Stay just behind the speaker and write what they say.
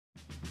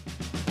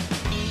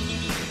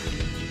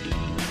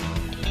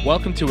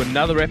Welcome to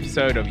another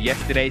episode of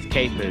Yesterday's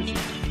Capers.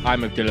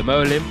 I'm Abdullah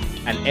Molim,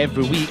 and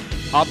every week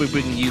I'll be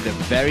bringing you the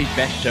very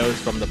best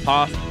shows from the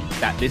past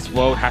that this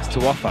world has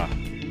to offer.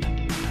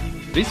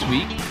 This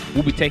week,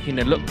 we'll be taking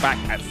a look back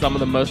at some of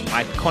the most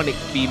iconic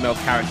female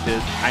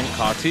characters and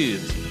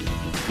cartoons.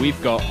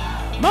 We've got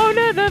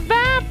Mona the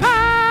Vampire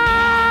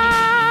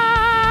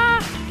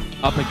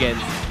up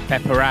against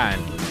Pepper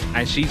Ann,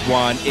 and she's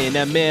 1 in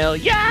a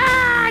million!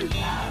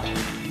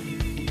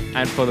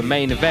 And for the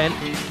main event,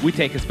 we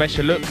take a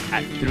special look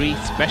at 3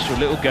 special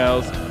little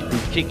girls who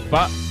kicked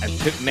butt and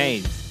took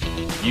names.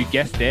 You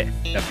guessed it,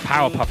 the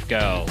Powerpuff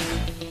Girls.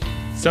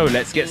 So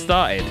let's get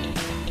started.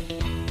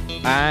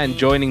 And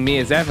joining me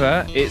as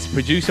ever, it's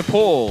producer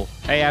Paul.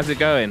 Hey, how's it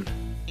going?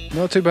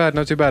 Not too bad.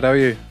 How are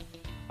you?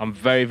 I'm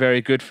very,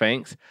 very good,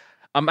 thanks.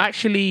 I'm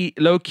actually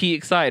low-key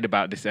excited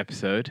about this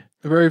episode.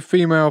 A very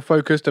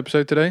female-focused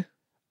episode today.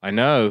 I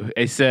know.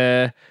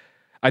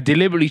 I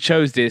deliberately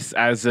chose this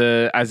as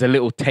a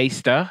little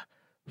taster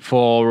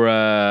for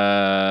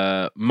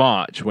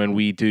March when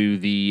we do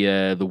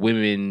the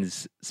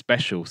women's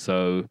special.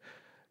 So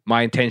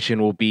my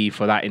intention will be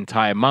for that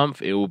entire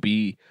month, it will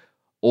be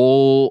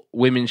all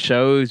women's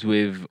shows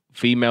with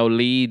female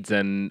leads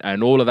and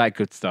all of that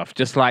good stuff,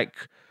 just like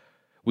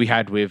we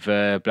had with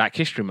Black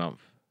History Month.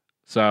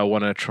 So I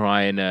want to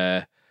try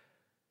and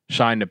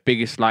shine the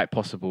biggest light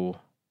possible.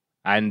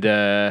 And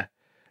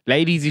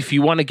ladies, if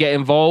you want to get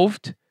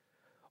involved,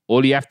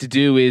 all you have to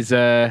do is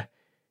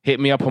hit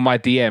me up on my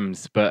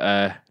DMs,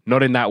 but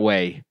not in that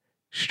way.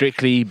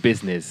 Strictly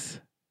business.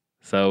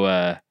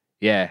 So,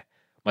 yeah,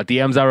 my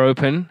DMs are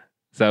open.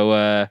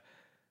 So,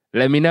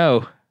 let me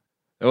know.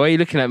 Why are you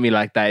looking at me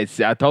like that?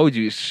 I told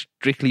you, it's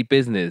strictly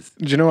business.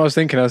 Do you know what I was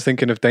thinking? I was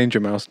thinking of Danger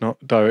Mouse, not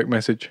direct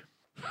message.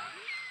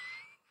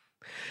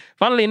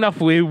 Funnily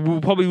enough, we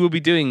probably will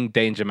be doing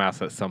Danger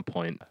Mouse at some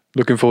point.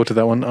 Looking forward to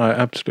that one. I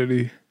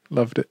absolutely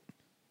loved it.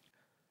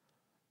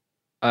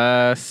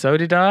 So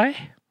did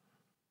I.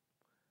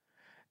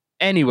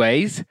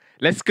 Anyways,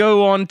 let's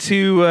go on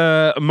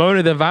to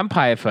Mona the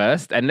Vampire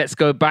first, and let's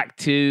go back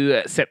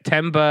to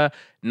September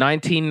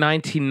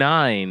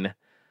 1999.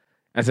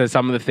 And so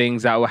some of the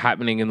things that were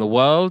happening in the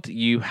world,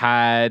 you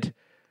had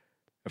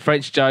a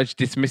French judge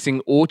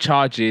dismissing all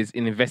charges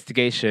in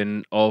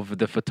investigation of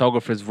the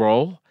photographer's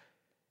role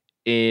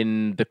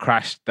in the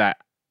crash that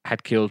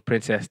had killed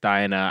Princess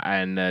Diana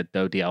and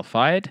Dodi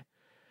Al-Fayed.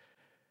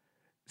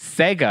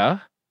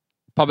 Sega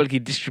publicly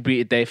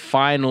distributed their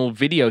final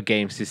video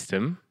game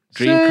system,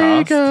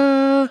 Dreamcast.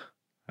 Sega!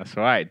 That's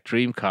right,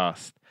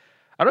 Dreamcast.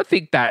 I don't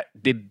think that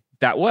did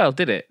that well,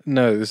 did it?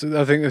 No,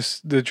 I think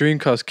the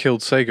Dreamcast killed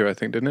Sega, I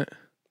think, didn't it?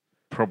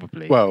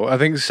 Probably. Well, I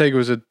think Sega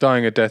was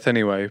dying a death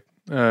anyway.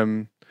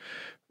 I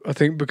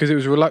think because it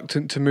was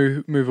reluctant to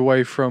move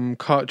away from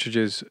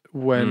cartridges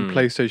when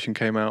PlayStation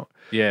came out.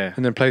 Yeah.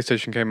 And then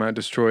PlayStation came out and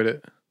destroyed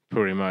it.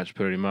 Pretty much.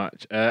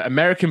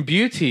 American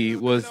Beauty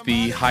was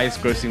the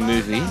highest grossing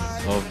movie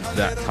of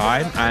that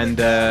time. And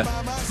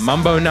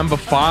Mambo No.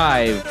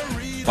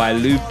 5 by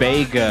Lou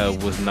Bega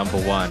was number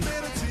 1.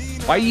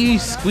 Why are you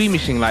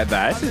squeamishing like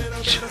that?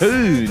 It's a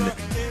tune.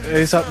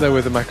 It's up there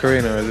with the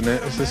Macarena, isn't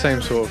it? It's the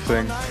same sort of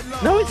thing.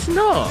 No, it's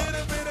not.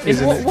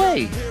 In what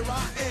way?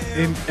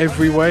 In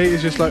every way,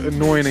 it's just like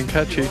annoying and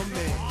catchy.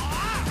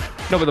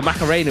 No, but the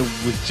Macarena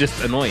was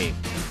just annoying.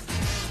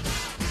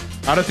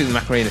 I don't think the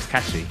Macarena is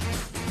catchy.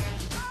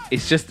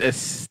 It's just a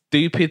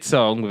stupid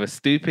song with a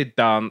stupid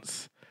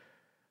dance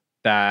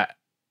that,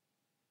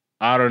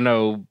 I don't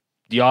know,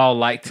 y'all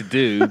like to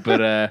do,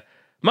 but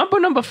Mambo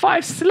No.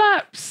 5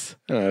 slaps.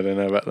 Oh, I don't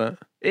know about that.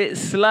 It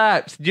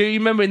slaps. Do you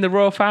remember in the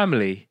Royal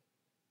Family?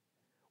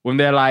 When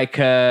they're like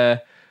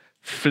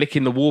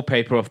flicking the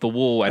wallpaper off the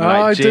wall and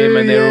like Jim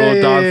and they're all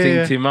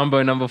dancing to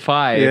Mambo No.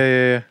 5.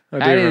 Yeah.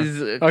 That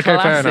is okay,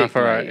 classic, fair enough.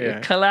 All right,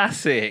 yeah.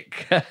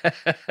 Classic.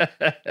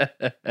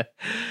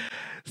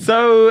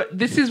 So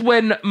this is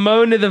when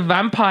Mona the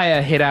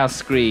Vampire hit our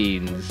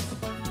screens.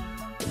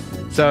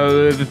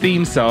 So the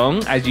theme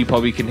song, as you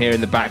probably can hear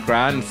in the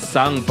background,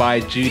 sung by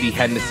Judy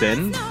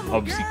Henderson,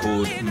 obviously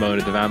called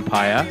Mona the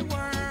Vampire.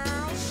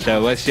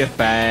 Show us your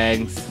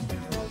fangs.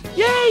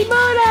 Yay,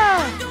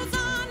 Mona!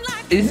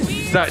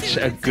 It's such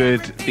a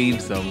good theme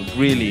song,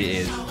 really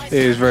it is. It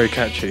is very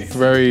catchy.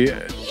 Very,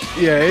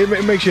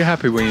 it makes you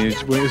happy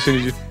as soon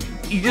as you...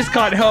 You just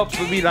can't help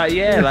but be like,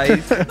 yeah, like...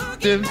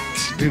 You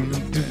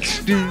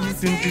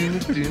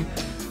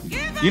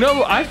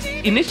know, I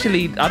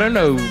don't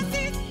know,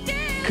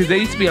 because there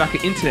used to be like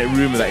an internet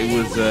rumor that it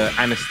was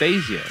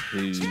Anastasia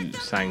who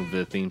sang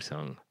the theme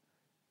song.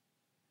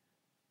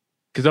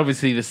 Because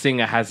obviously the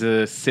singer has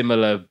a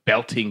similar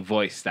belting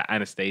voice that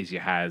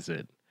Anastasia has.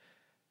 And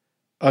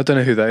I don't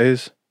know who that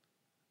is.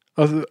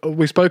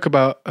 We spoke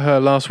about her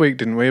last week,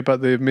 didn't we?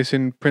 About the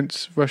missing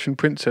Russian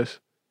princess.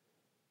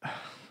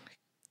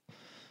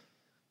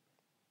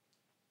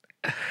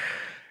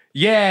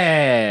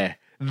 Yeah,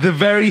 the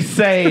very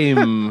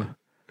same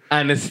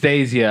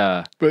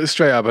Anastasia. But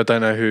straight up, I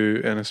don't know who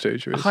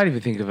Anastasia is. I can't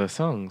even think of her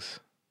songs.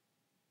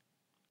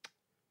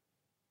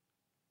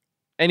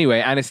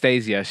 Anyway,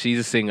 Anastasia, she's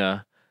a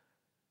singer.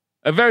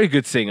 a very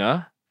good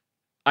singer.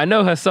 I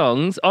know her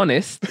songs,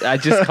 honest. I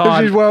just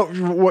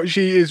can't.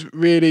 She is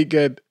really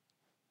good.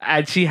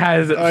 And she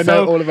has. I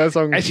know all of her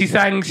songs. And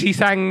she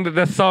sang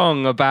the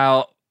song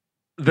about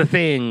The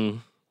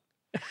Thing.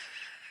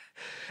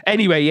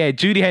 Anyway, yeah,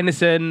 Judy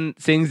Henderson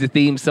sings the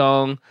theme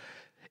song.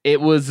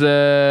 It was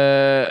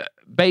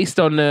based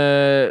on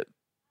the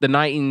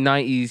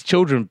 1990s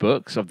children's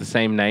books of the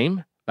same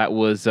name. That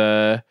was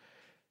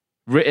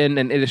written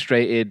and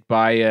illustrated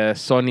by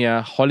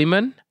Sonia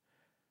Holliman.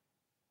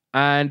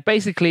 And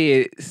basically,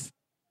 it's,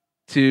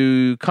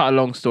 to cut a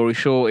long story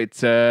short,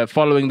 it's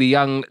following the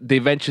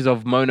adventures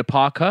of Mona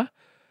Parker,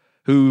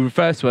 who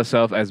refers to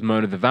herself as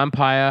Mona the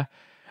Vampire.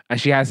 And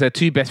she has her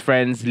two best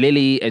friends,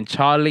 Lily and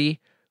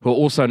Charlie, who are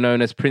also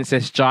known as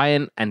Princess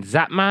Giant and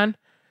Zapman.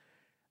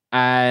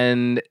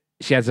 And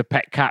she has a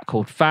pet cat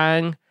called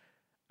Fang.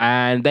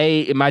 And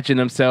they imagine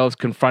themselves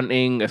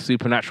confronting a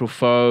supernatural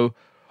foe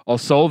or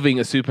solving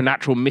a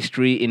supernatural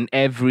mystery in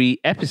every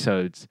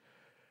episode.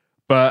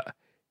 But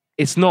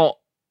it's not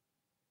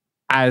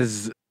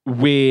as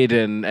weird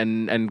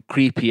and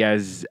creepy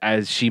as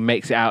she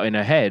makes it out in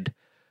her head.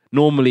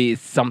 Normally,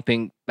 it's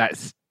something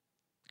that's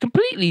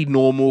completely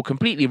normal,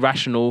 completely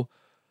rational,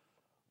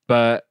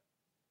 but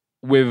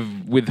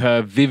with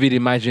her vivid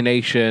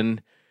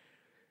imagination,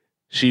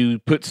 she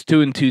puts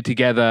 2 and 2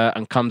 together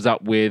and comes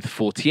up with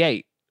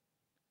 48.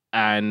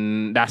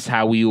 And that's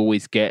how we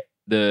always get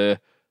the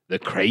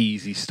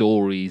crazy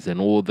stories and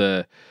all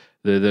the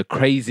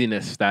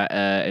craziness that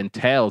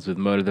entails with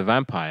Mona the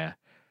Vampire.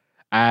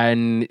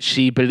 And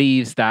she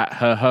believes that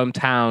her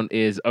hometown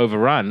is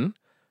overrun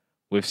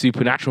with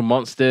supernatural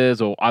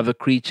monsters or other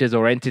creatures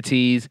or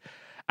entities.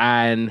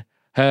 And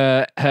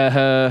her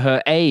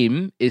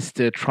aim is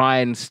to try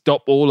and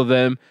stop all of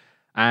them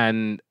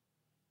and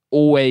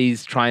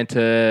always trying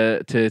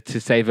to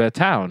save her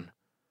town.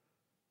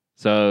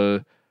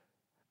 So,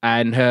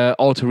 and her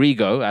alter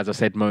ego, as I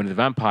said, Mona the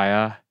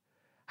Vampire,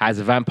 has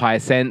a vampire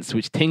sense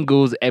which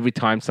tingles every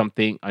time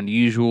something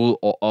unusual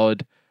or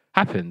odd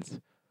happens.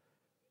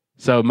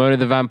 So Mona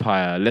the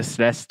Vampire,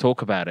 let's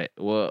talk about it.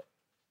 What?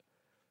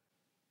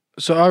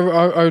 So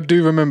I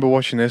do remember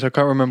watching this. I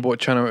can't remember what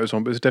channel it was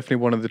on, but it's definitely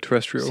one of the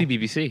terrestrial.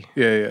 CBBC.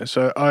 Yeah.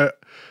 So I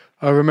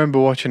remember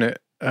watching it,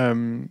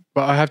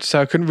 but I have to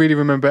say I couldn't really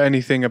remember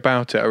anything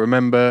about it. I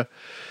remember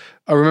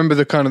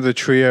the kind of the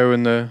trio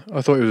and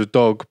I thought it was a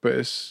dog, but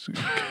it's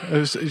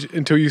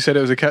until you said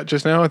it was a cat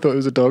just now, I thought it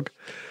was a dog.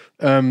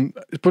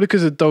 It's probably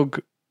because a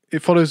dog, it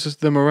follows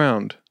them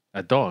around.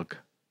 A dog?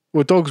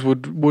 Well, dogs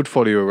would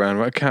follow you around,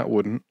 right? A cat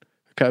wouldn't.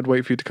 A cat would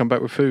wait for you to come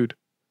back with food.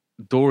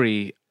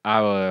 Dory,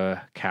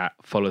 our cat,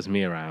 follows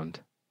me around.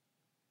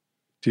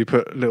 Do you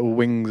put little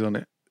wings on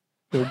it?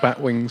 Little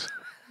bat wings?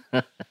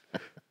 But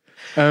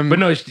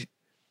no,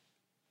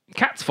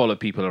 cats follow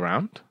people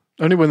around.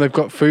 Only when they've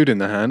got food in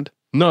their hand.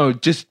 No,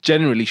 just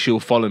generally she'll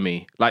follow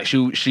me. Like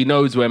she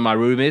knows where my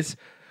room is,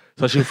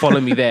 so she'll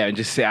follow me there and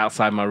just sit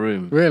outside my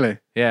room. Really?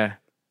 Yeah.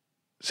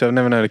 So I've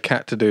never known a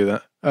cat to do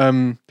that.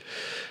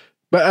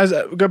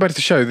 But go back to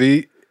the show.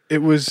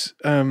 It was.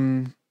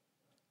 Do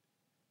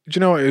you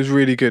know what? It was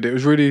really good. It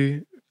was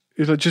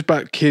like just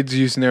about kids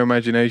using their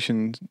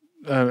imagination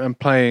and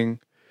playing.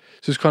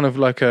 So it's kind of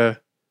like you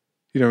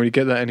don't really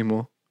get that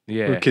anymore.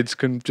 Yeah. Where kids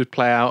can just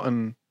play out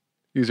and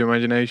use their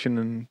imagination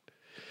and.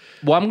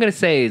 What I'm going to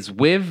say is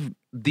with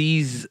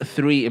these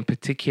 3 in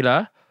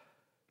particular,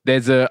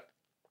 there's an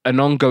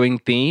ongoing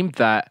theme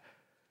that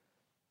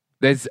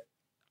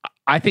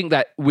I think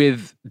that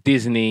with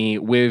Disney,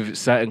 with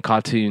certain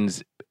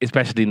cartoons,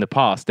 especially in the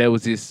past, there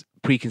was this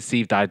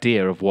preconceived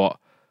idea of what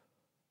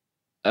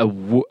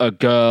a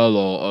girl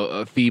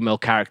or a female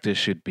character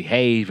should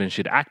behave and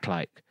should act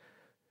like.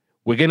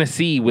 We're going to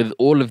see with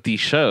all of these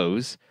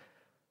shows,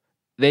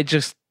 they're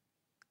just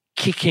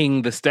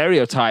kicking the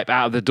stereotype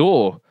out of the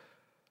door.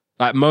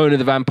 Like Mona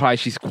the Vampire,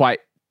 she's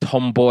quite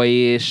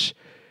tomboyish.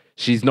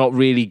 She's not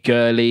really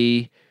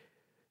girly.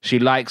 She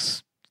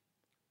likes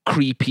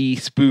creepy,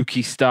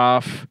 spooky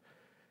stuff.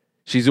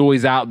 She's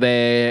always out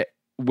there,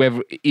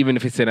 even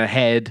if it's in her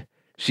head.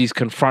 She's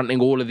confronting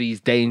all of these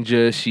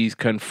dangers. She's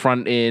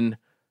confronting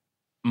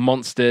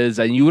monsters,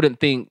 and you wouldn't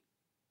think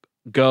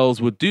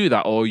girls would do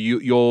that, or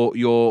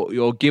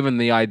you're given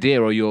the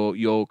idea, or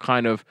you're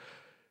kind of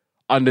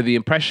under the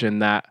impression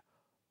that,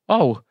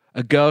 oh,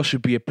 a girl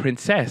should be a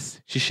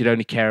princess. She should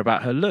only care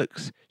about her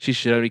looks. She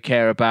should only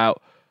care about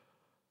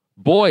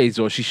boys,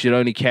 or she should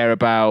only care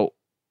about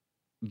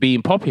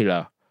being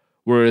popular.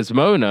 Whereas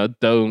Mona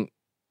don't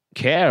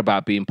care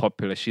about being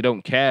popular. She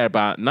don't care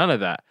about none of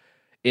that.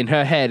 In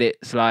her head,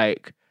 it's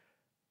like,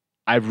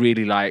 I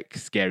really like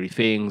scary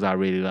things. I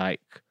really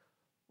like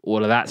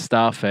all of that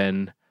stuff.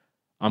 And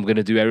I'm going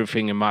to do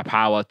everything in my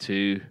power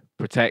to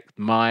protect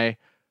my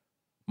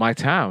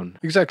town.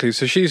 Exactly.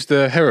 So she's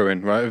the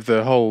heroine, right, of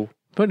the whole...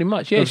 Pretty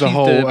much, yeah. She's the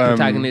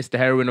protagonist, the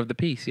heroine of the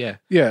piece, yeah.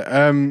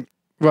 Yeah.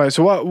 Right,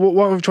 so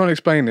what I'm trying to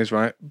explain is,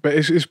 right, but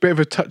it's a bit of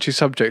a touchy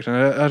subject, and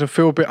I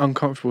feel a bit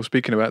uncomfortable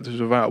speaking about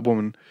this without a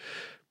woman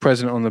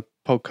present on the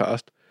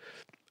podcast,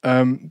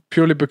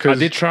 purely because... I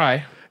did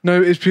try.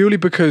 No, it's purely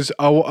because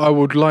I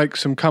would like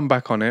some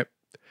comeback on it,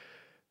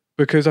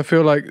 because I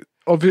feel like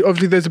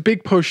obviously there's a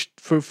big push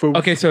for.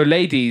 Okay, so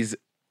ladies,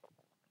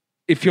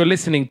 if you're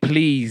listening,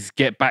 please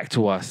get back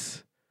to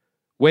us.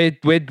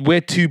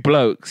 We're two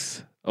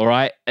blokes, all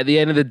right? At the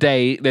end of the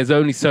day, there's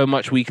only so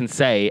much we can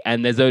say,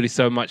 and there's only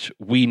so much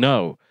we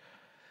know.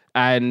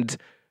 And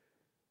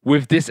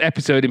with this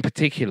episode in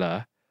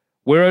particular,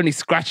 we're only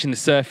scratching the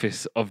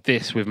surface of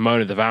this with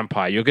Mona the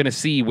Vampire. You're going to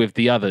see with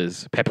the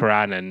others, Pepper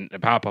Ann and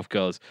Powerpuff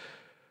Girls.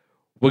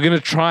 We're going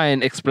to try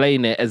and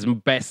explain it as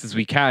best as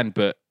we can,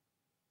 but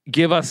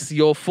give us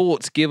your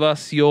thoughts, give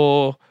us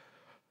your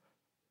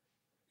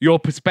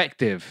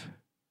perspective.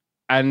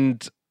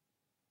 And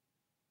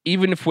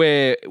even if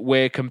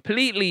we're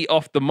completely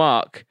off the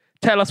mark,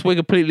 tell us we're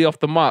completely off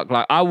the mark.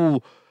 Like I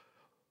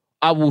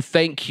will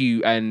thank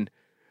you, and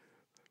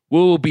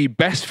we'll be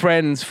best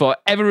friends for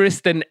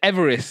Everest and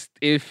Everest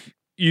if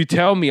you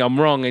tell me I'm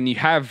wrong and you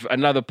have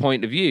another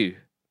point of view.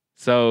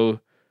 So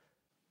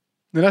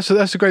that's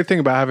a great thing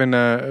about having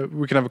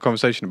we can have a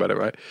conversation about it,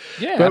 right?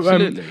 Yeah, but,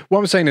 absolutely. What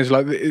I'm saying is,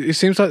 like, it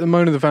seems like the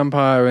Mona the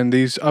Vampire and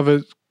these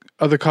other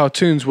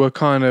cartoons were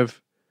kind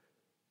of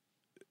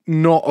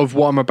not of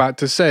what I'm about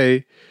to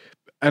say,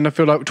 and I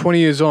feel like 20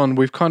 years on,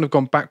 we've kind of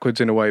gone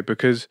backwards in a way,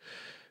 because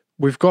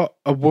we've got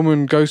a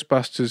woman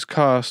Ghostbusters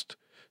cast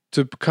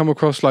to come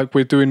across like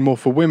we're doing more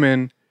for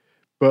women,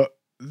 but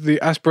the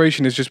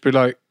aspiration is just be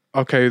like,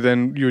 okay,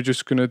 then you're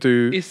just gonna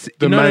do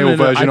the male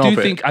version of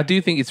it. I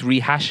do think it's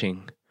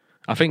rehashing.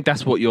 I think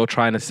that's what you're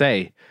trying to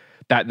say,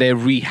 that they're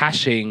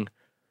rehashing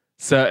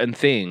certain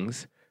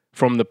things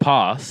from the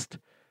past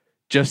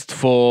just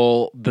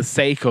for the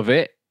sake of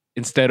it,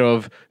 instead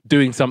of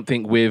doing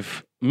something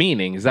with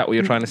meaning. Is that what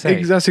you're trying to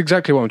say? That's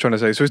exactly what I'm trying to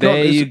say. So it's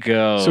there you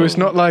go. So it's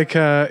not like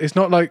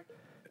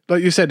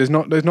you said, there's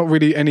not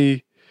really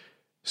any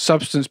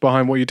substance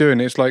behind what you're doing.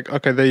 It's like,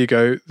 okay, there you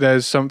go.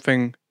 There's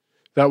something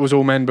that was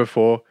all men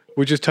before.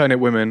 We'll just turn it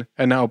women,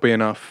 and that'll be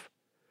enough.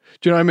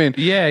 Do you know what I mean?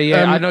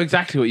 Yeah, I know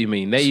exactly what you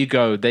mean. There you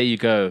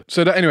go.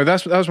 So anyway,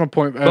 that was my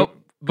point.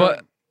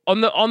 But on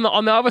the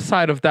other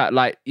side of that,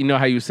 like, you know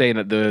how you were saying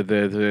that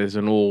there's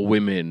an all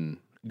women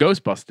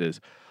Ghostbusters.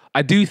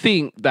 I do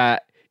think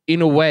that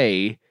in a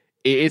way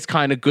it is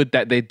kind of good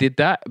that they did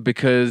that,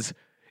 because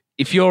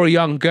if you're a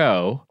young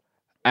girl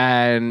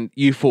and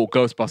you thought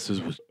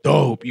Ghostbusters was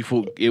dope, you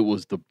thought it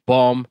was the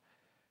bomb,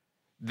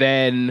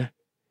 then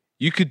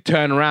you could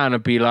turn around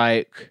and be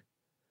like,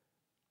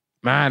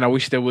 man, I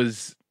wish there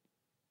was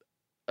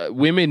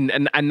women,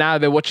 and now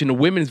they're watching a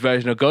women's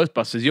version of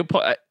Ghostbusters.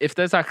 If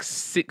there's like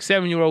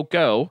 6-7-year-old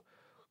girl,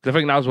 because I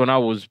think that was when I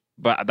was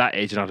at that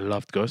age and I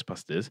loved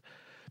Ghostbusters,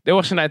 they're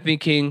watching that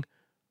thinking,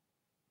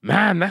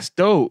 man, that's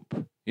dope.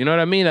 You know what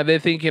I mean? Like, they're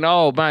thinking,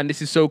 oh man,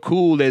 this is so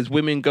cool. There's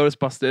women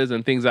Ghostbusters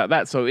and things like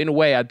that. So in a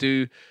way, I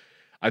do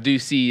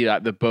see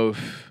like the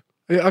both.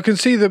 Yeah, I can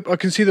see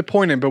the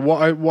point in, but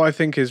what I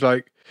think is,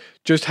 like,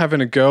 just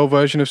having a girl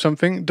version of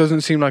something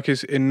doesn't seem like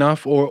it's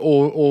enough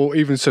or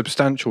even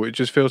substantial. It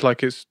just feels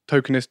like it's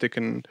tokenistic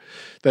and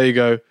there you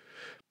go.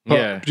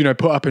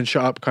 Put up and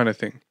shut up kind of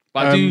thing.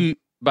 But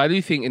I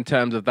do think in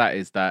terms of that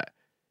is that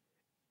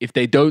if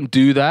they don't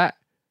do that,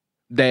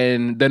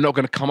 then they're not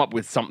going to come up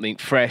with something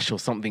fresh or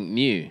something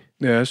new.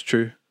 Yeah, that's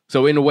true.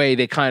 So in a way,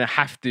 they kind of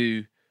have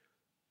to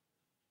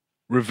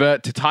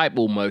revert to type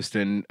almost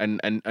and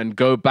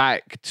go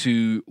back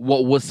to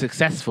what was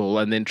successful,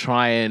 and then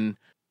try and,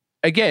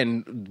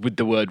 again, with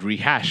the word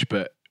rehash,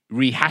 but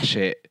rehash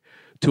it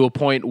to a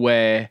point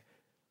where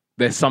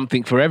there's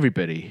something for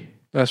everybody.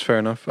 That's fair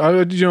enough.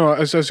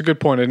 That's a good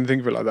point. I didn't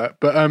think of it like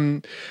that.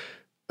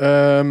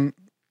 But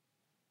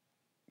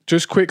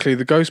just quickly,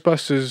 the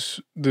Ghostbusters,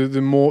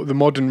 the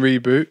modern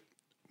reboot,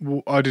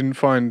 I didn't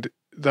find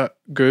that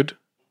good.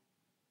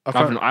 I've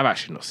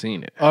actually not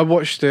seen it. I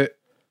watched it.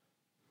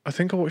 I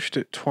think I watched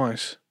it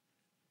twice.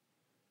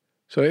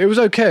 So it was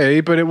okay,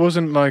 but it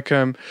wasn't like.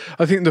 I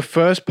think the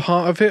first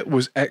part of it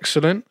was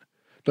excellent.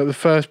 Like the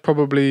first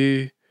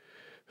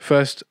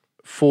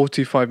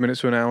 45 minutes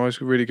to an hour was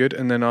really good,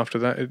 and then after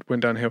that it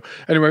went downhill.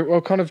 Anyway,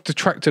 well, kind of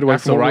detracted away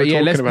from what we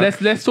were talking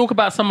about. Let's talk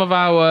about some of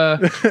our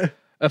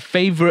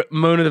favorite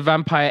Mona the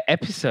Vampire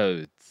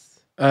episodes.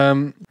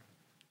 Can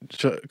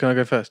I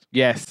go first?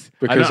 Yes,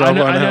 because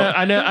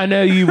I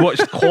know you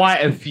watched quite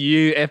a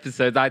few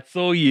episodes. I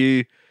saw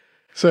you.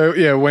 So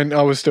yeah, when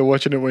I was still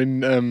watching it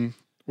when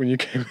you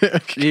came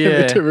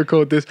here to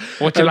record this,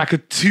 watching like a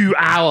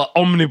 2-hour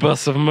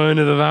omnibus of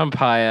Mona the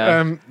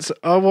Vampire. So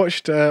I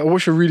watched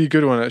a really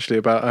good one actually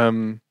about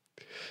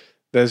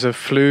there's a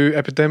flu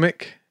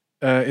epidemic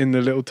in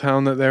the little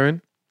town that they're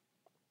in,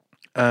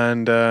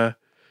 and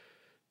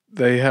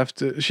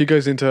she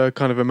goes into a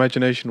kind of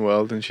imagination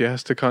world, and she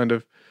has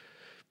to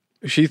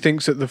she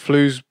thinks that the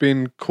flu's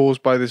been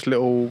caused by this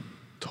little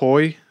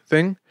toy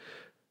thing.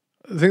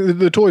 I think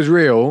the toy is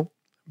real,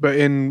 but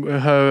in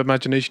her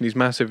imagination, he's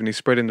massive and he's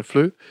spreading the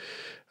flu.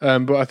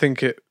 But I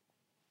think it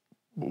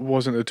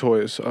wasn't the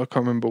toy. So I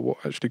can't remember what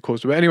actually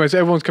caused it. But anyways,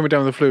 everyone's coming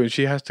down with the flu, and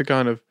she has to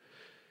kind of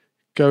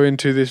go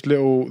into this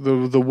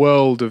the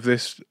world of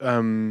this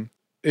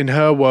in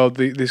her world,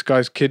 this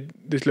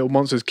little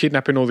monster's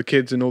kidnapping all the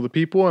kids and all the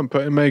people and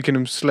making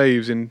them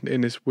slaves in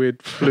this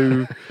weird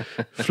flu.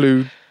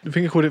 I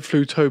think he called it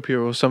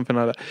Flutopia or something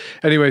like that.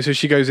 Anyway, so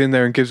she goes in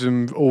there and gives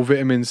them all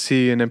vitamin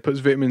C, and then puts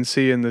vitamin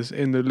C in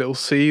the little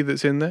C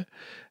that's in there,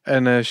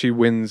 and she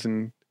wins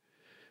and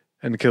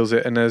kills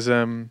it. And there's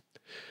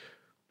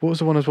what was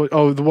the one I was watching?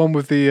 Oh, the one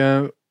with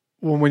the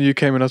one when you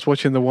came and I was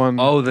watching the one.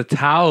 Oh, the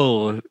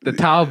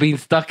towel being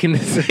stuck in the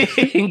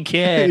sink.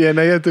 Yeah, yeah. And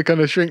they had to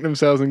kind of shrink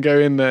themselves and go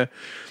in there.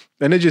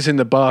 And they're just in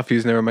the bath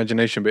using their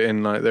imagination, but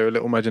in like their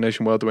little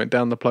imagination world, they went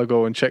down the plug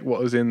hole and checked what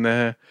was in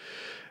there.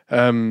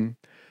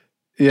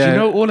 Yeah. Do you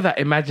know all of that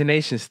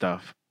imagination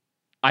stuff?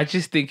 I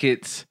just think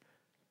it's,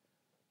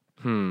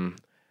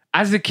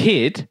 As a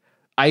kid,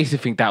 I used to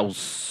think that was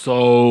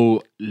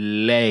so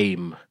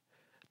lame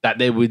that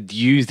they would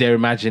use their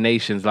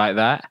imaginations like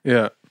that.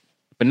 Yeah.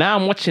 But now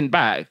I'm watching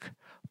back,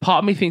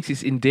 part of me thinks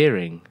it's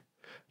endearing.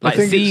 Like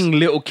seeing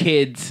little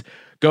kids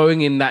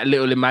going in that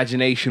little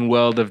imagination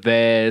world of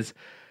theirs,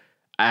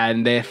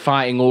 and they're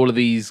fighting all of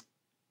these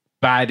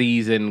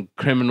baddies and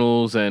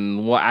criminals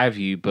and what have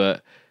you,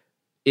 but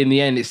in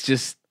the end, it's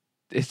just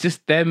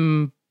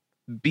them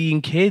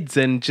being kids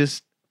and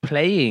just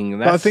playing.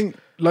 But I think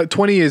like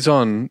 20 years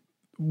on,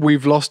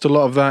 we've lost a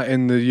lot of that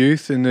in the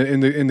youth, in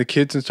the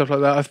kids and stuff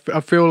like that.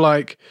 I feel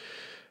like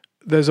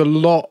there's a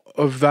lot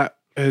of that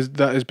has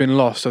been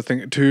lost. I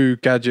think to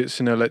gadgets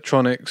and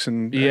electronics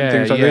and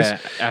things like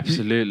this.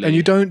 Absolutely. And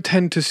you don't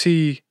tend to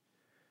see,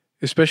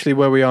 especially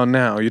where we are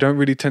now, you don't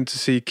really tend to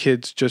see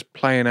kids just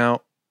playing on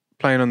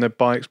their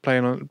bikes,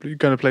 going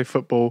to play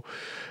football.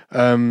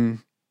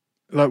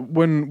 Like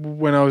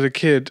when I was a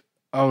kid,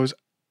 I was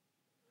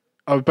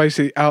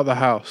basically out the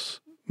house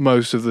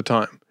most of the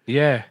time.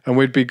 Yeah. And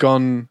we'd be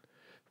down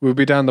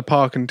the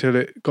park until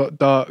it got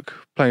dark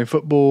playing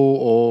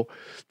football,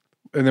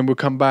 and then we'd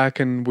come back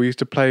and we used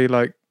to play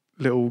like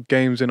little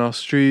games in our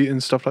street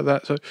and stuff like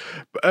that. So,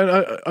 and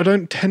I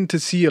don't tend to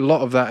see a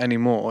lot of that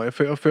anymore. And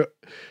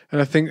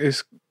I think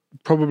it's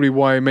probably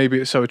why maybe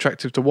it's so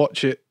attractive to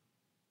watch it,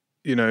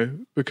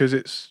 because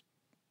it's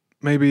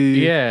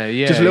maybe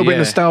just a little bit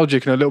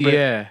nostalgic and a little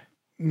bit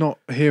not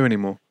here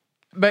anymore.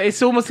 But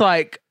it's almost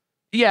like,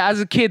 as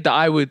a kid that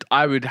I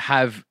would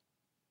have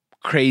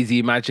crazy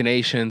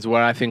imaginations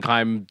where I think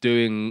I'm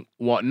doing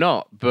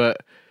whatnot.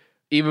 But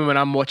even when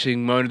I'm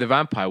watching Mona the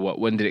Vampire,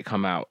 when did it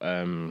come out?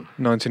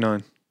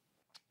 99.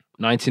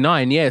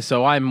 99, yeah.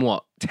 So I'm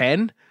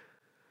 10?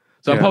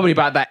 So I'm probably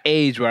about that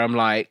age where I'm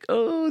like,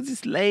 oh, it's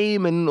just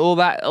lame and all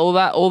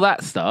that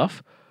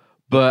stuff.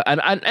 But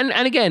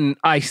and again,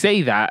 I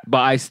say that, but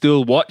I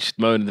still watched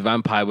Mona the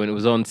Vampire when it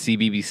was on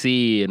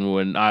CBBC and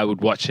when I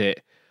would watch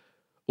it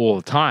all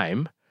the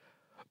time.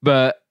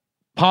 But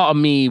part of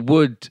me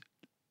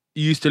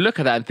used to look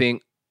at that and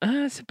think,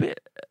 it's a bit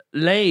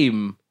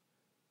lame.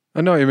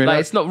 I know what you mean. Like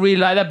it's not really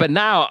like that. But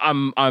now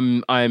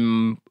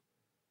I'm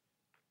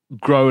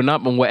growing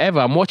up and whatever.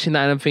 I'm watching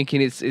that and I'm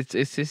thinking it's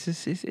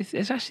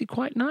actually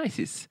quite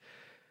nice.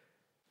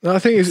 I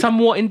think it's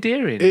somewhat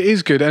endearing. It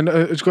is good, and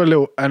it's got a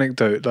little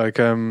anecdote. Like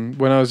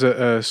when I was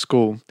at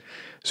school,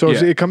 so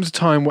it comes a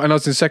time when I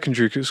was in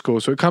secondary school.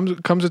 So it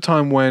comes a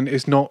time when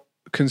it's not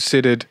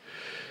considered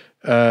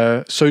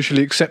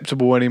socially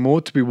acceptable anymore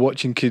to be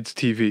watching kids'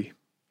 TV,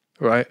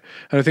 right?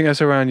 And I think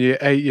that's around year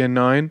 8, year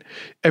 9.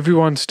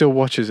 Everyone still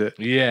watches it.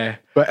 Yeah,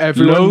 but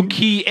everyone low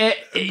key.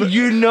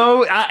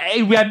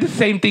 We had the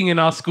same thing in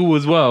our school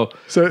as well.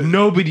 So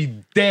nobody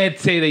dared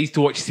say they used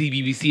to watch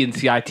CBBC and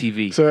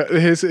CITV. So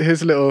here's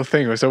a little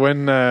thing. So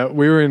when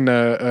we were in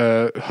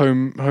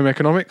home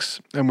economics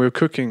and we were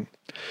cooking,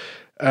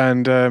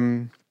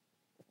 and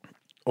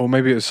or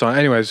maybe it was science.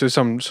 Anyways, there's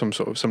some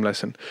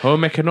lesson.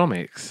 Home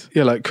economics.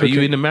 Yeah, like cooking.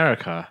 Are you in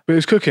America? But it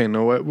was cooking,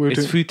 or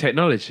it's food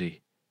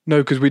technology. No,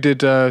 because we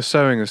did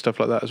sewing and stuff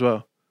like that as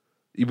well.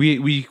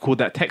 We called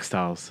that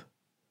textiles.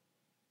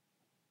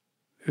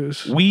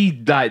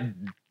 We like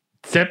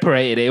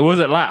separated it. It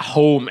wasn't like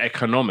home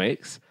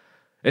economics.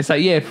 It's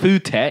like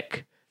food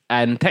tech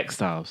and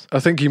textiles. I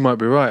think you might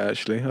be right.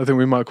 Actually, I think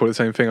we might call it the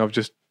same thing.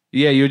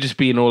 You're just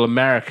being all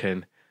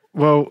American.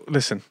 Well,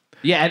 listen.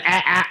 Yeah,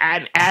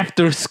 and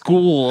after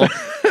school,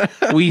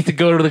 we used to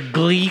go to the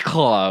Glee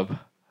Club.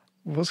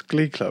 What's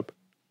Glee Club?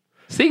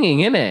 Singing,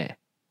 innit?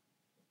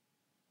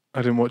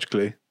 I didn't watch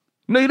Glee.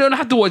 No, you don't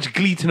have to watch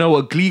Glee to know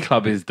what Glee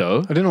Club is,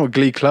 though. I don't know what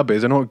Glee Club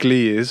is. I know what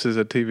Glee is as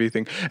a TV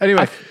thing.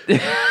 Anyway,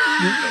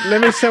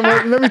 let me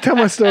tell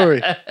my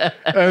story.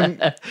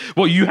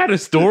 What, you had a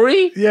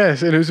story?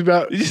 Yes, and it was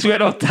about... You just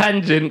went off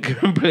tangent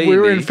completely. We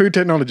were in food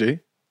technology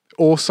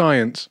or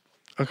science.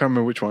 I can't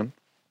remember which one.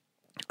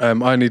 I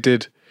only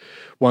did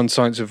one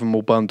science of them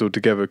all bundled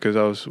together because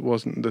I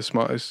wasn't the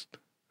smartest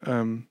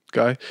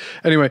guy.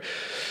 Anyway...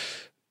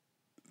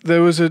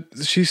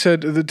 she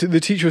said, the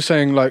teacher was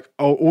saying like,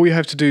 oh, all you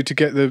have to do to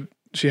get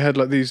she had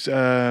like these,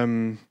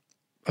 I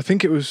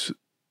think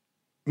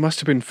must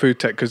have been food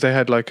tech because they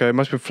had like, it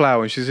must have been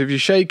flour. And she says, if you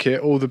shake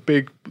it, all the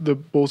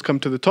balls come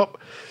to the top.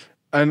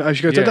 And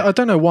she goes, I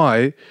don't know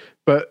why,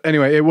 but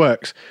anyway, it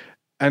works.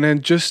 And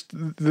then just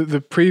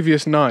the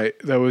previous night,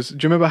 there was. Do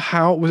you remember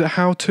how was it?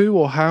 How to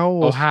or how?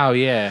 Or, Oh, how?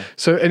 Yeah.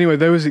 So anyway,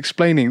 they was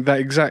explaining that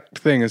exact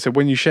thing and said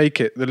when you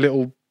shake it, the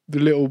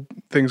little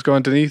things go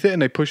underneath it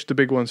and they push the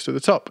big ones to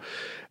the top.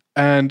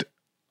 And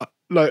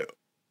like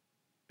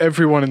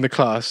everyone in the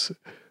class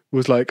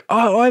was like,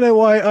 "Oh, I know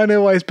why.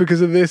 It's because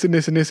of this and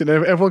this and this." And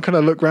everyone kind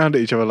of looked around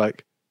at each other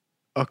like,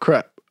 "Oh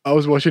crap! I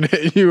was watching it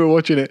and you were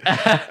watching it."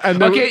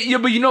 And Okay, yeah,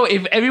 but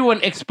if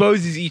everyone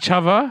exposes each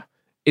other,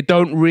 it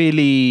don't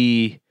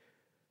really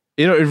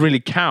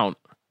count.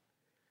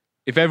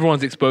 If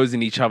everyone's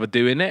exposing each other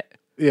doing it.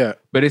 yeah.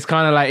 But it's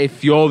kind of like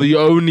if you're the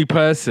only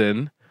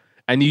person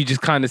and you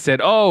just kind of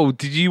said, "Oh,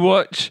 did you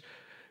watch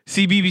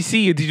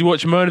CBBC or did you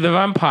watch Mona the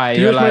Vampire?"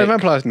 Did you watch Mona the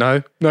Vampires?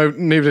 No,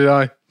 neither did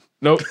I.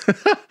 Nope.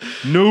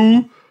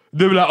 No.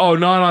 They'll be like, "Oh,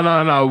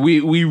 no.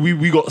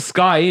 We got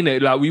Sky in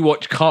it. Like we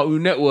watch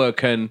Cartoon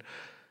Network and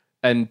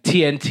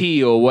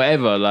TNT or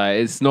whatever." Like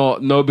it's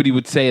not. Nobody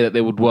would say that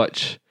they would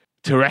watch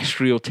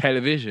terrestrial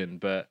television.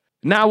 But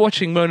now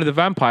watching Mona the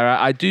Vampire,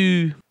 I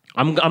do.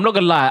 I'm not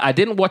gonna lie. I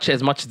didn't watch it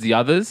as much as the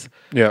others.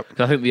 Yeah.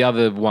 I think the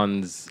other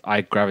ones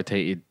I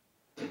gravitated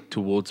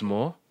towards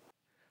more.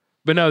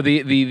 But no,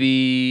 the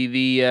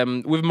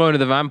with Mona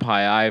the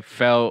Vampire, I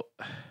thought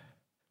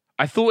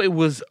it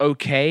was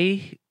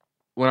okay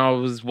when I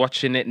was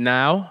watching it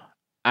now,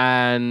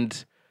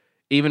 and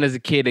even as a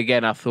kid,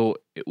 again, I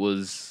thought it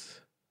was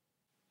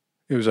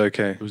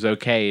okay. It was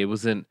okay. It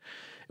wasn't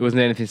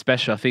anything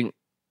special. I think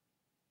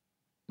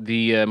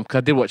 'cause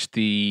I did watch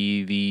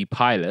the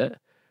pilot,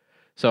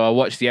 so I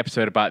watched the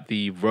episode about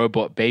the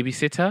robot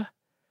babysitter.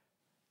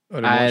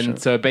 And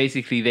so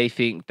basically they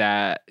think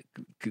that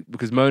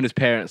because Mona's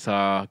parents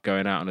are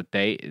going out on a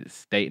date,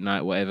 it's date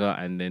night, whatever,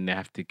 and then they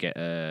have to get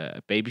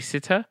a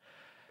babysitter.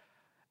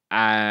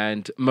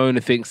 And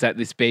Mona thinks that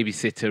this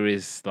babysitter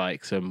is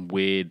like some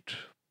weird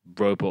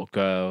robot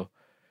girl.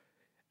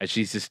 And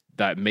she's just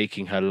like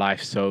making her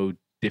life so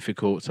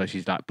difficult. So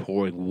she's like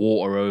pouring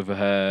water over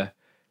her.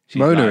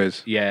 Mona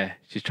is? Yeah.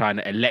 She's trying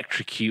to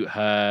electrocute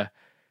her.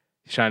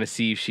 She's trying to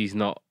see if she's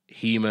not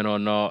human or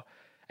not.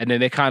 And then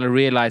they kind of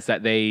realize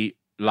that they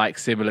like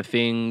similar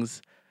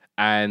things.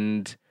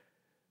 And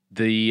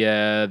the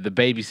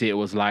babysitter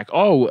was like,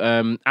 "Oh,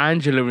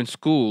 Angela in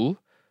school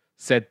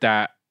said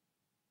that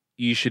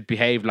you should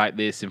behave like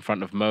this in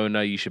front of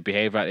Mona. You should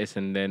behave like this."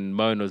 And then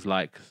Mona was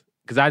like,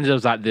 because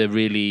Angela's like the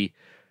really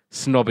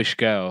snobbish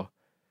girl.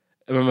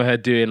 I remember her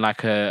doing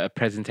like a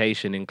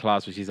presentation in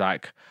class where she's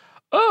like,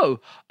 "Oh,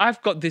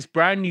 I've got this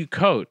brand new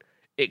coat.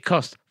 It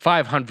costs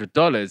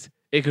 $500.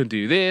 It can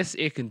do this.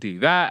 It can do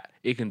that.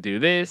 It can do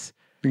this."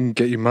 You can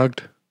get you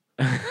mugged.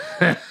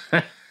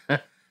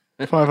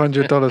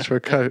 $500 for a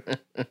coat.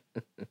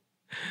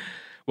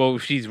 Well,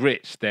 if she's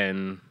rich,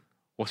 then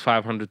what's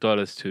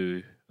 $500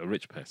 to a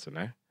rich person,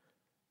 eh?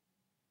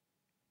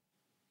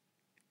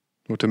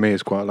 Well, to me,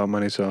 it's quite a lot of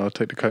money, so I'll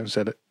take the coat and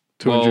sell it.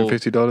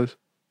 $250.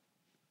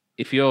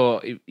 If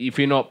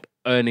you're not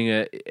earning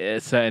a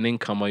certain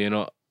income or you're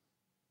not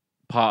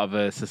part of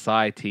a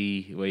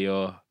society where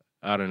you're,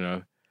 I don't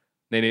know,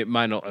 then it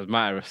might not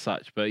matter as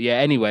such. But yeah,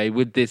 anyway,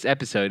 with this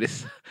episode,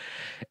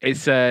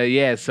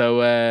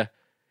 so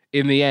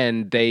in the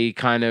end, they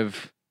kind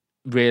of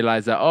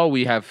realize that, oh,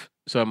 we have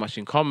so much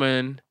in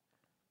common.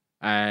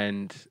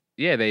 And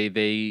yeah,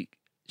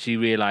 she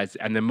realized,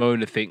 and then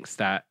Mona thinks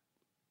that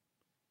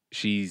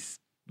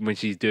when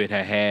she's doing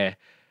her hair,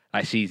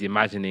 like she's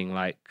imagining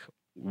like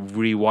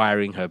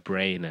rewiring her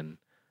brain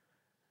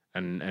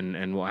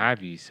and what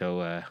have you.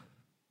 So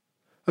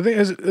I think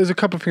there's a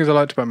couple of things I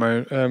liked about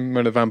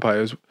Mona the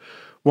Vampire.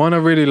 One, I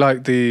really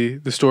liked the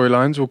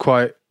storylines were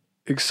quite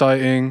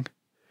exciting.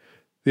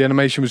 The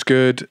animation was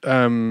good.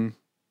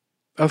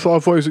 I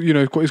thought it was,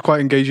 it was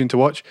quite engaging to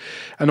watch.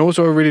 And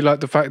also I really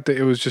liked the fact that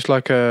it was just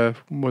like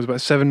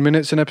about 7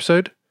 minutes an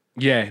episode.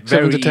 Yeah,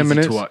 7 to 10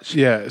 minutes to watch.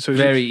 Yeah, so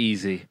very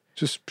easy.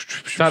 Just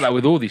it's like that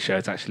with all these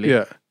shows, actually.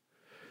 Yeah.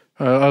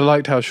 I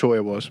liked how short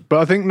it was. But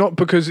I think not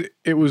because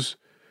it was,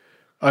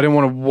 I didn't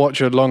want to watch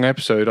a long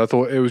episode. I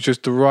thought it was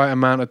just the right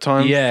amount of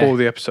time for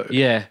the episode.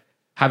 Yeah.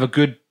 Have a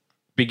good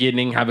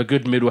beginning, have a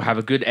good middle, have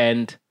a good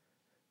end.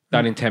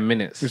 Done in 10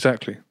 minutes.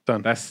 Exactly.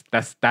 Done. That's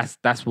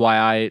why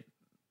I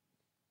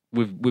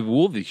with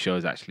all these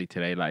shows actually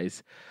today, like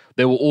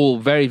they were all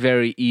very,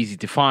 very easy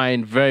to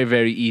find, very,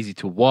 very easy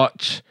to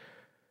watch.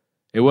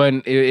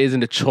 It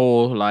isn't a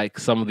chore like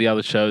some of the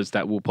other shows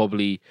that we'll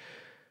probably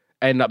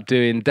end up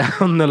doing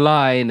down the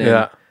line.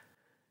 And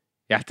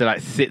you have to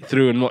like sit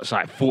through and watch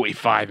like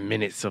 45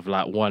 minutes of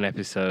like one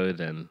episode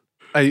and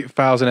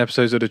 8,000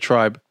 episodes of The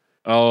Tribe.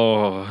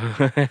 Oh.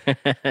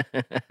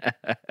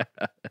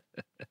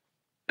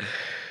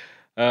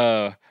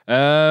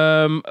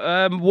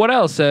 What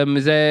else?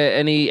 Is there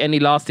any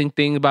lasting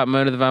thing about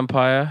Mona the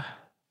Vampire?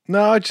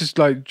 No, I just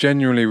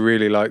genuinely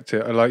really liked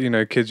it. I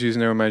like, kids using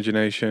their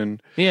imagination.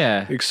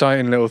 Yeah.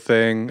 Exciting little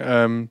thing.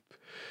 I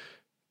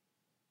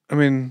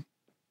mean,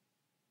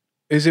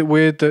 is it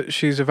weird that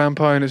she's a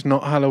vampire and it's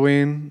not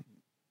Halloween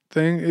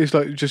thing? It's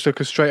just like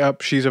a straight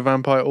up she's a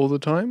vampire all the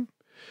time?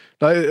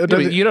 Like, I Yeah, don't but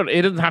think- you don't.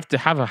 It doesn't have to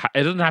have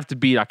it doesn't have to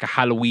be like a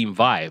Halloween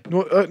vibe.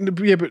 Well,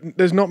 yeah, but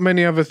there's not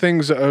many other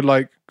things that are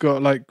like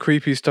got like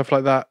creepy stuff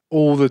like that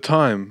all the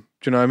time.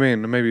 Do you know what I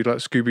mean? Maybe like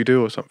Scooby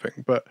Doo or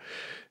something. But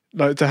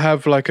like to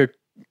have like a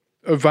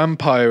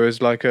vampire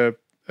as like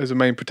as a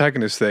main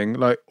protagonist thing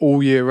like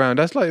all year round.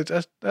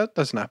 That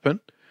doesn't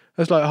happen.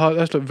 That's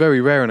like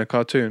very rare in a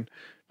cartoon.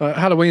 Like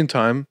Halloween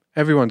time,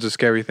 everyone's a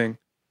scary thing.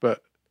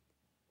 But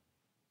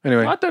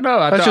anyway, I don't know.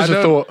 that's just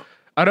a thought.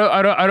 I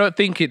don't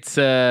think it's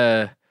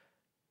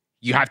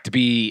you have to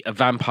be a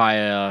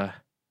vampire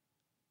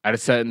at a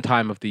certain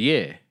time of the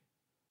year.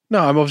 No,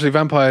 I'm obviously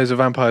vampires are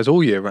vampires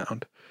all year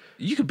round.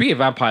 You could be a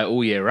vampire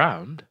all year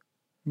round.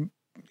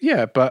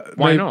 Yeah, but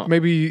Why not?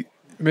 Maybe.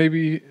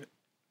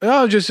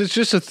 No, it's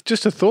just a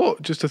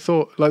thought. Just a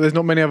thought. Like, there's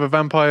not many other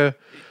vampire.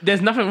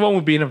 There's nothing wrong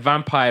with being a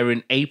vampire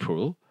in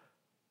April.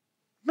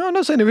 No, I'm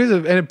not saying there is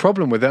any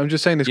problem with it. I'm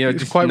just saying it's,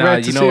 it's quite nah,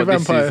 rare to you know see a what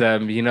this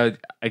vampire. is,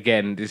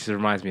 again, this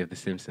reminds me of The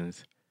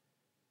Simpsons.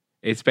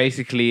 It's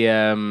basically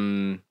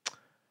Homer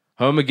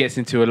gets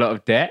into a lot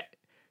of debt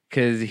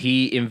because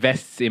he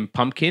invests in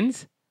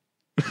pumpkins,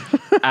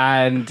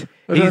 and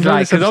I don't he's know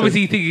like, this because episode.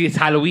 obviously he thinks it's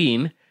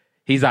Halloween.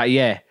 He's like,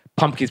 yeah,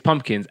 pumpkins,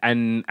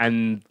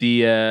 and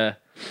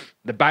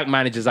the bank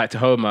manager's like to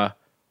Homer,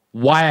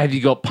 why have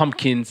you got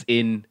pumpkins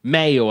in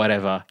May or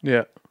whatever?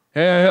 Yeah.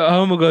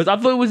 Homer goes, I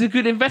thought it was a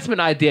good investment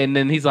idea. And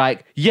then he's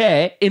like,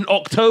 yeah, in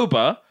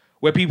October,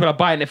 where people are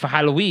buying it for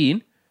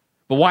Halloween.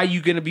 But why are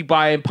you going to be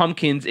buying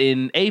pumpkins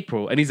in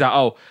April? And he's like,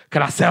 oh,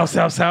 can I sell?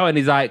 And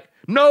he's like,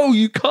 no,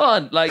 you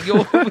can't. Like,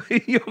 you're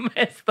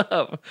messed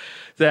up.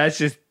 So that's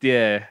just,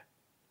 yeah.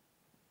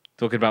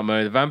 Talking about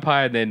Mo the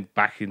Vampire and then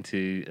back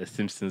into a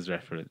Simpsons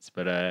reference.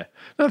 But I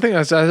think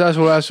that's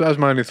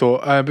my only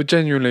thought. But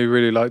genuinely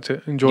really liked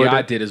it. Enjoyed yeah, I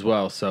it. did as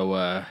well.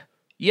 So,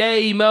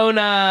 yay,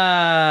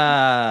 Mona!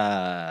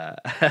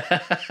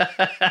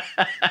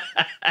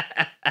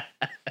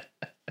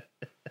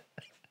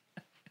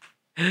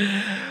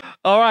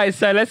 All right,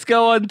 so let's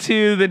go on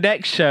to the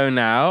next show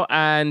now.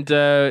 And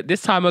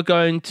this time we're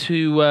going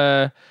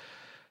to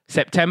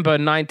September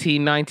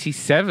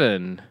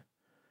 1997.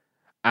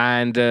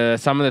 And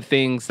some of the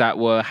things that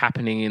were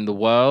happening in the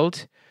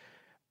world,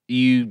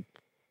 you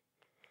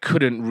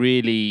couldn't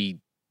really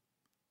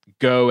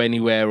go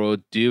anywhere or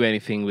do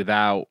anything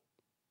without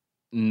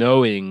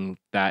knowing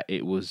that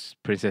it was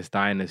Princess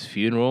Diana's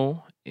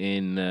funeral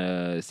in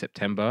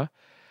September.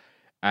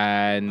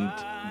 And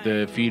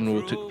the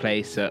funeral took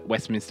place at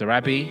Westminster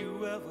Abbey.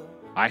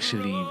 I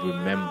actually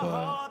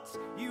remember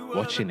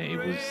watching it.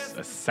 It was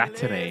a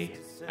Saturday,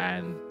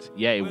 and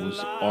yeah, it was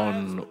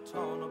on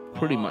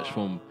pretty much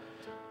from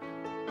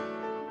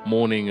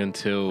morning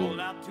until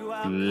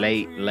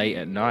late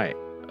at night.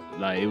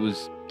 Like, it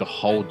was the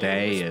whole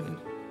day, and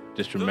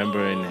just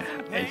remembering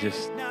it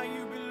just,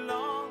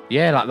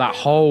 yeah, like that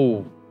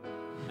whole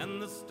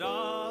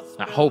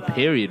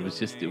period was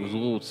just, it was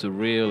all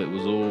surreal, it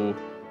was all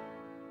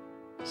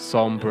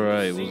somber,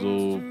 it was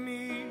all,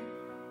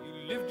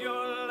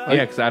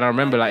 yeah, because I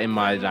remember like in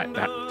my like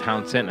that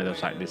town centre there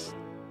was like this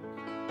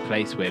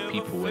place where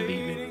people were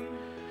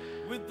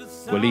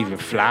leaving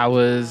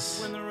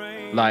flowers,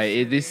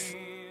 like this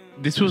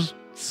was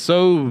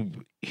so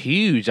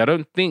huge. I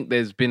don't think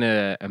there's been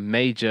a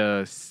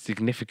major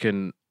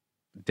significant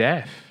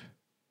death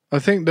I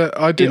think that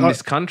I did in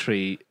this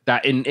country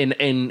that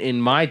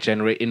in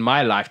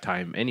my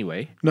lifetime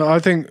anyway. No, I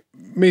think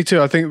me too.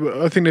 I think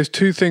there's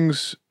two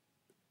things.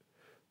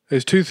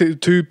 There's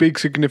two big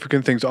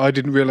significant things. I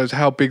didn't realize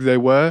how big they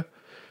were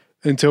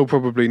until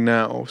probably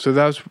now. So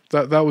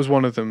that was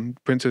one of them.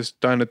 Princess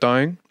Diana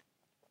dying,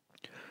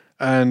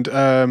 and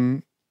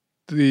the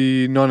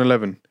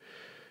 9/11.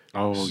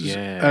 Oh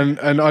yeah.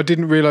 And I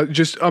didn't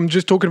realize. I'm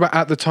just talking about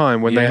at the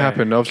time when they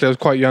happened. Obviously, I was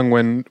quite young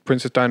when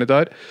Princess Diana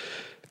died.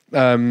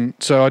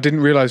 So I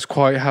didn't realize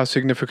quite how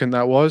significant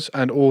that was,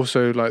 and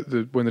also like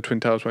when the Twin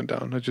Towers went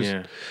down.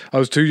 I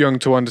was too young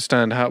to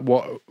understand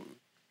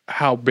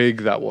how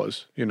big that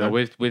was. You know,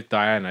 with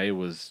Diana, it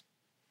was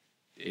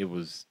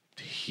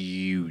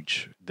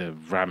huge. The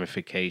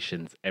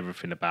ramifications,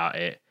 everything about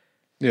it.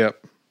 Yeah,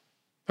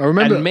 I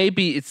remember. And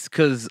maybe it's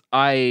because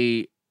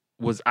I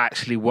was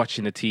actually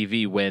watching the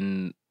TV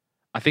when,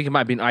 I think it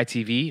might have been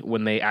ITV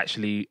when they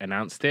actually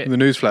announced it. The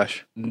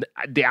newsflash.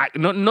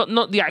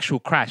 Not the actual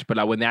crash, but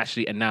like when they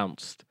actually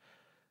announced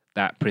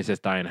that Princess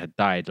Diana had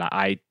died.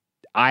 Like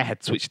I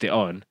had switched it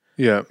on.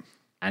 Yeah.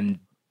 And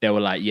they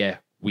were like, "Yeah,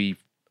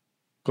 we've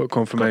got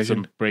confirmation,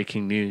 got some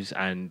breaking news,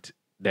 and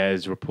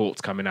there's reports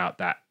coming out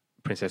that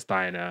Princess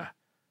Diana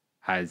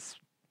has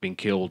been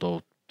killed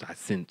or has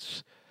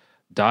since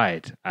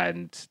died."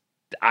 And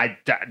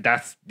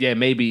that's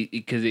maybe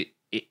because it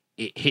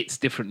hits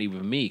differently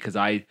with me because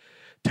I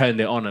turned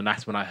it on and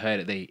that's when I heard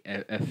it. They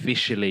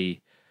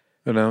officially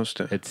announced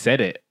it, had said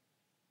it.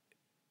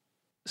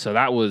 So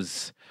that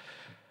was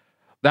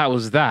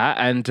that.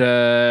 And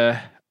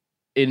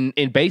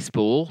in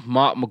baseball,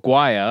 Mark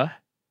McGwire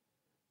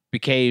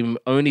became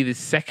only the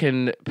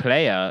second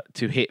player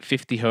to hit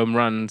 50 home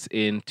runs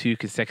in 2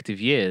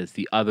 consecutive years,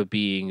 the other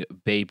being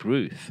Babe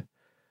Ruth.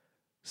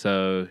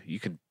 So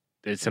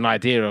it's an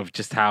idea of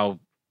just how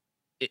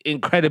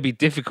incredibly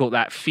difficult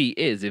that feat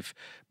is. If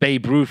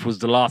Babe Ruth was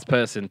the last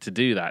person to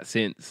do that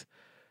since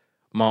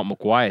Mark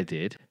McGuire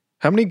did.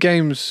 How many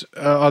games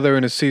are there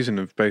in a season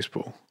of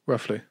baseball,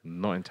 roughly?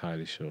 Not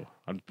entirely sure.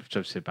 I'd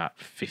say about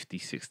 50,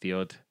 60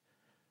 odd.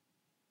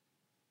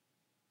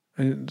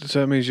 And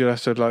so that means you'll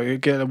have to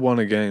like get one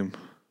a game.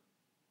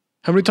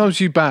 How many times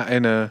do you bat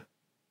in a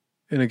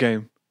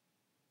game?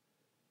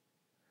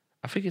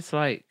 I think it's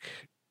like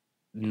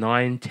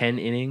 9, 10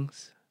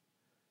 innings.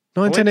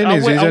 9, 10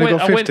 innings. He's only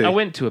got 50. I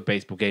went to a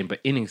baseball game, but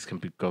innings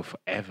can go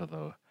forever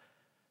though.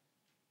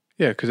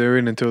 Yeah, because they're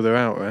in until they're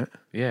out, right?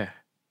 Yeah.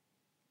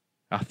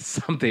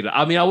 Something.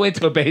 I mean, I went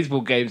to a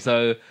baseball game,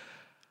 so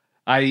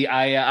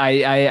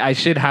I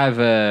should have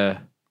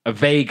a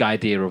vague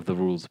idea of the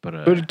rules, but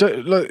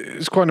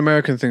it's quite an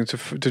American thing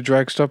to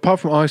drag stuff. Apart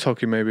from ice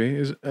hockey,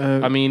 maybe.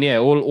 I mean, yeah.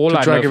 All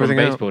I know from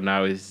baseball out.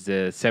 now is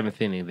the 7th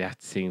inning. They have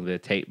to sing the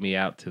 "Take Me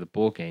Out to the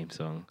Ball Game"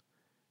 song,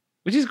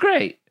 which is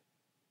great.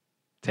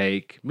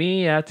 Take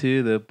me out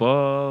to the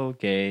ball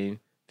game.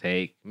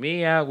 Take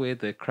me out with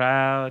the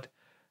crowd.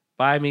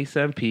 Buy me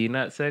some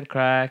peanuts and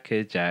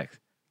Cracker Jacks.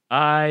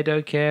 I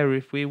don't care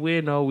if we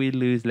win or we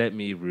lose. Let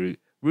me root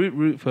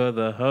for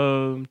the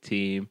home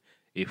team.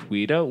 If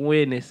we don't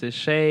win, it's a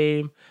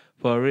shame.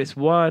 For it's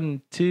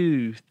 1,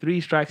 2,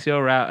 3 strikes,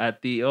 you're out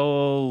at the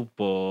old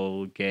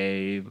ball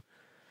game.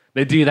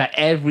 They do that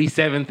every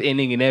 7th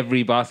inning in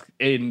every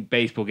in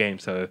baseball game.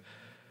 So,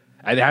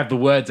 and they have the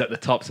words at the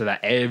top so that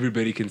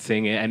everybody can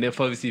sing it. And if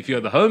you're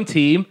the home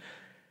team,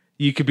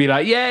 you could be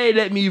like, "Yay,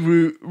 let me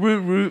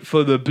root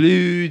for the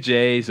Blue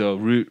Jays," or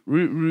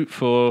root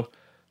for.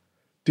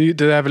 Do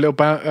they have a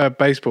little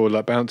baseball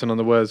like bouncing on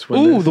the words?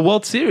 Oh, the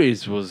World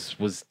Series was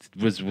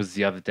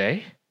the other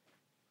day.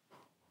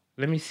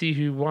 Let me see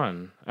who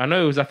won. I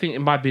know I think it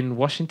might have been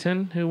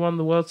Washington who won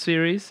the World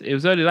Series. It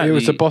was only like it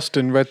was the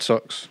Boston Red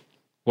Sox.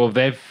 Well,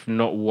 they've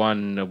not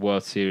won a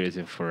World Series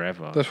in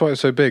forever. That's why it's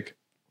so big.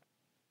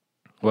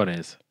 What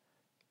is?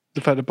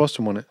 The fact that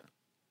Boston won it.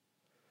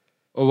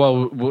 Oh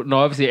well, no.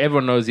 Obviously,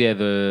 everyone knows. Yeah,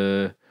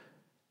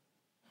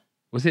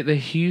 was it the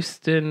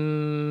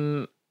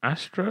Houston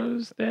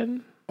Astros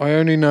then? I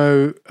only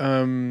know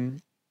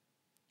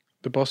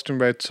the Boston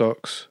Red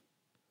Sox.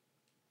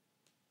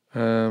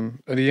 Are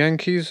the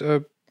Yankees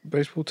a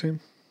baseball team?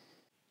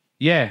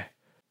 Yeah.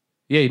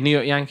 New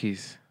York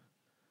Yankees.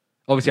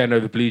 Obviously, I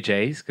know the Blue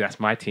Jays, 'cause that's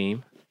my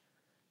team.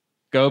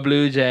 Go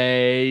Blue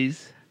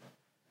Jays.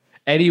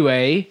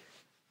 Anyway,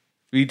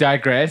 we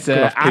digress.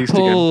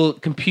 Apple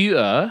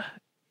Computer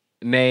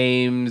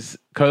names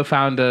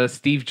co-founder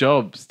Steve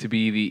Jobs to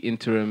be the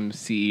interim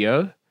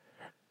CEO.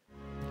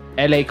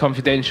 LA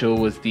Confidential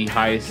was the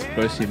highest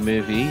grossing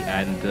movie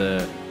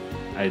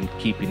and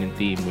keeping in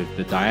theme with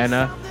the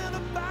Diana.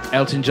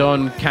 Elton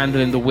John,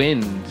 Candle in the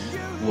Wind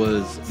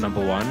was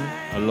number 1,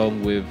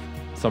 along with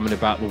Something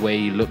About the Way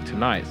You Look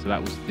Tonight. So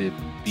that was the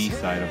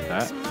B-side of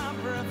that,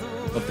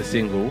 of the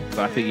single. But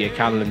I think, yeah,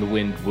 Candle in the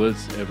Wind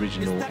was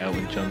original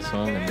Elton John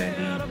song, and then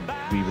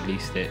he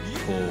re-released it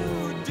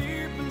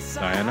for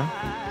Diana.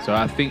 So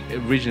I think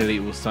originally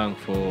it was sung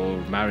for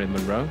Marilyn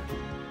Monroe,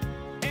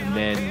 and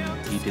then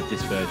he did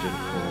this version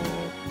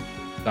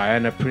for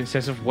Diana,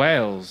 Princess of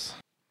Wales.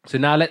 So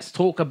now let's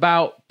talk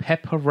about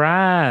Pepper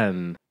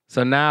Ann.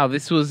 So now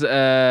this was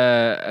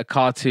a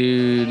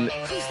cartoon,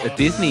 a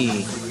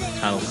Disney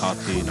Channel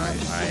cartoon, I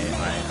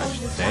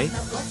should say.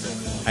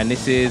 And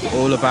this is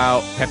all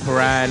about Pepper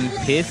Ann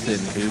Pearson,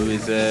 who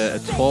is a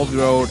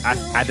 12-year-old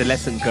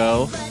adolescent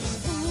girl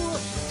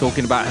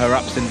talking about her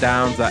ups and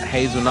downs at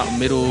Hazelnut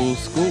Middle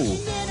School.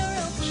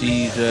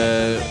 She's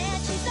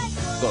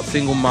got a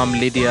single mum,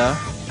 Lydia,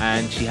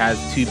 and she has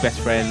 2 best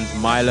friends,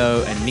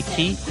 Milo and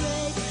Nikki.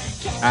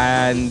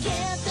 And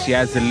she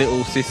has a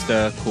little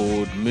sister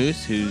called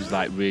Moose, who's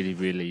like really,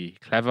 really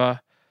clever.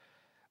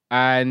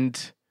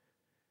 And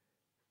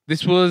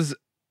this was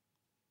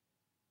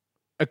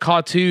a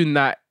cartoon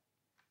that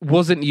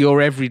wasn't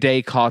your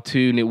everyday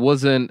cartoon. It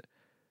wasn't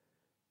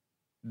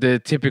the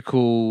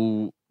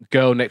typical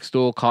girl next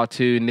door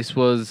cartoon. It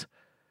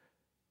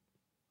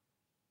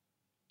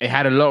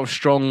had a lot of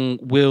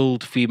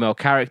strong-willed female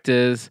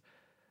characters,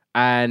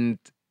 and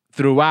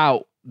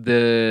throughout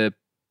the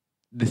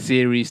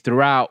series,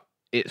 throughout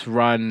its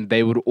run,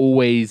 they would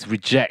always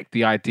reject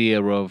the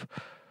idea of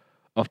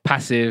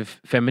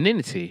passive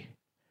femininity.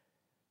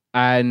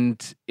 And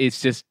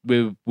it's just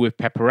with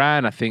Pepper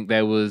Ann, I think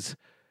there was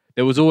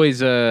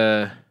always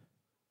not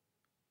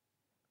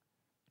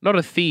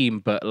a theme,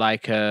 but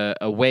like a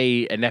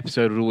way an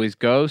episode would always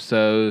go.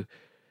 So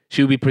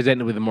she would be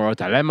presented with a moral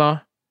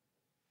dilemma.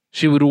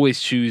 She would always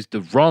choose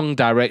the wrong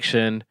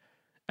direction,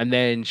 and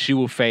then she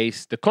will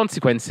face the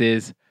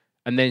consequences,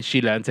 and then she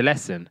learns a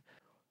lesson.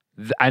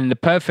 And the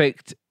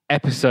perfect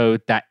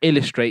episode that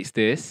illustrates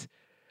this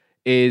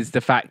is the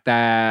fact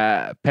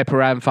that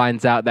Pepper Ann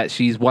finds out that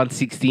she's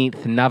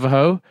 1/16th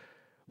Navajo,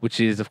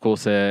 which is, of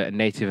course, a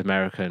Native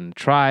American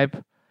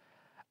tribe.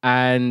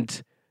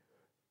 And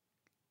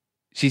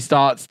she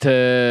starts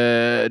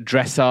to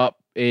dress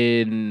up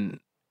in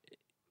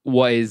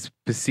what is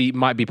perceived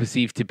might be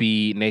perceived to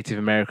be Native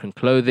American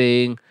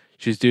clothing.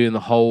 She's doing the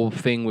whole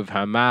thing with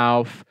her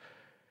mouth.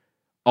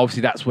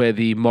 Obviously, that's where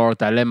the moral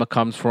dilemma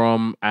comes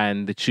from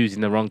and the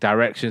choosing the wrong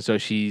direction. So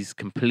she's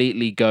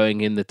completely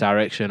going in the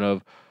direction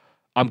of,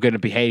 I'm going to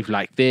behave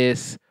like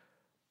this.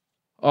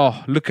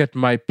 Oh, look at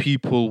my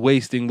people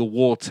wasting the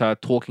water,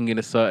 talking in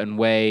a certain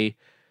way,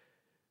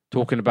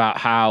 talking about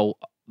how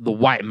the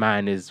white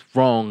man is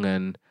wrong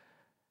and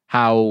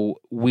how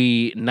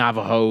we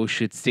Navajo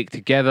should stick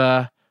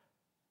together.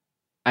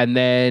 And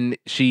then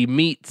she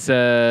meets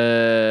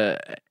a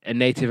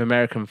Native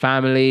American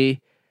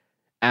family,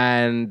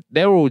 and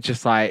they're all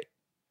just like,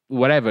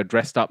 whatever,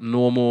 dressed up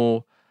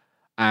normal.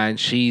 And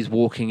she's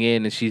walking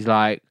in and she's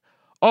like,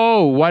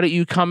 oh, why don't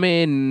you come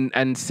in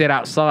and sit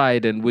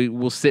outside and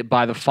we'll sit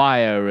by the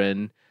fire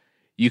and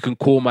you can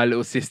call my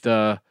little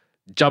sister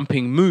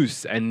Jumping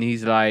Moose. And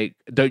he's like,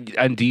 do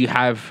you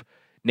have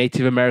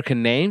Native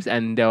American names?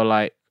 And they're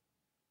like,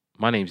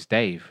 my name's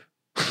Dave.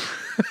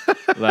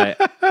 Like,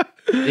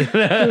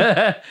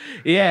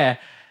 yeah.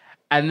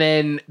 And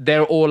then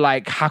they're all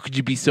like, how could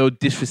you be so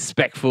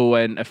disrespectful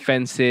and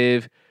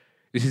offensive?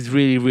 This is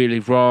really, really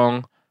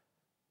wrong.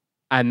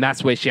 And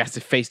that's where she has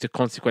to face the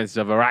consequences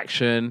of her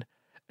action.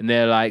 And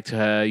they're like to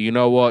her, you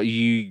know what?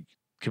 You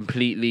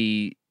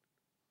completely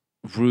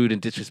rude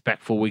and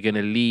disrespectful. We're going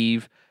to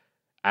leave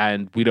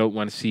and we don't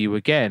want to see you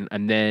again.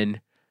 And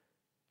then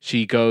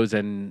she goes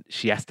and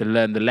she has to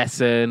learn the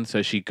lesson.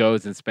 So she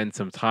goes and spends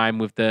some time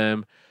with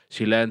them.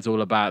 She learns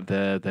all about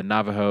the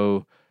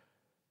Navajo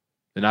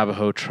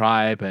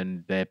tribe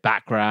and their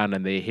background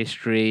and their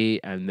history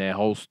and their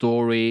whole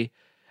story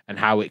and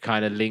how it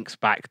kind of links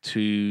back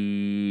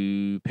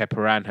to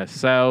Pepper Ann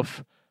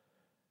herself.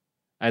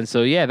 And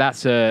so, yeah,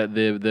 that's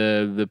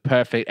the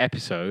perfect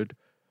episode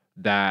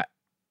that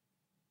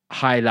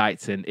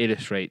highlights and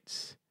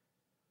illustrates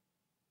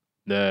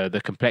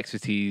the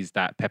complexities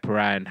that Pepper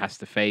Ann has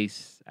to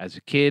face as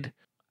a kid.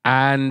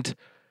 And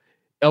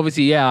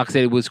obviously, yeah, like I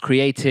said, it was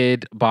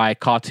created by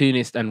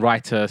cartoonist and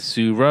writer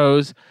Sue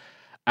Rose.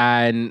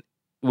 And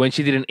when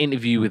she did an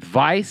interview with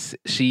Vice,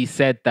 she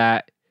said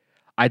that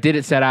I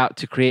didn't set out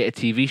to create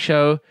a TV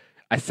show.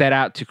 I set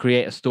out to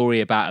create a story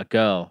about a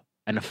girl,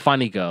 and a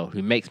funny girl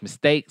who makes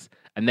mistakes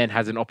and then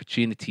has an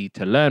opportunity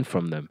to learn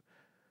from them.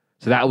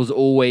 So that was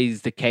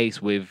always the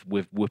case with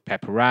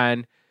Pepper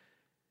Ann.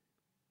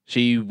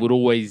 She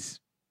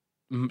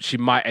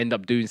might end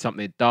up doing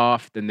something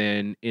daft, and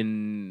then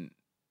in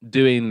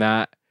doing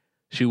that,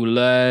 she will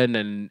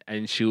learn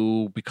and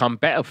she'll become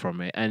better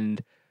from it.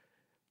 And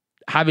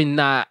having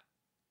that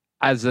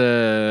as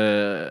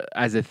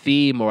a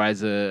theme or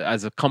as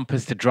a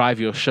compass to drive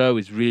your show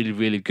is really,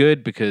 really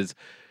good, because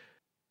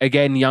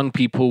again, young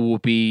people will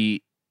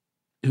be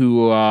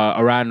who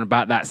are around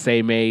about that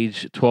same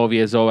age, 12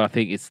 years old. I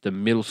think it's the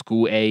middle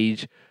school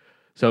age.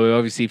 So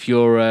obviously, if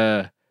you're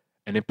an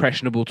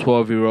impressionable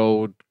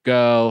 12-year-old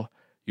girl,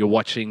 you're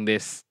watching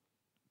this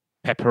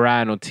Pepper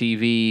Ann on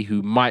TV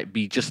who might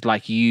be just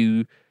like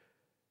you.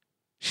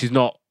 She's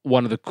not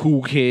one of the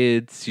cool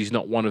kids. She's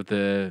not one of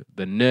the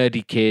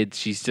nerdy kids.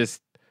 She's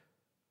just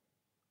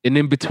an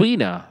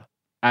in-betweener,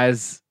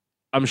 as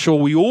I'm sure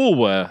we all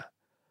were,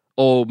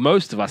 or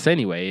most of us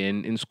anyway.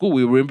 In school,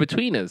 we were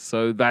in-betweeners.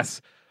 So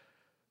that's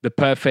the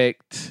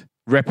perfect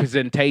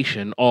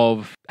representation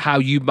of how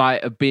you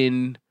might have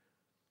been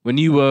when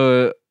you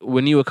were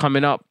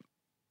coming up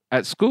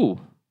at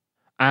school.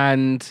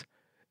 And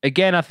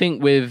again, I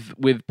think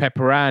with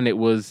Pepper Ann, it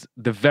was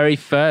the very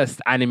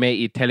first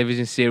animated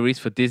television series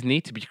for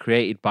Disney to be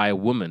created by a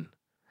woman.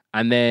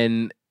 And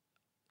then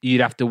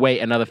you'd have to wait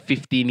another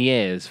 15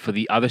 years for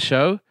the other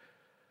show.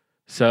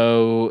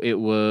 So it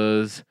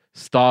was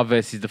Star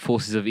versus the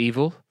Forces of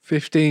Evil.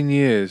 15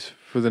 years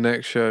for the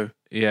next show.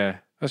 Yeah.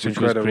 That's which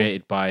incredible. was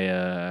created by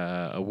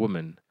a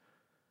woman.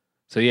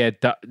 So yeah,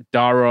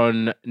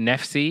 Daron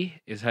Nefsi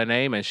is her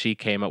name, and she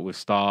came up with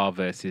Star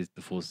versus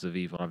the Forces of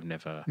Evil. I've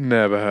never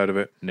heard of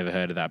it. Never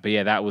heard of that. But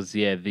yeah, that was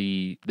they're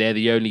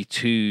the only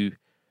two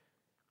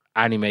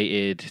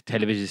animated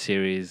television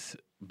series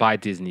by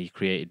Disney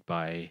created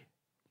by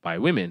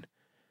women.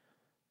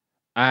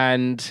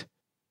 And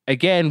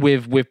again,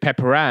 with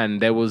Pepper Ann,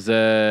 there was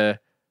a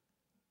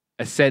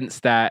sense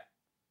that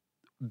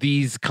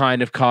these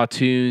kind of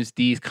cartoons,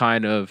 these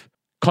kind of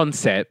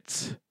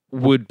concepts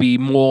would be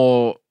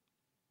more,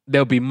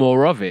 there'll be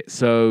more of it.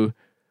 So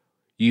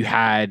you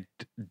had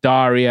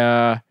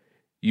Daria,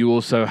 you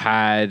also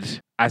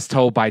had As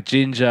Told by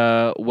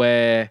Ginger,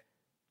 where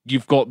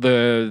you've got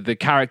the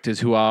characters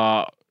who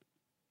are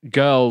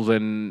girls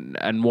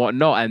and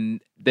whatnot,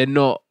 and they're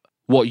not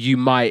what you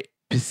might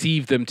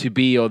perceive them to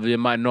be, or they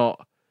might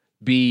not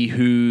be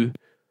who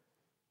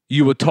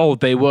you were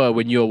told they were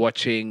when you're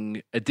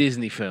watching a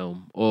Disney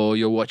film or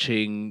you're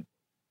watching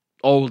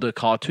older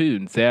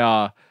cartoons. They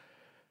are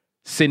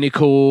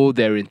cynical,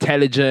 they're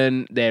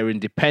intelligent, they're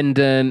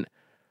independent,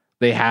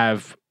 they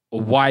have a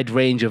wide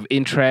range of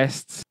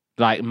interests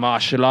like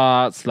martial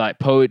arts, like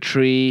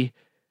poetry,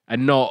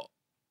 and not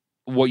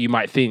what you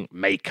might think,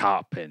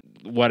 makeup and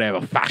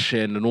whatever,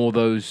 fashion and all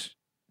those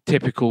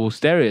typical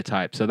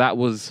stereotype. So that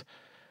was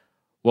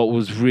what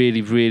was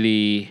really,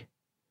 really,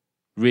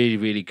 really,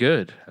 really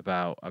good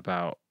about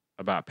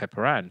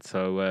Pepper Ann.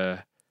 So,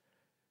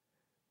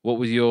 what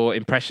was your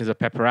impressions of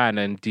Pepper Ann,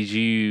 and did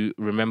you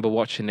remember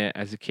watching it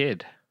as a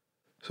kid?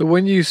 So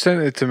when you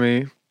sent it to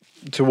me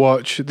to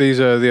watch, these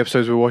are the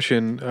episodes we're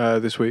watching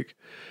this week.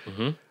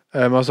 Mm-hmm.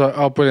 I was like,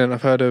 oh, brilliant.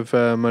 I've heard of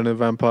Man and the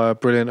Vampire.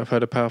 Brilliant. I've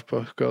heard of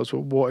Powerpuff Girls.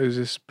 Well, what is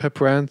this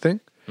Pepper Ann thing?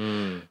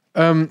 Mm.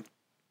 And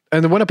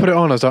then when I put it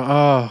on, I was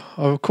like,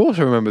 of course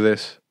I remember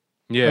this.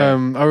 Yeah.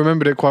 I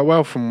remembered it quite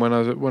well from when I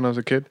was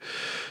a kid.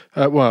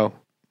 Well,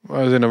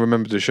 as in I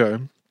remembered the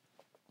show.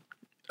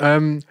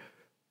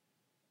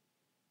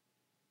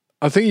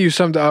 I think you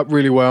summed it up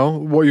really well.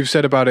 What you've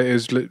said about it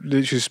is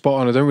literally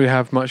spot on. I don't really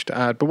have much to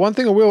add. But one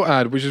thing I will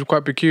add, which is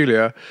quite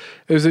peculiar,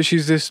 is that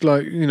she's this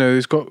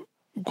it's got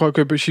quite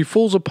good, but she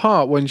falls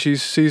apart when she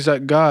sees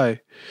that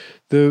guy,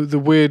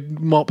 the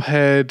weird mop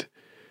head.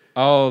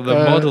 Oh, the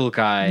model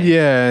guy.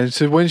 Yeah, and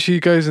so when she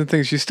goes and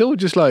thinks, she's still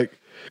just like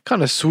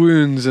kind of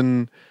swoons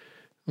and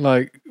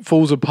like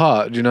falls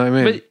apart. Do you know what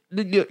I mean?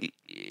 But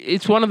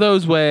it's one of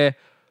those where,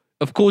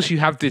 of course, you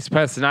have this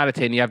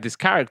personality and you have this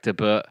character,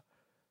 but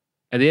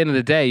at the end of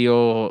the day,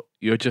 you're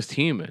just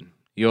human.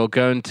 You're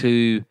going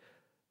to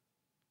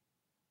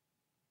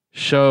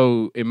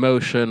show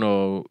emotion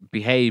or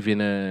behave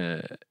in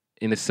a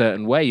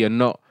certain way. You're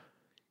not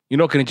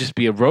going to just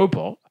be a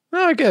robot.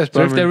 No, I guess.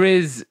 So if there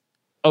is,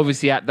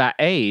 obviously at that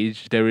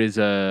age, there is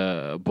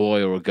a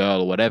boy or a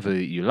girl or whatever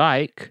that you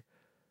like,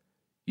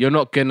 you're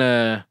not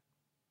gonna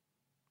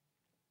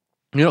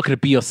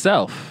be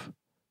yourself.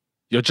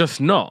 You're just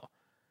not.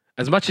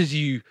 As much as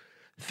you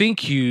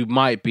think you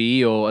might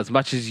be, or as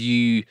much as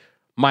you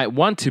might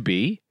want to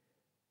be,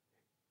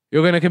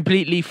 you're gonna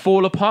completely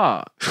fall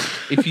apart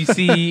if you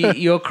see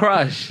your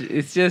crush.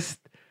 It's just,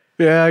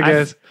 yeah, I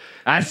guess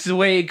that's the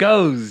way it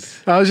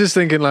goes. I was just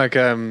thinking, like,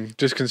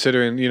 just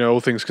considering, all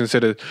things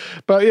considered.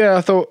 But yeah,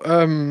 I thought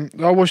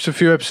I watched a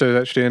few episodes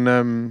actually,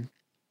 and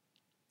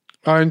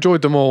I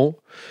enjoyed them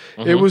all.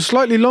 Mm-hmm. It was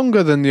slightly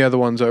longer than the other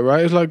ones, though,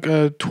 right? It was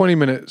like 20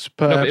 minutes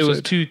per episode. It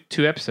was two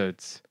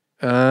episodes.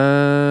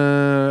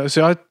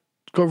 So I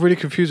got really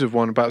confused with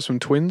one about some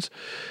twins,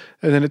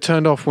 and then it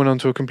turned off, went on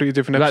to a completely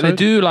different episode. Like they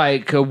do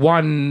like a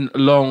one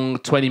long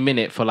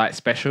 20-minute for like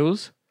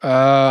specials.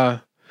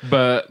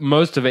 But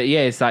most of it,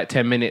 it's like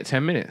 10 minutes.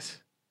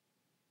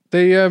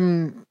 They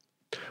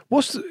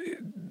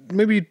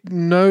maybe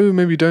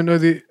don't know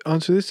the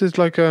answer to this. There's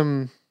like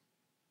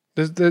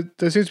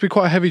there seems to be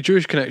quite a heavy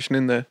Jewish connection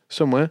in there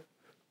somewhere.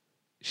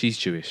 She's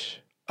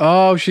Jewish.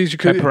 Oh, she's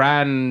Pepper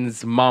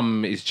Ann's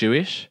mum is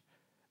Jewish,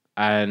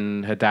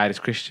 and her dad is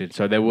Christian.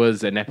 So there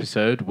was an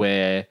episode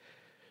where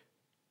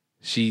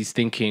she's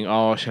thinking,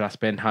 "Oh, should I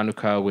spend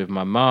Hanukkah with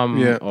my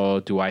mum,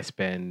 or do I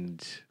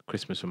spend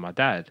Christmas with my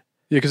dad?"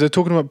 Yeah, because they're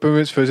talking about bar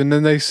mitzvahs, and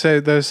then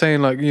they're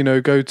saying like,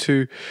 go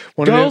to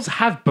one. Girls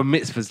have bar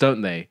mitzvahs,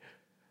 don't they?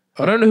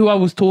 I don't know who I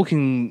was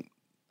talking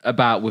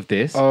about with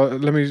this. Oh,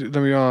 let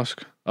me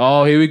ask.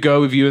 Oh, here we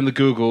go with you in the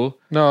Google.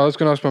 No, I was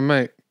going to ask my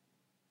mate.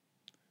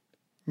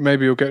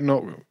 Maybe you'll get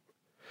not.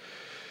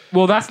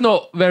 Well, that's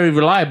not very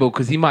reliable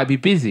because he might be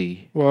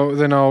busy. Well,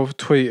 then I'll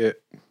tweet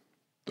it.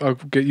 I'll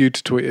get you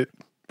to tweet it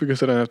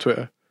because I don't have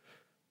Twitter.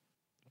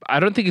 I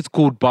don't think it's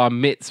called bar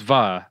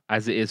mitzvah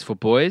as it is for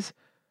boys.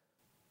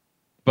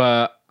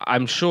 But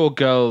I'm sure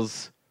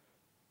girls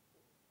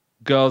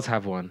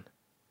have one.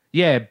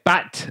 Yeah,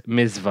 bat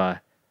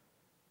mitzvah.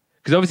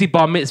 Because obviously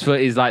bar mitzvah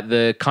is like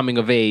the coming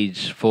of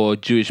age for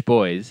Jewish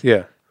boys.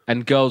 Yeah.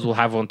 And girls will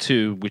have one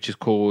too, which is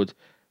called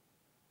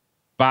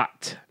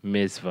bat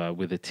mitzvah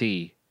with a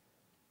T.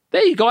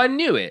 There you go, I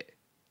knew it.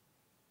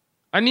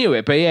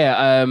 But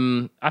yeah,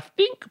 I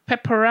think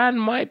Pepper Ann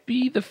might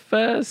be the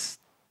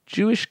first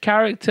Jewish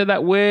character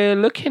that we're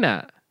looking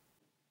at.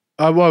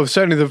 Well,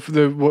 certainly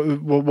the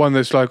one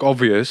that's like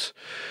obvious.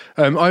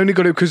 I only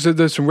got it because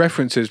there's some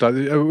references, like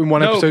in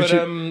one episode.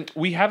 No, but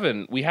we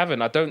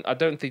haven't. I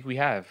don't think we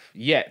have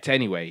yet.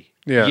 Anyway,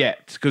 yeah.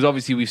 Yet, because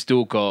obviously we've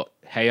still got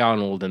Hey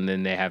Arnold, and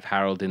then they have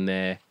Harold in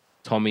there.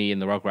 Tommy in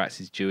the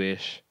Rugrats is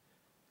Jewish.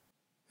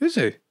 Is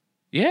he?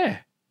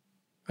 Yeah.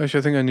 Actually,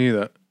 I think I knew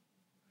that.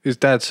 His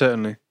dad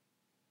certainly.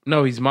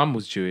 No, his mum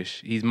was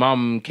Jewish. His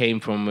mum came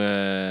from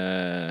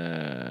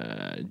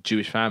a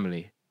Jewish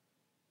family.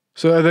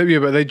 So but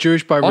are they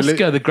Jewish by religion?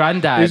 Oscar, the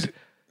granddad,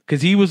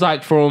 because he was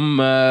like from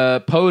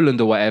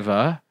Poland or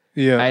whatever.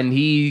 Yeah. And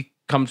he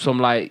comes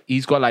from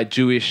he's got like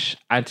Jewish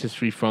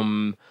ancestry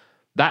from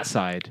that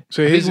side.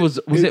 So I think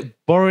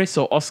it Boris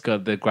or Oscar,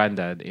 the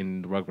granddad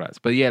in Rugrats?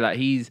 But yeah, like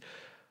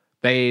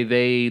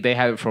they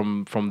have it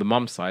from the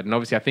mum's side. And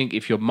obviously I think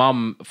if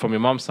from your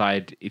mum's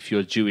side, if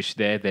you're Jewish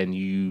there, then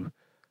you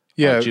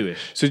are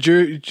Jewish. So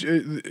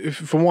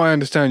from what I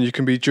understand, you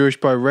can be Jewish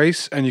by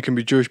race and you can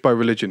be Jewish by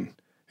religion.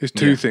 It's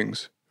two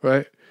things,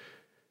 right?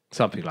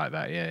 Something like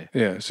that, yeah.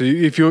 Yeah. So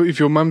if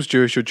your mum's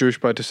Jewish, you're Jewish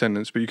by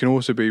descendants, but you can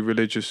also be a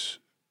religious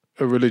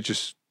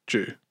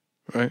Jew,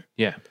 right?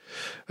 Yeah.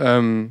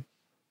 I've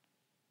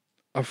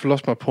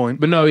lost my point.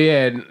 But no,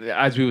 yeah,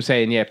 as we were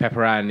saying, yeah,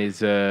 Pepper Ann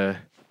is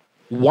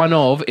one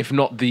of, if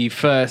not the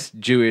first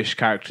Jewish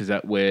characters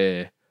that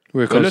we're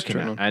looking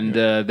concentrating at. on. And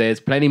there's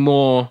plenty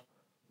more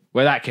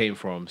where that came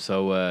from.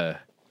 So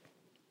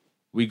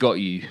we got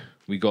you.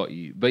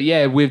 But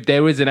yeah,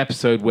 there is an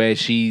episode where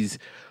she's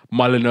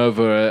mulling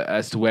over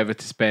as to whether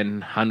to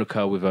spend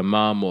Hanukkah with her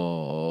mum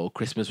or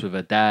Christmas with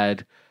her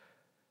dad.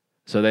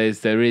 So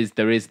there is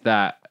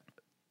that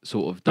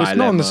sort of dilemma. It's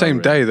not on the same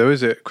day though,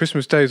 is it?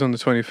 Christmas Day is on the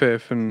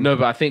 25th, and No,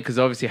 but I think because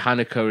obviously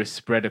Hanukkah is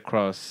spread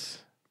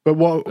across but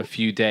what? a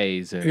few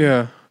days. And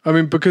Yeah, I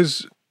mean,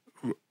 because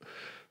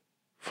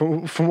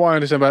from what I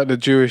understand about the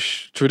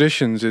Jewish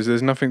traditions, is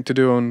there's nothing to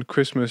do on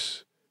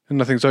Christmas and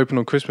nothing's open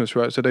on Christmas,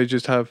 right? So they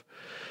just have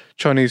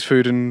Chinese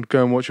food and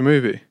go and watch a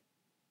movie.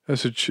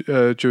 That's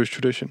a Jewish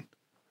tradition.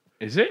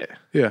 Is it?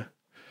 Yeah,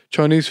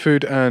 Chinese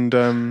food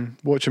and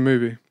watch a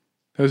movie.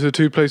 Those are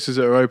two places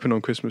that are open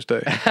on Christmas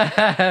Day.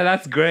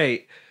 That's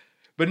great.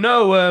 But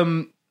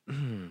no,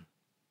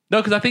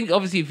 because I think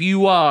obviously if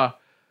you are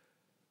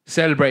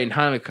celebrating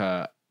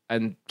Hanukkah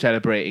and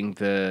celebrating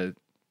the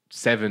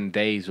 7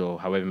 days or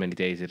however many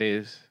days it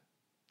is,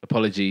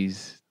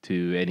 apologies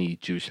to any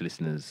Jewish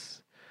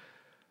listeners,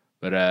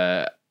 but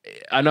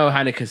I know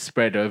Hanukkah's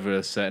spread over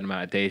a certain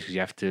amount of days because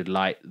you have to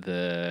light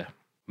the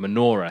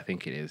menorah, I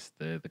think it is,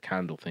 the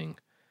candle thing,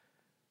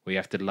 where you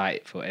have to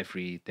light for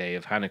every day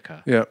of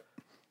Hanukkah. Yeah.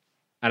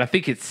 And I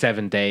think it's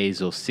 7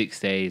 days or 6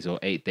 days or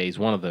 8 days,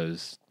 one of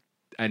those.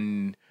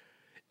 And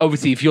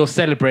obviously, if you're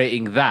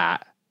celebrating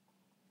that,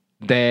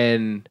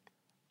 then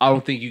I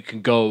don't think you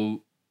can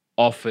go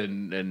off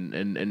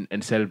and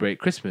celebrate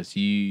Christmas.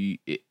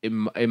 It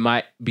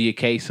might be a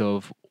case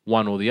of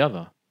one or the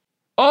other.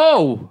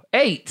 Oh,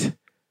 8.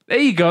 There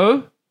you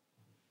go.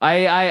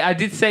 I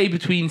did say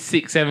between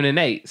 6, 7, and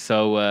 8.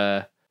 So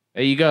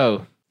there you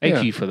go.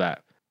 Thank you for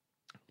that.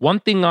 One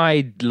thing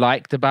I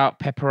liked about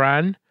Pepper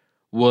Ann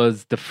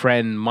was the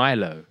friend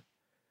Milo.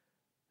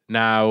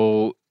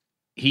 Now,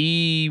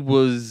 there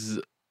was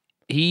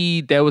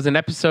an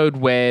episode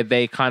where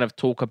they kind of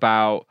talk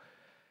about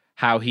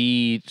how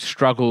he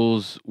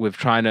struggles with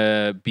trying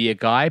to be a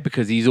guy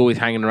because he's always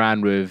hanging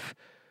around with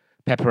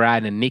Pepper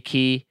Ann and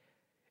Nikki,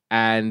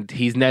 and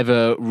he's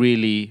never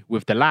really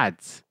with the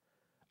lads.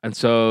 And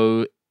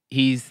so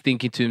he's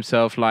thinking to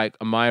himself, like,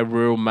 am I a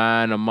real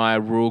man? Am I a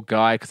real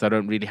guy? Because I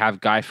don't really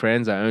have guy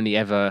friends. I only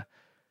ever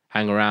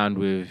hang around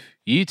with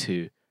you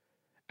two.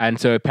 And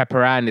so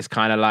Pepper Ann is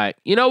kind of like,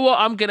 you know what?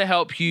 I'm going to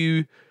help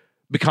you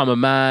become a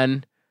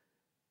man.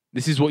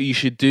 This is what you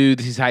should do.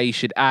 This is how you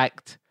should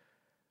act.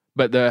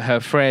 But the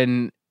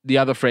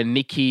other friend,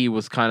 Nikki,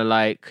 was kind of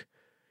like,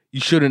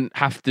 you shouldn't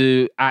have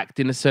to act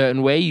in a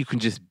certain way. You can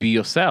just be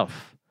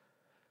yourself.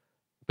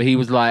 But he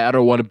was like, I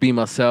don't want to be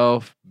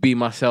myself. Be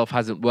myself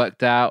hasn't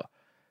worked out.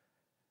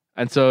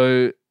 And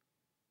so,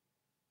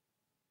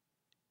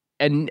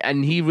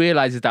 and he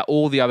realizes that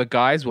all the other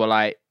guys were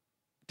like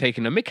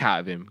taking a mick out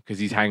of him because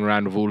he's hanging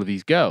around with all of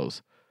these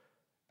girls.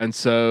 And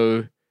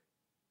so,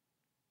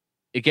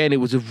 again, it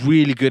was a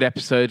really good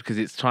episode because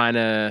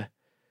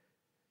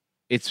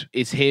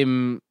it's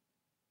him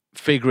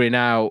figuring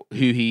out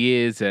who he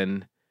is,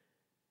 and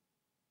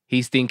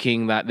he's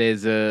thinking that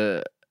there's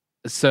a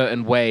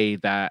certain way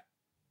that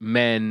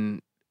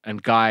men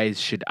and guys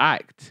should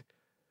act.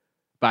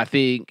 But I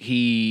think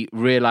he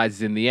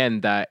realizes in the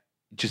end that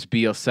just be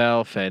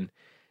yourself, and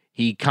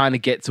he kind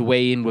of gets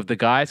away in with the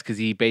guys because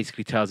he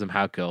basically tells them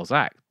how girls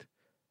act.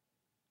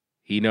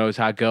 He knows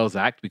how girls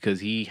act because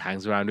he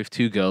hangs around with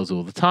 2 girls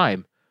all the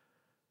time.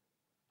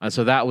 And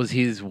so that was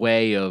his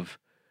way of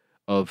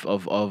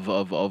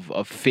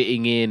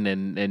fitting in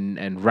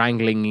and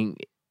wrangling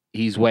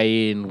his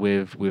way in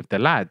with the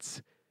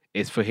lads.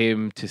 It's for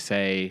him to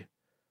say,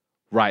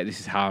 right, this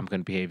is how I'm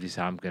going to behave, this is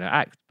how I'm going to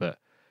act. But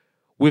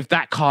with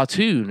that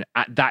cartoon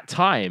at that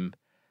time,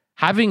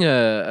 having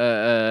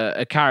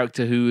a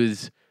character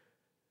who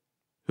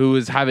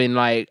was having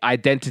like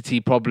identity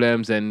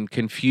problems and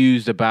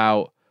confused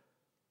about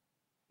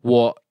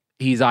what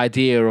his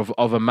idea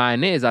of a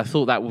man is, I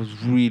thought that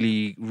was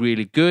really,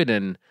 really good.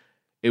 And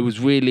it was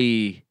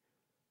really,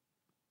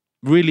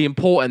 really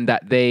important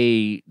that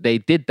they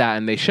did that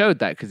and they showed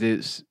that, because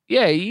it's,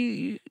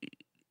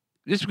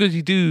 just because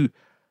you do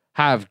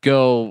have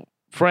girl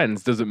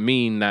friends doesn't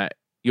mean that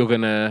you're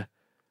going to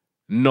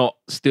not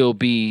still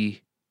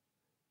be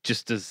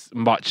just as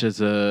much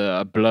as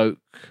a bloke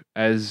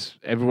as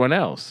everyone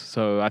else.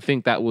 So I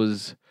think that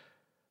was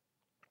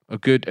a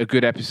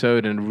good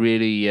episode, and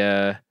really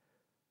a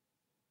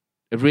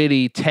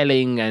really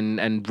telling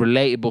and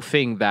relatable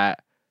thing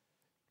that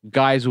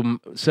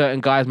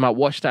certain guys might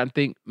watch that and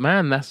think,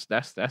 man, that's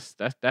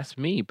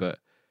me. But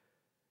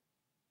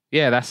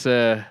yeah, that's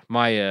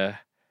my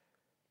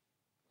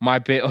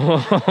bit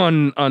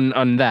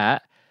on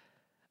that.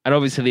 And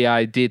obviously,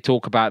 I did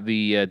talk about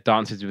the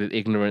Dances with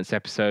Ignorance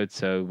episode.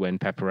 So when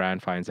Pepper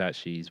Ann finds out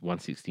she's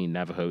 116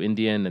 Navajo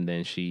Indian, and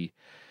then she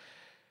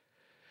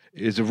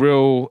is a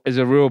real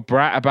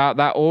brat about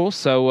that all.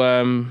 So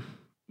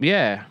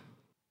yeah,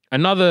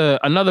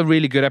 another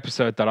really good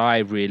episode that I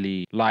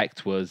really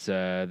liked was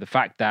the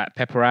fact that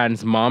Pepper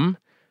Ann's mum,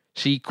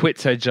 she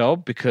quits her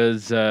job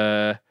because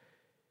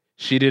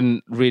she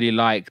didn't really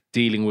like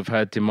dealing with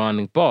her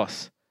demanding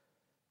boss.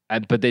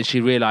 But then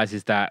she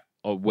realizes that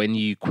when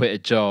you quit a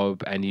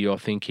job and you're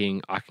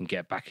thinking, I can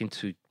get back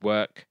into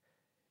work,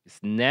 it's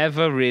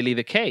never really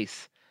the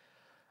case.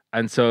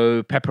 And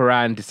so Pepper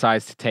Ann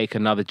decides to take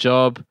another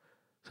job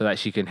so that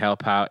she can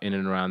help out in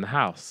and around the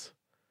house.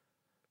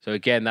 So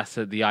again, that's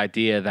the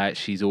idea that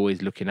she's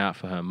always looking out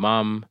for her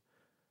mum.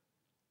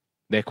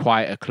 They're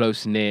quite a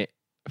close-knit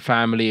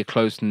family, a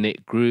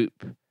close-knit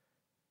group.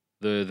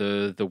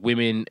 The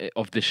women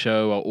of the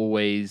show are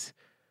always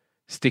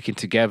sticking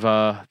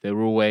together.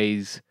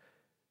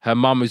 Her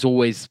mum is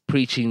always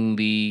preaching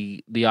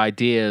the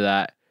idea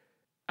that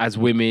as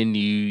women,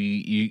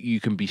 you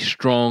can be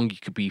strong, you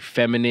can be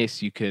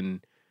feminist, you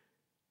can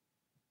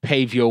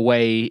pave your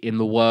way in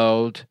the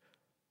world.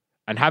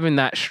 And having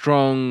that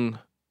strong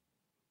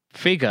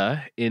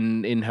figure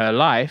in her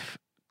life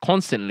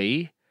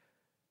constantly,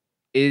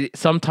 it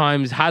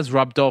sometimes has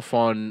rubbed off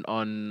on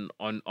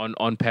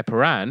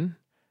Pepper Ann,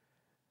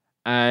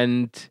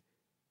 and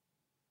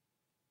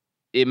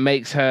it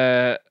makes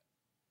her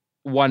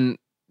want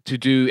to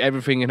do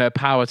everything in her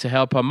power to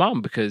help her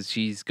mum, because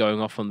she's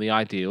going off on the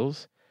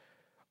ideals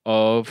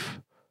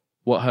of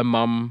what her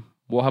mum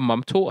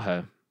taught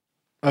her.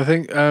 I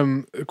think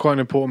quite an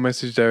important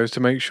message there is to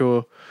make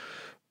sure,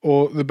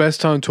 or the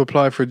best time to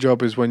apply for a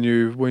job is when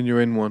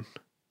you're in one.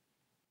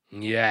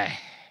 Yeah.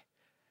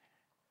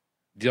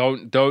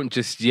 Don't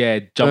just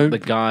jump the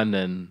gun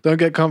and don't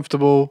get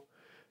comfortable.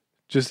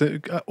 Just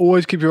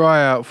always keep your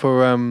eye out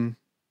for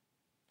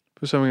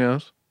something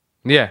else.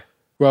 Yeah.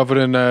 Rather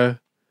than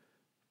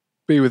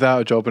be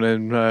without a job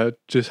and then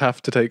just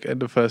have to take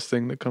the first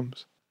thing that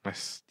comes.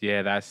 That's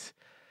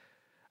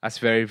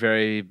very,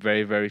 very,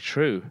 very, very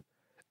true.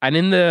 And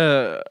in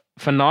the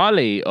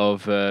finale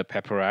of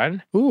Pepper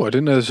Ann. Oh, I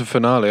didn't know there was a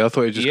finale. I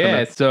thought you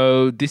just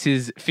so this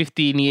is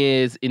 15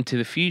 years into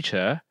the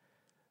future,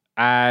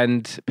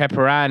 and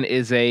Pepper Ann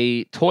is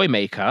a toy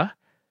maker,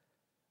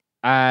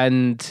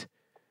 and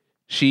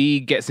she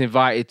gets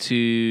invited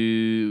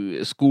to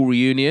a school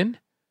reunion,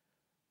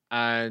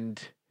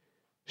 and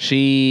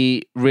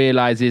she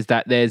realizes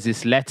that there's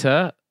this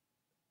letter,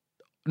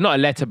 not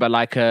a letter, but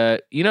like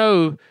you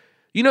know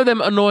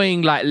them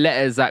annoying like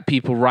letters that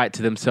people write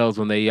to themselves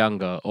when they're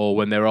younger or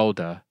when they're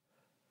older.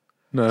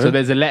 No. So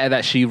there's a letter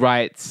that she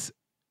writes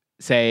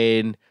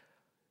saying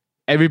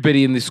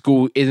everybody in the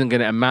school isn't going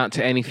to amount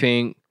to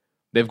anything.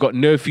 They've got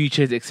no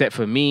futures except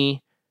for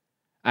me.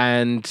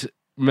 And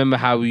remember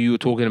how you were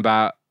talking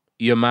about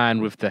your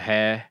man with the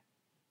hair?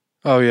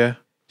 Oh, yeah.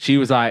 She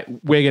was like,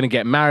 we're going to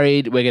get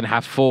married. We're going to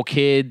have 4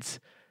 kids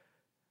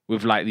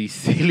with like these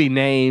silly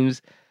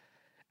names.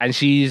 And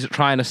she's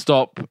trying to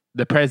stop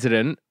the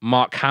president,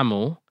 Mark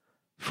Hamill,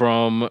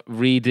 from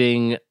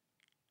reading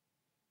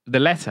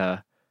the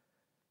letter.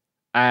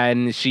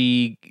 And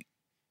she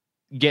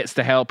gets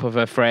the help of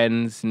her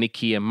friends,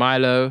 Nikki and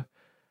Milo.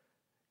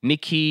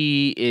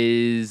 Nikki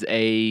is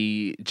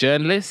a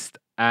journalist,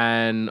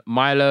 and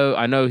Milo,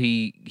 I know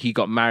he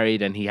got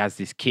married and he has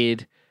this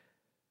kid.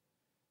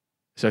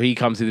 So he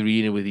comes to the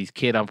reunion with his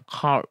kid. I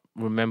can't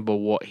remember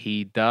what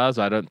he does.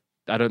 I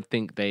don't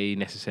think they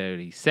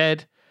necessarily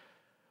said.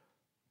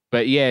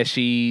 But yeah,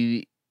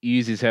 she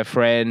uses her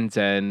friends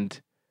and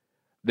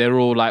they're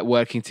all like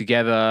working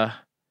together.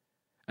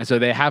 And so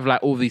they have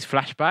like all these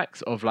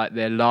flashbacks of like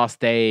their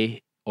last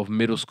day of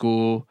middle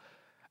school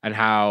and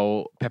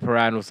how Pepper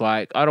Ann was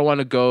like, I don't want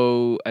to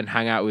go and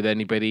hang out with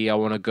anybody. I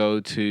want to go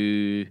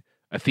to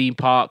a theme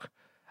park.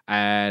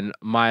 And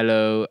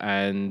Milo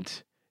and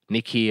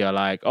Nikki are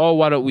like, oh,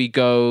 why don't we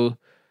go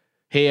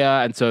here?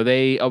 And so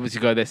they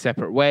obviously go their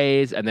separate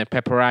ways. And then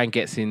Pepper Ann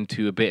gets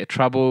into a bit of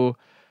trouble.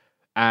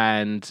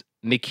 And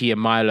Nikki and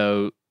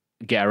Milo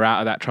get her out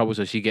of that trouble.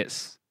 So she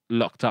gets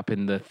locked up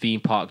in the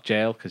theme park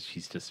jail because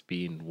she's just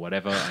been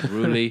whatever,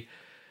 unruly.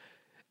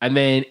 And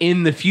then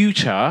in the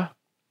future,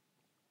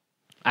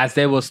 as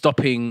they were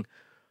stopping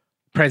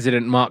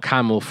President Mark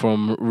Hamill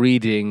from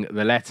reading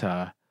the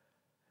letter,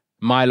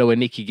 Milo and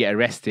Nikki get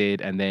arrested,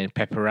 and then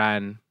Pepper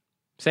Ann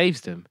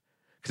saves them.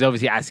 Because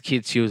obviously as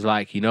kids, she was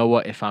like, you know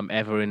what, if I'm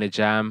ever in a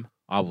jam,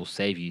 I will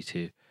save you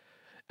two.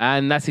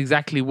 And that's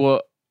exactly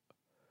what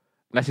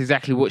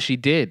she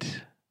did.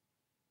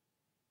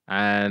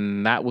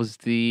 And that was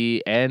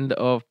the end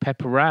of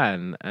Pepper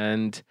Ann.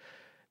 And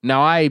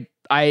now I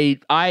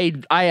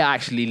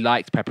actually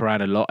liked Pepper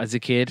Ann a lot as a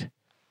kid.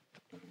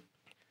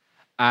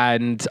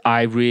 And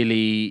I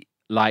really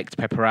liked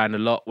Pepper Ann a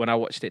lot when I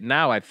watched it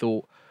now. I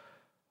thought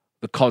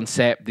the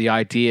concept, the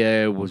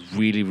idea was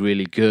really,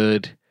 really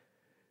good.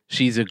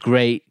 She's a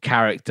great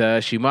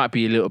character. She might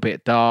be a little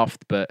bit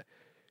daft, but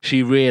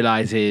she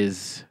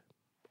realizes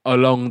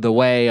along the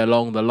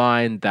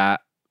line that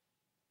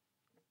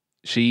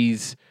she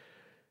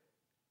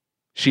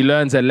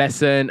learns a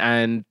lesson,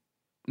 and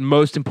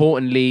most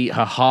importantly,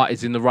 her heart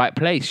is in the right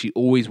place. She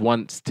always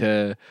wants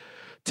to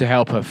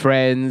help her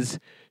friends.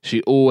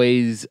 She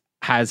always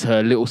has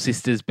her little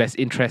sister's best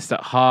interest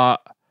at heart.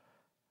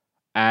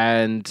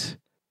 And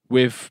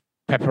with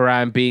Pepper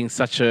Ann being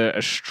such a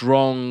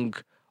strong,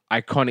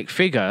 iconic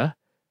figure,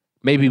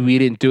 maybe we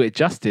didn't do it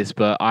justice,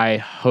 but I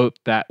hope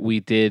that we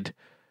did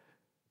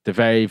the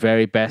very,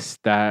 very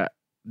best that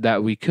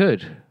we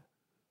could.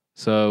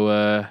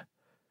 So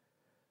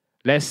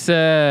let's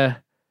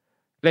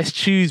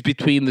choose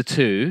between the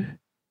two.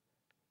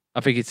 I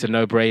think it's a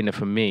no-brainer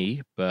for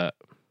me, but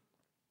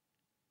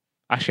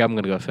actually I'm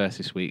gonna go first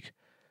this week.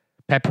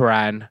 Pepper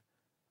Ann,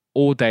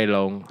 all day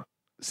long,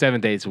 7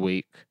 days a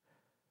week.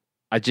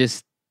 I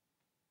just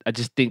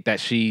think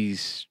that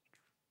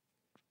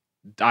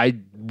I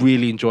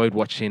really enjoyed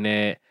watching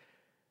it.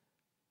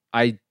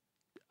 I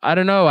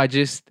don't know.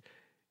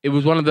 It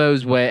was one of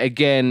those where,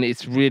 again,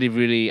 it's really,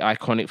 really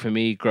iconic for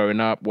me growing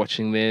up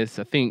watching this.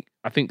 I think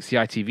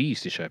CITV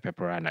used to show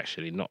Pepper Ann,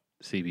 actually, not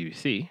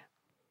CBBC.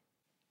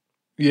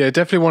 Yeah,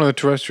 definitely one of the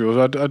terrestrials.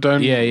 I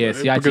don't. Yeah,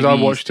 CITV because I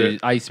watched it.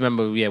 I used to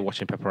remember,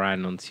 watching Pepper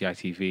Ann on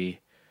CITV.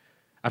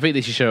 I think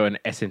they should show it on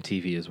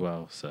SMTV as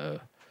well. So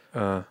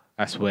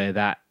that's where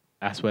that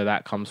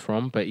comes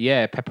from. But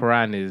yeah, Pepper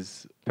Ann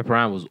was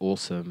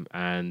awesome,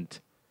 and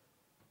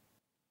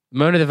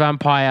Mona the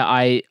Vampire,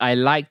 I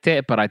liked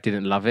it, but I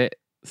didn't love it.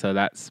 So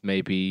that's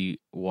maybe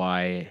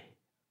why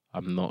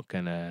I'm not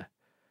gonna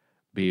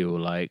be all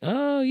like,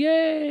 oh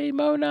yay,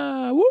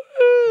 Mona,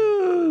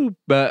 woo!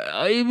 But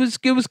it was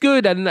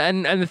good,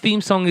 and the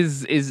theme song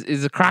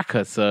is a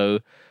cracker. So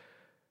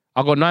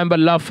I got nothing but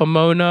love for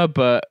Mona,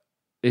 but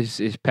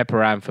it's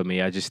Pepper Ann for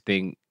me. I just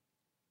think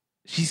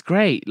she's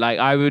great. Like,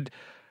 I would,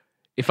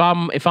 if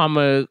I'm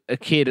a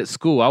kid at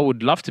school, I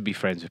would love to be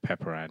friends with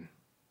Pepper Ann.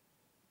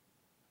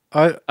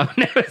 I've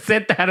never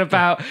said that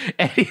about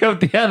any of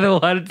the other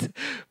ones,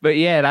 but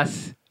yeah,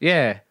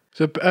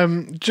 So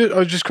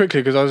just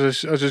quickly, because I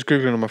was just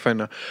googling on my phone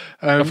now.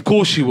 Of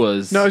course she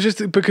was. No,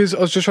 just because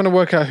I was just trying to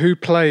work out who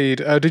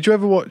played. Did you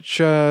ever watch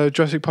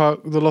Jurassic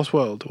Park: The Lost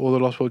World, or The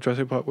Lost World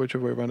Jurassic Park,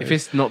 whichever way around it is? If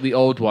it's not the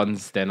old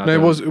ones, then it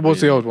was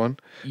the old one.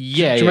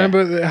 Yeah. Do you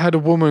remember that it had a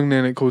woman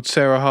in it called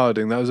Sarah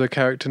Harding? That was her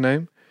character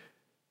name.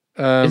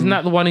 Isn't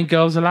that the one in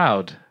Girls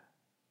Aloud?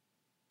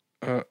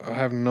 I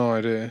have no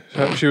idea.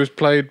 She was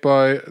played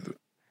by.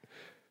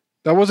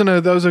 That was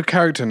a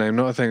character name,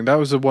 not a thing. That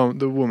was the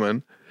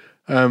woman.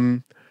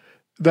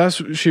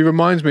 She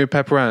reminds me of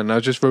Pepper Ann.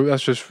 Just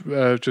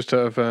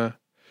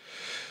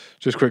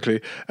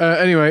quickly.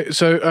 Anyway,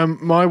 so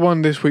my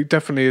one this week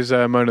definitely is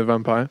Mona the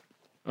Vampire.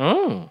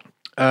 Oh.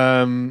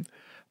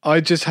 I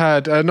just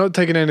had not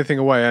taking anything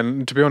away,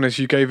 and to be honest,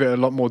 you gave it a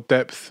lot more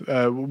depth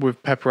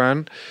with Pepper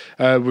Ann,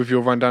 with your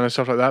rundown and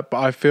stuff like that.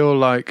 But I feel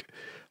like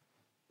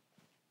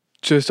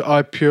just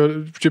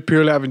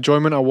purely out of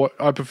enjoyment,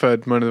 I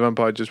preferred Mona the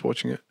Vampire just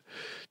watching it,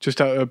 just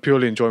out of a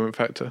purely enjoyment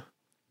factor.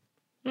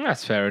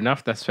 That's fair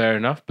enough.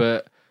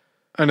 But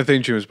and the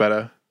theme tune was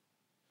better.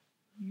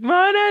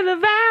 Mona the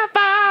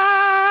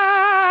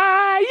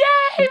Vampire,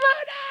 yay, Mona,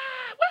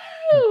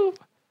 woo!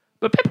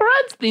 But Pepper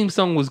Ann's theme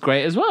song was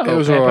great as well. It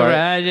was Pepper alright.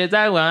 Ann is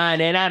the one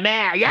in a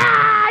million.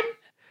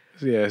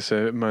 Yeah,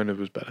 so Mona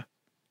was better.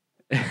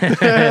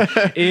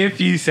 If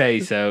you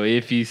say so.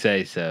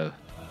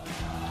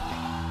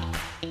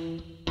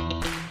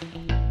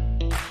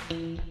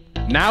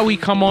 Now we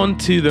come on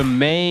to the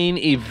main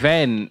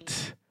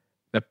event,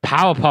 the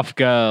Powerpuff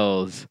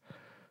Girls.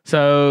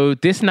 So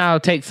this now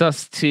takes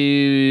us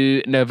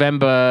to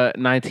November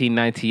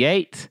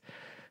 1998.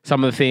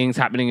 Some of the things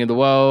happening in the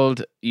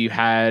world. You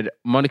had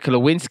Monica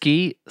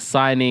Lewinsky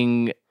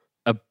signing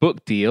a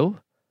book deal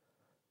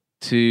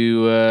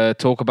to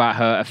talk about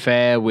her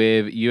affair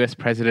with US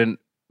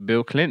President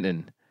Bill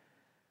Clinton.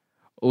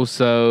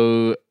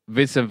 Also,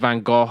 Vincent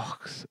van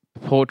Gogh's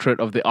Portrait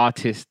of the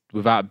Artist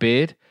Without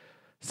Beard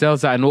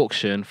sells at an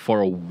auction for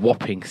a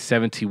whopping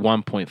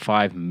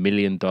 $71.5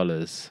 million.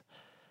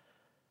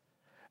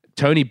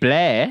 Tony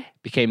Blair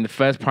became the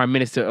first Prime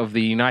Minister of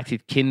the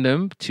United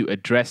Kingdom to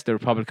address the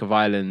Republic of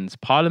Ireland's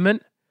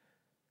Parliament.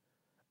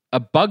 A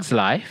Bug's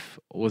Life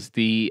was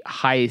the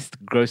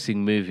highest grossing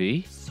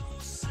movie.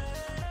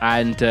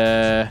 And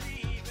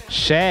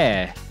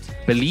Cher,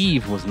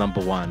 Believe, was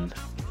number one.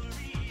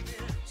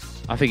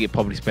 I think it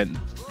probably spent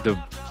the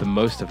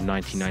most of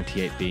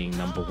 1998 being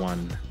number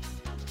one.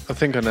 I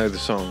think I know the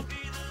song.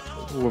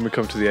 When we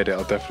come to the edit,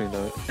 I'll definitely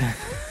know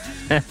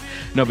it.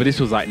 No, but this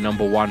was like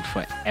number one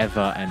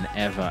forever and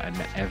ever and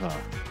ever.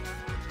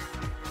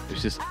 It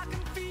was just,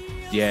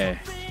 yeah.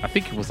 I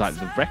think it was like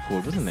the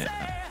record, wasn't it?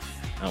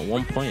 At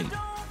one point.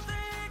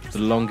 The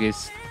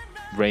longest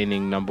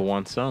reigning number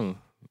one song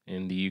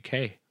in the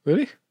UK.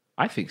 Really?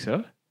 I think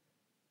so.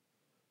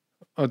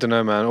 I don't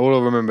know, man. All I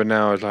remember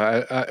now is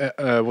like,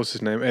 what's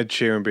his name? Ed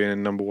Sheeran being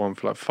in number one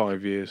for like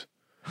 5 years.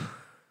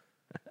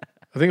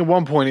 I think at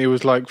one point it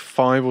was like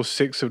 5 or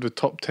 6 of the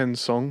top 10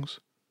 songs.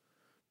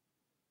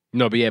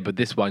 No, but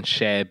this one,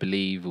 Cher,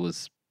 Believe,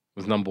 was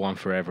number one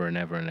forever and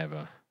ever and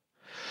ever.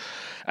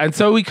 And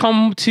so we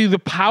come to the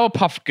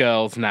Powerpuff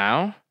Girls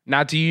now.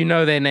 Now, do you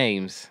know their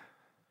names?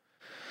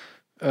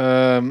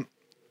 Red,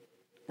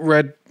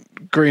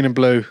 green, and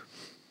blue.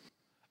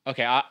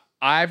 Okay,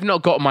 I've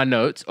not got my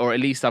notes, or at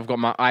least I've got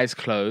my eyes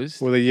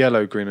closed. Well, they're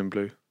yellow, green, and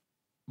blue.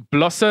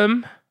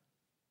 Blossom,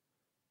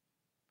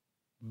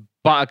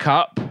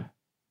 Buttercup,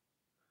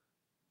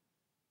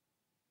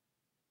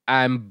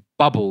 and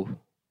Bubbles.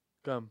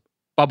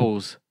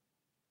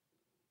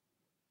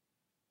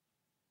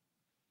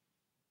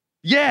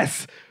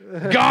 Yes,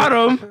 got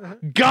him.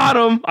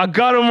 I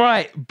got him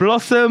right.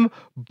 Blossom,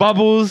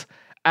 Bubbles,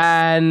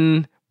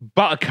 and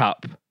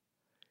Buttercup.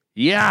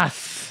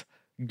 Yes,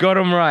 got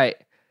him right.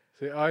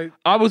 See,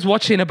 I was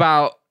watching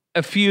about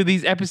a few of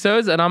these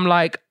episodes, and I'm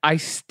like, I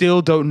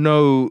still don't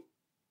know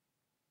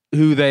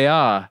who they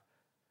are.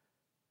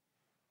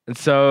 And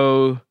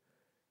so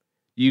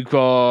you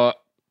got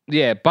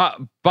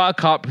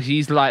Buttercup.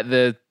 She's like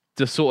the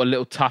sort of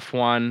little tough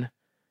one.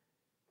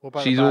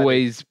 She's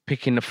always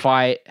picking the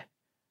fight.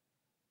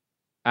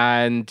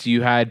 And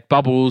you had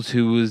Bubbles,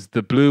 who was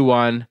the blue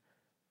one,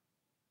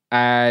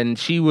 and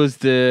she was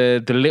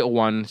the little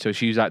one. So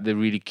she was like the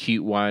really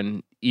cute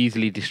one,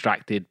 easily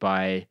distracted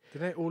by.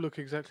 Did they all look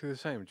exactly the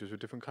same, just with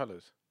different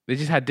colours? They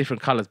just had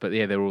different colors, but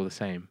yeah, they were all the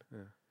same.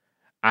 Yeah.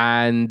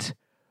 And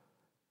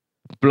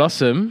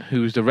Blossom,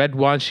 who was the red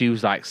one, she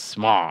was like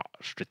smart,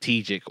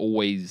 strategic,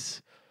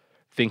 always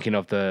thinking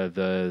of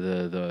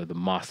the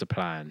master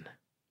plan,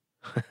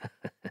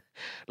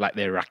 like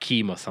they're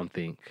Rakim or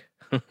something.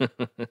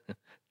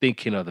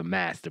 Thinking of the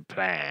master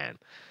plan.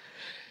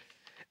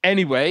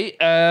 Anyway,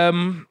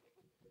 and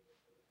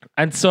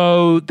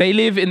so they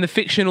live in the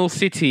fictional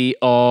city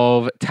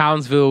of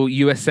Townsville,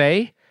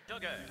 USA,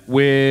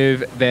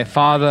 with their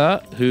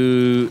father,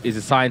 who is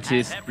a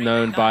scientist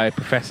known by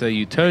Professor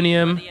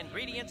Utonium.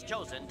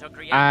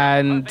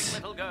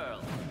 And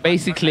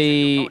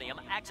basically,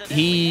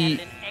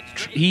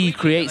 he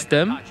creates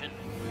them.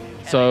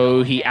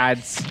 So he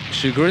adds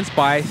sugar and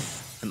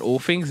spice and all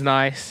things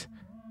nice.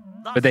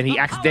 But then he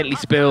accidentally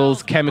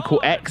spills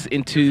Chemical X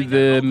into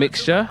the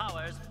mixture.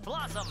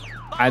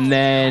 And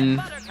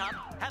then,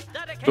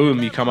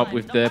 boom, you come up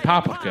with the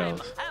Powerpuff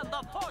Girls.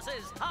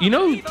 You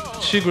know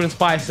Sugar and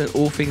Spice and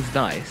All Things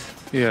Nice?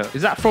 Yeah.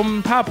 Is that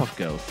from Powerpuff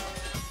Girls?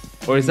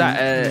 Or is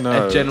that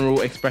a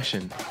general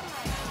expression?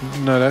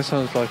 No, that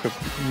sounds like a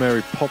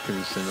Mary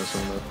Poppins thing or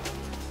something.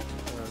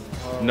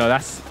 No,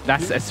 that's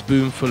a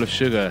spoonful of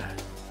sugar.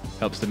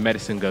 Helps the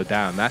medicine go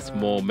down. That's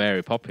more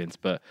Mary Poppins,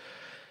 but...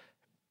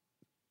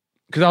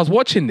 Because I was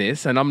watching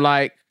this and I'm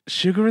like,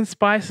 Sugar and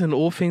Spice and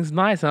All Things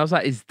Nice. And I was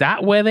like, is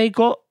that where they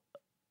got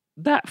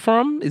that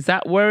from? Is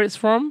that where it's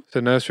from? It's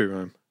a nursery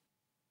rhyme.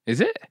 Is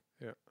it?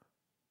 Yeah.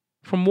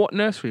 From what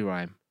nursery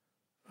rhyme?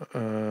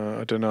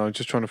 I don't know. I'm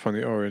just trying to find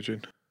the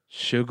origin.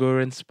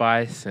 Sugar and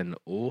Spice and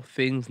All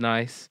Things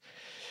Nice.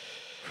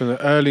 From the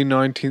early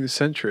 19th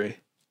century.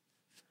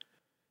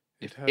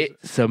 If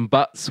its and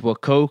buts were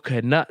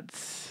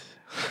coconuts.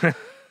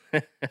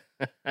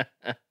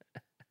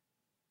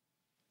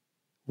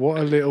 What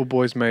are little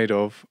boys made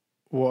of?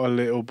 What are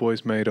little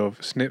boys made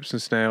of? Snips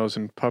and snails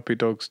and puppy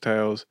dogs'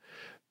 tails.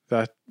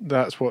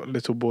 That's what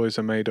little boys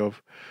are made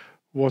of.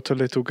 What are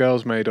little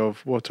girls made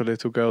of? What are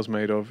little girls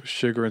made of?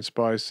 Sugar and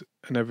spice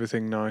and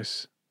everything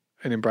nice.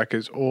 And in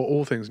brackets, or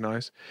all things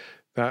nice.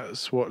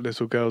 That's what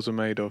little girls are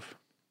made of.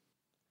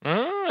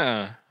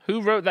 Ah,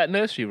 who wrote that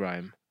nursery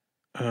rhyme?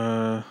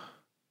 I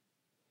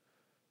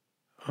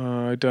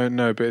don't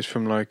know, but it's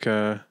from like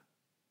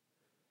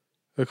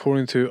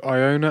according to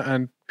Iona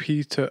and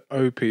Peter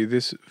Opie,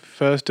 this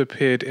first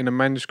appeared in a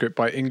manuscript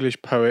by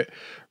English poet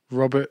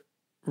Robert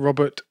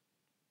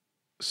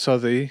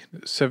Southey,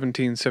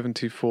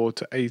 1774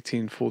 to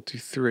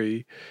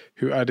 1843,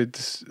 who added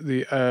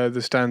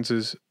the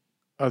stanzas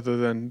other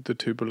than the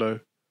two below.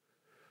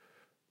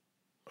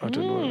 I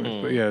don't know what it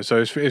is, but yeah,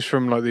 so it's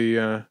from like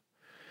the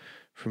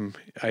from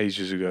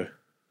ages ago,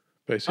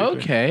 basically.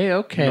 Okay.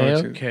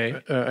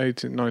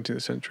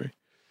 19th century.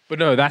 But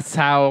no, that's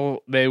how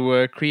they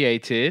were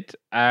created,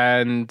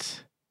 and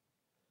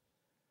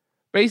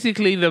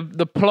basically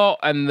the plot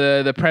and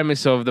the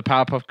premise of the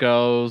Powerpuff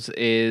Girls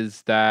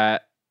is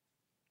that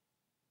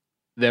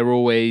they're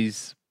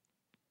always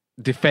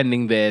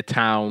defending their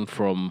town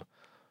from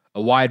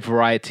a wide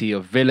variety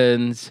of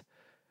villains,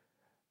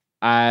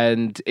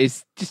 and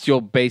it's just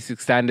your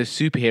basic standard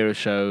superhero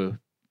show.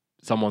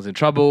 Someone's in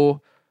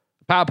trouble,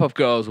 Powerpuff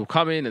Girls will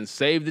come in and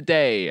save the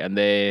day, and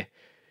they're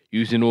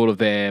using all of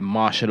their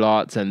martial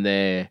arts and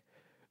their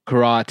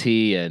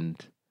karate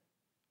and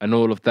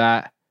all of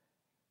that.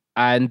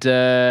 And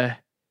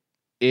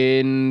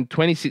in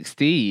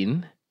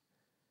 2016,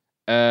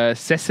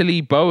 Cecily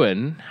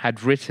Bowen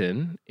had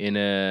written in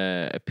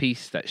a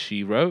piece that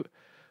she wrote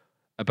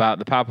about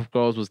the Powerpuff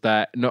Girls was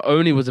that not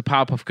only was the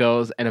Powerpuff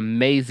Girls an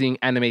amazing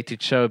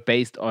animated show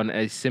based on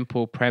a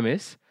simple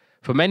premise,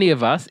 for many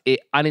of us,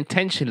 it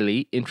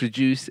unintentionally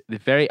introduced the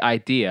very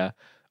idea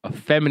of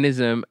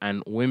feminism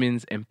and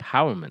women's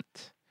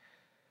empowerment.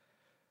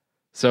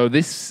 So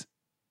this...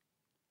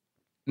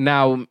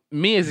 Now,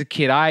 me as a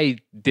kid, I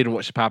didn't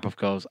watch the Powerpuff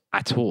Girls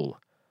at all.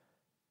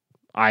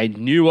 I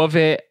knew of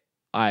it.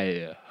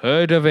 I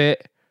heard of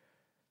it.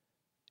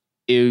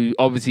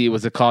 Obviously, it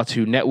was a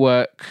Cartoon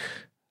Network.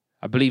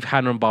 I believe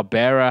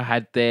Hanna-Barbera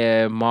had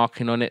their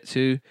marking on it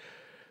too.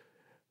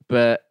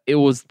 but it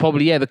was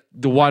probably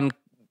the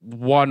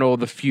one or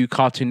the few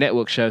Cartoon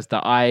Network shows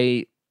that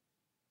I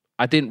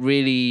didn't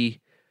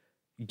really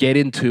get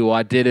into. Or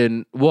I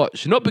didn't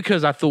watch, not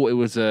because I thought it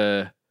was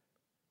a.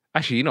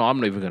 Actually, I'm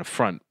not even gonna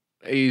front.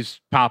 It's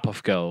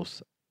Powerpuff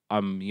Girls.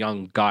 I'm a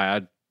young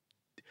guy.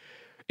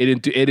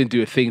 It didn't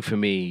do a thing for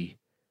me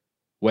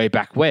way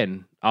back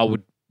when. I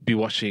would be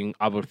watching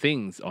other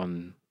things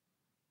on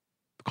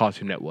the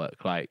Cartoon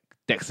Network, like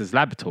Dexter's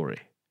Laboratory.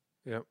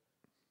 Yep.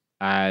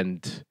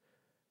 And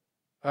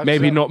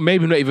maybe not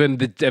even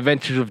the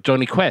Adventures of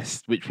Johnny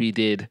Quest, which we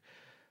did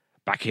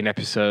back in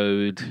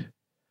episode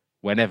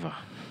whenever.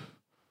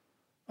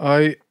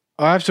 I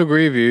have to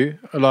agree with you.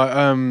 Like,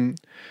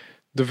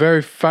 the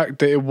very fact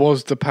that it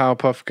was the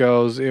Powerpuff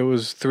Girls, it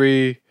was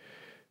three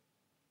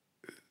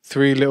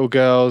little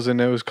girls,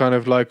 and it was kind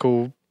of like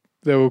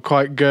they were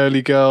quite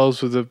girly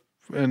girls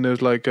and there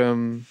was like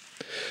the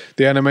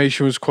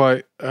animation was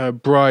quite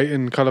bright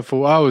and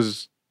colourful. I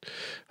was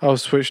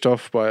switched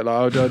off by it.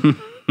 Like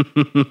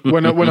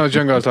when I was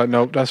younger, I was like,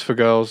 nope, that's for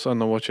girls. I'm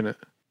not watching it.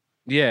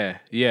 Yeah.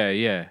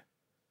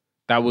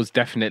 That was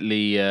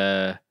definitely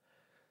the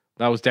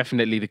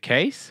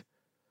case.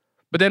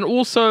 But then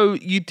also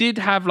you did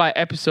have like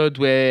episodes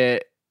where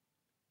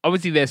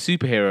obviously they're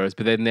superheroes,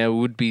 but then there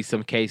would be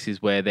some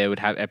cases where they would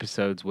have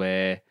episodes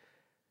where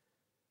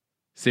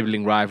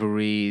sibling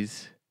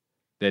rivalries,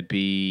 there'd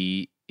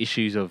be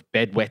issues of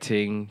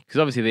bedwetting, because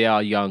obviously they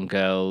are young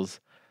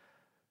girls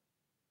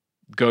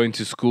going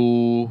to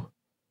school,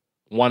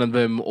 one of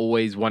them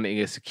always wanting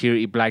a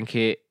security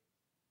blanket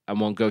and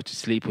won't go to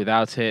sleep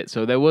without it.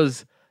 So there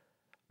was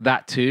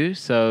that too.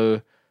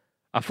 So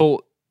I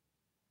thought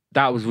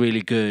that was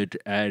really good,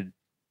 and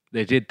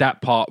they did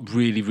that part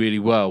really, really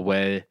well,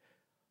 where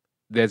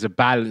there's a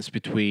balance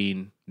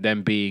between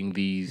them being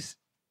these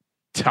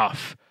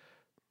tough,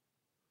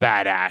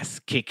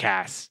 badass,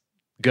 kick-ass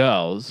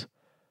girls,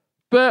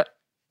 but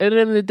at the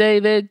end of the day,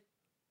 they're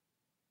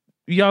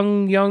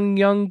young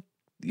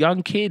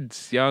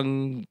kids,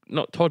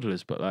 not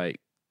toddlers, but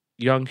like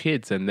young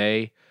kids, and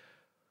they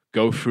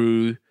go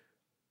through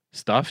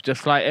stuff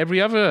just like every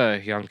other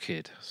young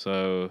kid.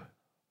 So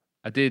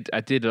I did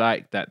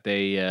like that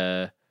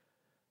they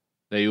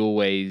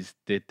always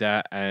did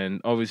that,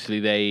 and obviously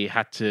they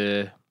had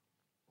to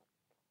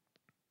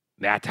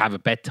have a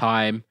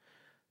bedtime.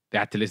 They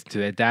had to listen to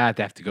their dad.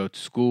 They have to go to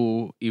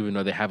school, even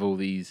though they have all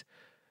these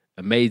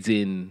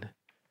amazing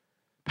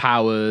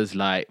powers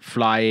like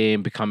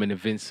flying, becoming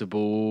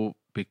invisible,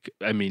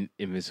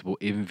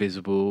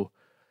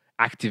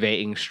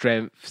 activating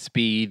strength,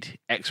 speed,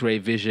 X-ray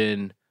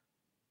vision.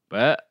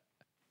 But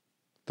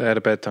they had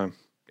a bedtime.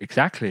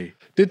 Exactly.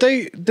 Did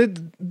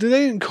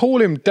they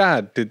call him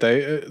Dad? Did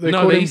they?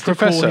 No, they used to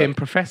call him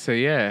Professor.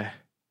 Yeah.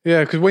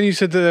 Yeah, because when you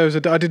said that there was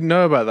I didn't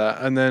know about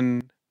that, and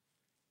then.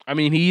 I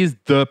mean, he is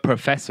the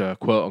Professor,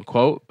 quote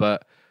unquote.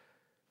 But.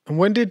 And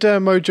when did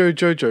Mojo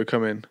Jojo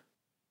come in?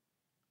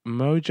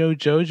 Mojo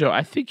Jojo,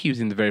 I think he was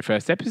in the very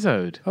first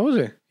episode. Oh, was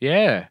he?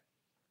 Yeah.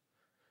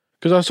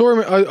 Because I saw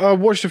him. I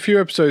watched a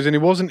few episodes, and he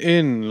wasn't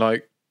in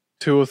like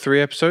 2 or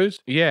 3 episodes.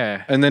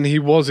 Yeah. And then he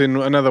was in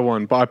another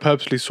one, but I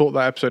purposely sought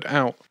that episode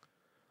out.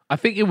 I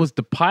think it was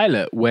the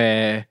pilot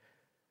where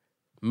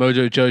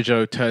Mojo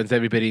Jojo turns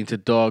everybody into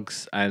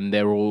dogs, and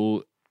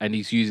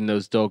he's using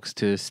those dogs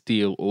to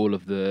steal all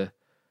of the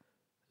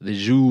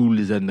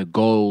jewels and the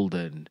gold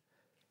and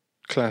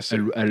classic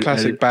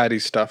baddie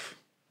stuff.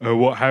 Or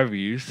what have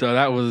you. So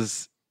that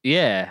was,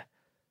 yeah.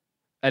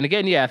 And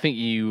again, yeah, I think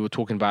you were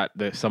talking about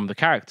some of the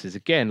characters.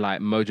 Again,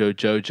 like Mojo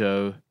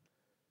Jojo.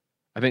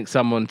 I think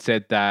someone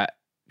said that,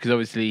 because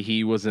obviously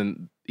he was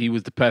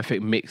the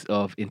perfect mix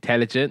of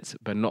intelligence,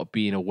 but not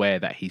being aware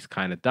that he's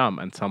kind of dumb.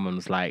 And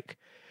someone's like,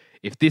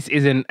 if this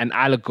isn't an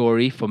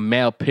allegory for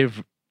male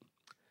privilege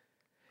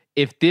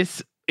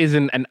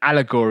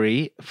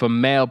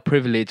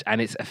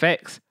and its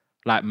effects,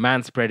 like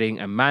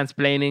manspreading and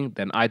mansplaining,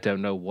 then I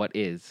don't know what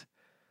is.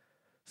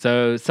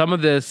 So some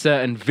of the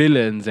certain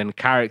villains and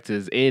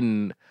characters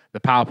in the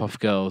Powerpuff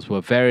Girls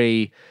were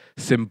very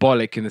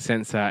symbolic, in the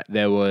sense that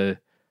there were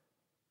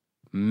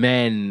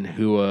men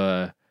who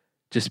were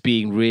just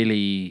being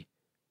really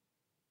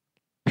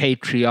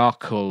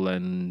patriarchal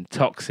and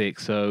toxic.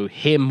 So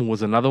him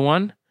was another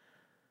one.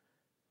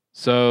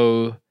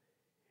 So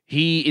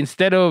he,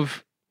 instead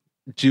of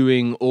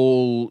doing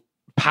all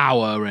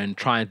power and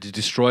trying to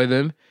destroy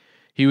them,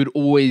 he would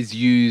always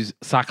use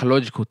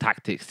psychological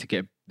tactics to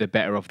get the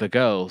better of the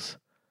girls,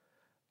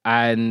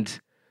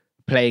 and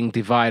playing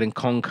divide and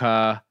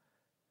conquer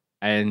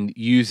and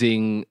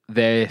using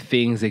their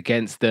things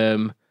against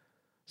them.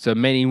 So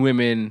many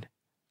women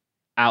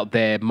out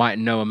there might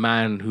know a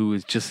man who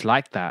is just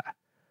like that,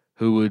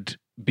 who would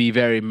be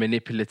very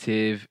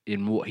manipulative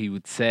in what he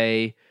would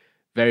say,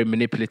 very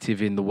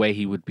manipulative in the way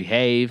he would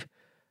behave.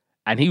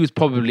 And he was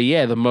probably,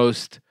 the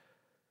most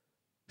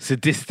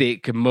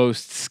sadistic and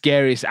most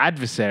scariest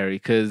adversary,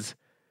 because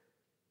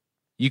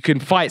you can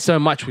fight so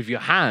much with your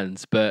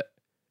hands, but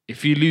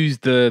if you lose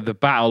the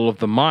battle of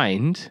the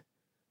mind,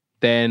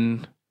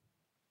 then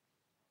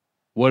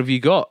what have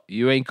you got?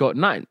 You ain't got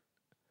nothing.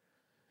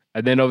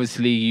 And then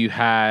obviously you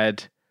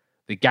had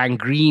the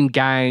Gangrene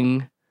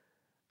Gang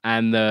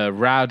and the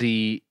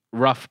Rowdy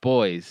Rough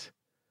Boys,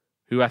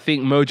 who I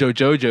think Mojo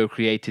Jojo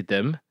created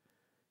them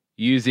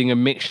using a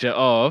mixture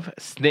of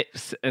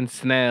snips and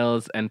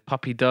snails and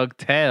puppy dog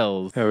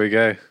tails. There we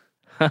go.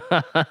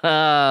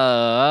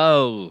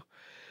 Oh,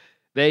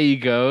 there you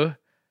go.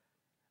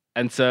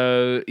 And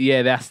so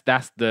yeah,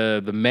 that's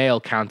the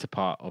male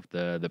counterpart of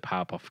the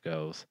Powerpuff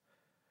Girls.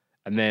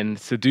 And then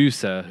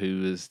Seducer,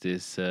 who was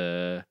this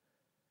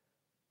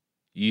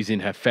using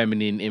her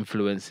feminine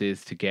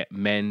influences to get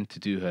men to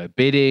do her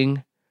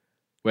bidding,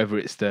 whether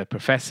it's the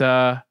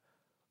professor,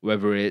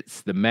 whether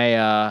it's the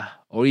mayor,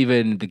 or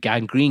even the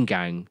Gangrene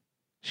Gang.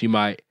 She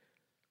might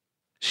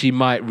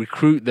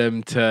recruit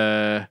them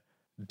to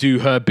do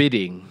her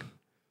bidding.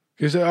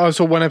 Because I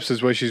saw one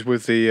episode where she's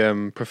with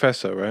the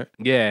professor, right?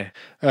 Yeah.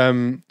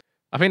 I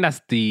think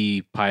that's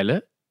the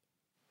pilot.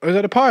 Oh, is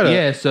that a pilot?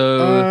 Yeah,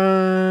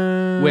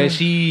 so where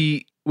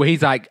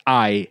he's like,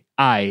 I,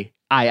 and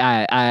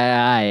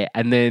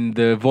then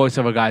the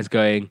voiceover guy's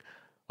going,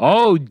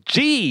 oh,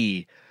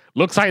 gee,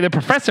 looks like the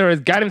professor has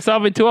got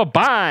himself into a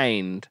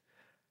bind.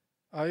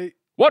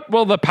 What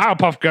will the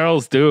Powerpuff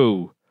Girls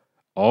do?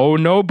 Oh,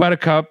 no,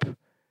 Buttercup.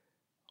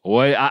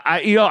 Well,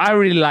 I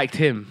really liked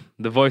him,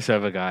 the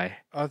voiceover guy.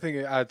 I think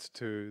it adds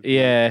to...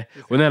 Yeah,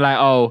 when they're like,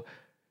 oh...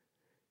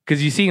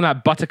 Because you've seen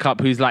like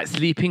Buttercup, who's like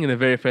sleeping in the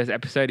very first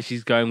episode.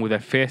 She's going with her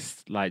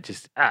fist, like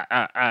just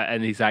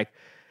and he's like,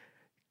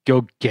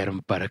 "Go get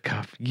him,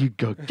 Buttercup. You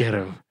go get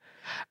him."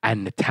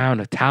 And the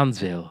town of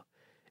Townsville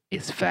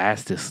is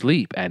fast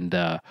asleep. And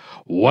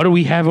what do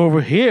we have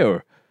over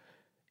here?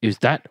 Is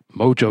that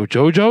Mojo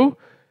Jojo?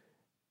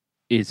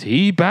 Is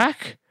he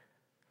back?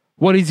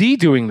 What is he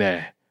doing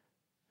there?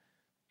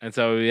 And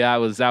so yeah,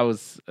 that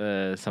was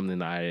something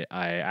that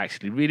I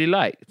actually really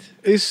liked.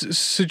 Is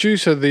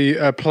Seducer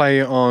the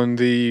play on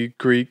the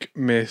Greek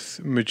myth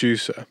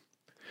Medusa?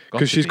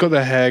 Because she's got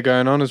the hair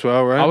going on as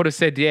well, right? I would have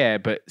said yeah,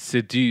 but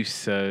seduce,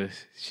 so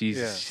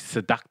she's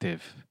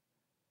seductive.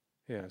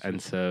 Yeah.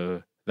 And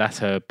so that's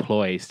her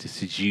ploy, is to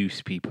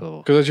seduce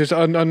people. Because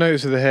I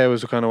noticed that the hair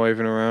was kind of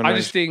waving around. I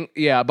just think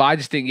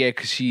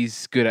because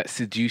she's good at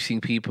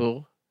seducing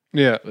people.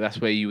 Yeah.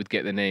 That's where you would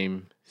get the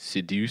name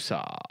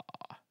Seducer.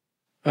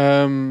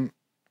 And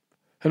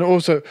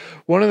also,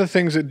 one of the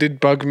things that did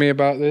bug me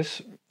about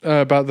this,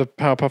 about the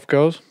Powerpuff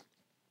Girls,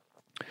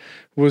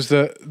 was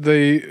that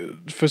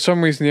for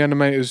some reason, the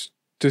animators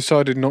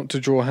decided not to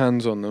draw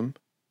hands on them.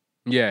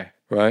 Yeah.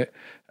 Right.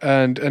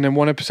 And in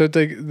one episode,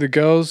 the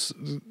girls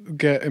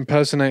get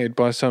impersonated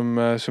by some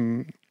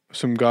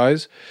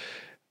guys,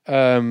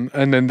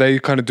 and then they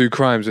kind of do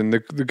crimes, and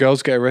the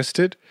girls get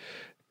arrested,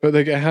 but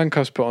they get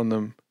handcuffs put on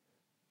them,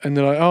 and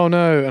they're like, "Oh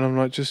no!" And I'm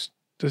like,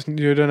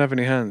 you don't have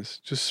any hands.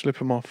 Just slip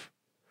them off.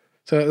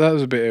 So that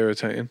was a bit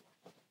irritating.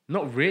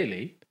 Not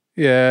really.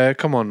 Yeah,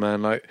 come on,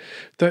 man. Like,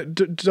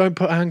 don't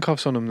put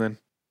handcuffs on them then.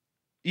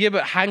 Yeah,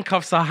 but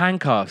handcuffs are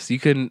handcuffs. You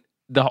can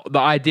the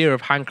idea of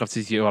handcuffs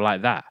is you're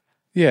like that.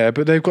 Yeah,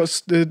 but they've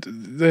got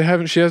they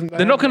haven't. She hasn't.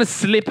 They're not going to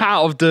slip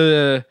out of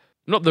the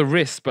not the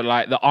wrist, but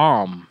like the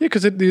arm. Yeah,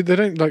 because they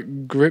don't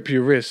like grip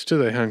your wrist, do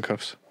they?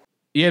 Handcuffs.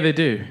 Yeah, they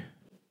do.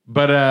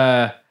 But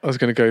I was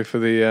going to go for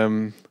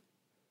the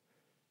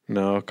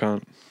No, I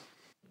can't.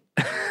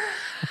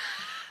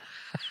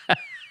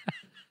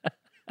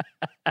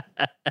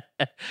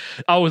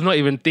 I was not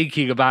even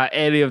thinking about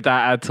any of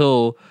that at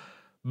all.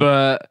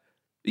 But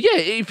yeah,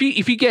 if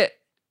you get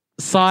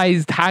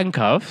sized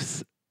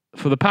handcuffs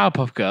for the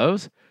Powerpuff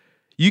Girls,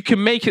 you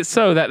can make it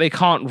so that they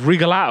can't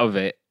wriggle out of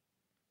it.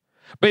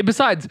 But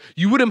besides,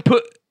 you wouldn't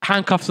put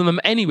handcuffs on them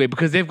anyway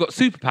because they've got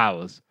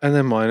superpowers. And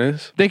they're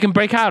minors. They can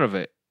break out of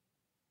it.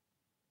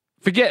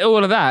 Forget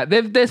all of that.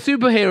 They're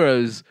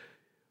superheroes.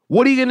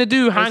 What are you going to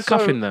do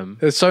handcuffing them?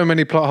 There's so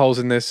many plot holes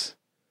in this.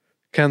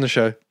 Can the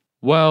show?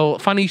 Well,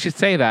 funny you should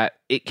say that.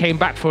 It came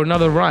back for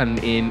another run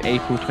in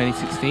April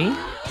 2016.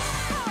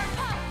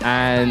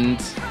 And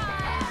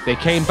they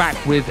came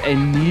back with a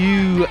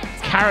new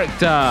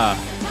character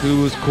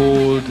who was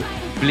called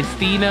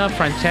Blistina,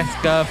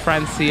 Francesca,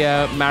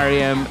 Francia,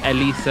 Mariam,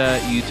 Elisa,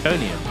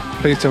 Utonium.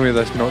 Please tell me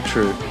that's not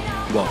true.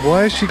 What?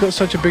 Why has she got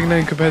such a big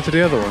name compared to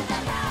the other ones?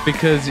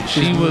 Because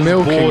she was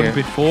born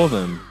before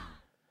them.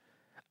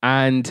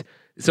 And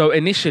so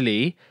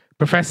initially,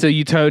 Professor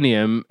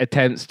Utonium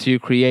attempts to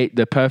create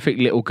the perfect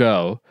little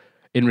girl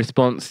in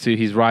response to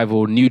his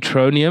rival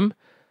Neutronium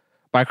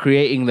by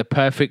creating the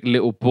perfect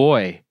little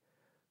boy.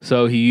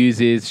 So he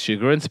uses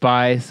sugar and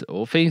spice,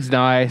 all things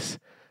nice,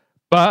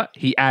 but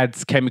he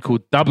adds chemical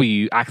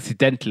W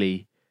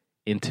accidentally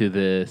into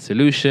the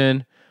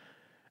solution.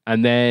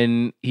 And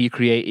then he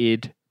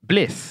created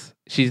Bliss.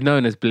 She's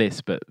known as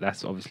Bliss, but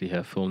that's obviously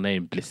her full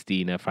name.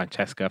 Blistina,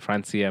 Francesca,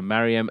 Francia,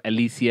 Mariam,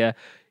 Alicia,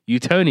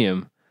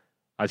 Utonium.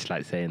 I just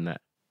like saying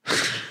that.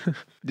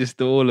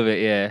 Just all of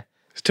it, yeah.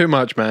 It's too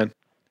much, man.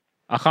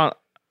 I can't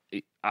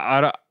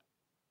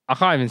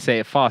even say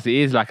it fast. It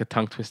is like a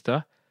tongue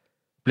twister.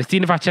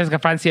 Blistina, Francesca,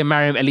 Francia,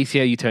 Mariam, Alicia,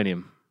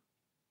 Utonium.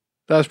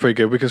 That's pretty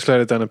good. We can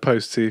slow it down and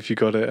post, see if you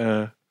got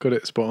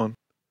it spot on.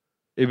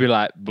 It'd be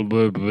like, blah,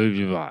 blah, blah,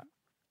 blah,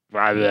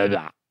 blah, blah,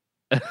 blah.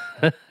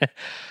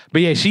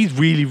 But yeah, she's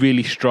really,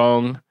 really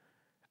strong,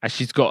 and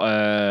she's got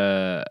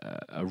a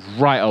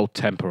right old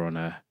temper on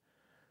her,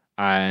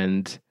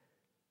 and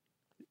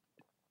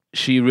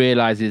she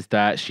realizes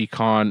that she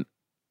can't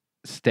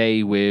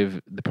stay with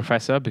the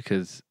professor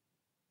because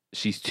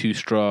she's too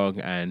strong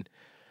and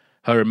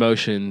her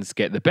emotions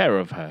get the better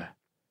of her.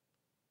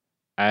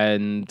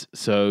 And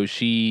so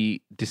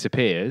she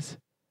disappears,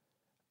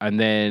 and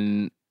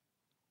then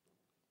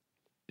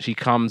she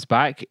comes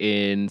back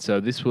in. So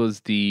this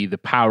was the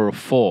Power of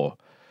Four.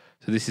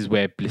 So this is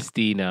where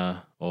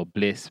Blistina or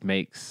Bliss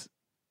makes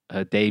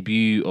her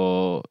debut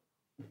or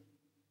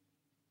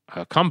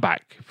her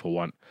comeback, for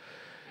one,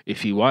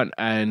 if you want.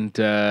 And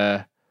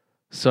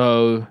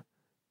so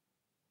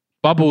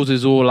Bubbles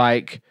is all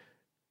like,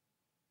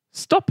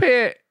 "Stop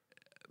it,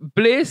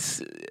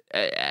 Bliss."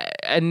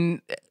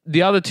 And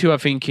the other two are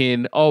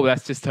thinking, "Oh,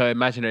 that's just her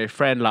imaginary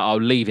friend. Like,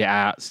 I'll leave it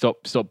out.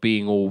 Stop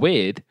being all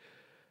weird."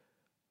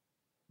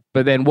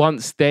 But then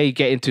once they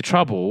get into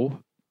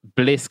trouble,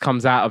 Bliss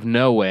comes out of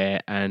nowhere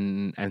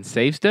and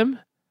saves them.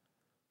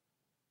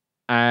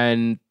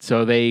 And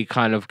so they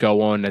kind of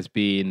go on as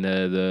being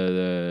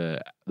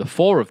the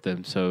four of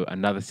them. So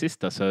another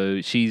sister.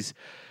 So she's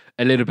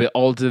a little bit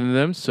older than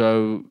them.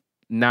 So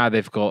now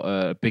they've got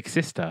a big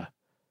sister.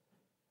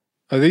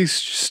 Are these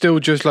still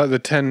just like the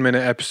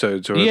 10-minute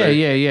episodes? Or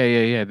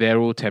Yeah. They're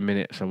all 10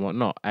 minutes and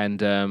whatnot.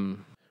 And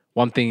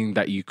one thing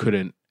that you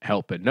couldn't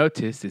help but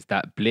notice is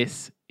that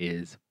Bliss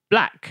is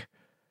black.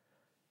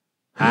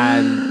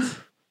 And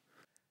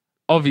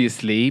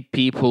obviously,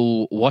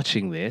 people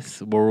watching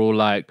this were all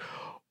like,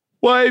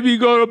 "Why have you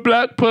got a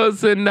black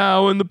person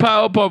now in the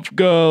Powerpuff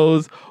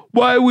Girls?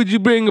 Why would you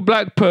bring a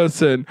black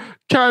person?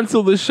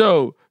 Cancel the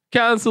show.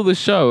 Cancel the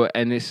show."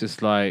 And it's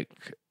just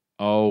like,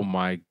 oh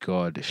my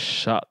God,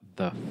 shut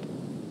the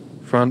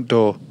front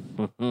door.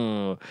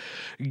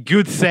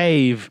 Good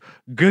save.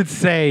 Good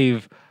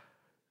save.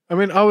 I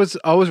mean, I was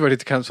ready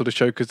to cancel the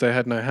show because they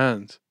had no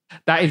hands.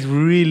 That is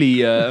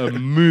really a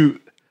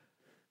moot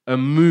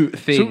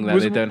thing that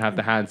they don't have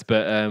the hands.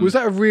 But was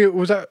that a real?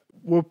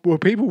 Were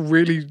people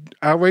really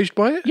outraged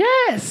by it?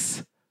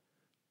 Yes.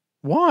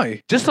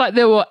 Why? Just like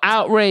they were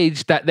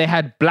outraged that they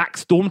had black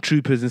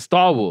stormtroopers in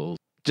Star Wars.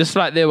 Just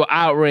like they were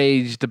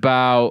outraged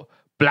about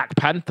Black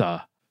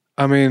Panther.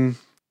 I mean,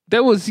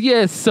 there was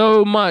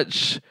so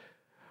much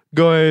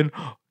going,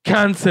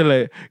 cancel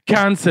it.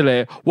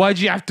 Why'd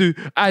you have to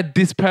add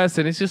this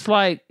person? It's just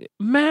like,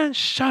 man,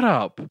 shut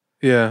up.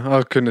 Yeah,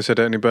 I couldn't have said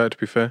it any better, to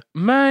be fair.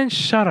 Man,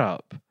 shut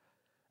up.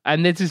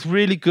 And there's this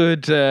really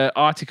good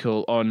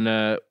article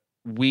on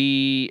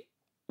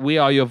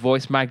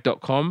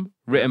weareyourvoicemag.com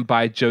written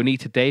by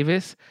Jonita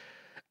Davis.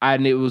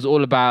 And it was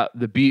all about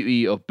the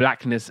beauty of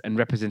blackness and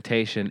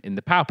representation in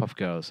the Powerpuff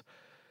Girls.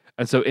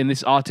 And so in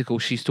this article,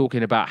 she's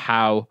talking about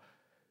how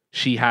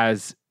she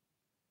has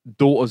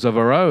daughters of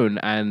her own.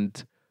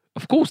 And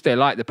of course, they're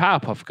like the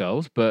Powerpuff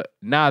Girls. But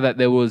now that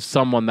there was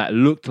someone that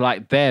looked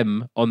like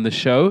them on the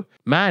show,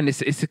 man,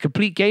 it's a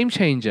complete game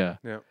changer.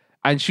 Yeah.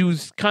 And she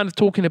was kind of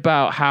talking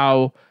about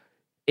how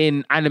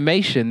in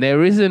animation,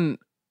 there isn't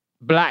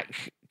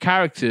black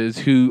characters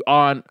who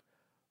aren't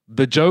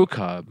the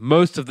Joker.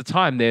 Most of the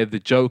time, they're the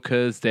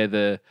jokers, they're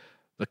the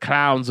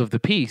clowns of the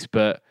piece.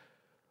 But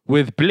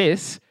with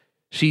Bliss,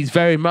 she's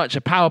very much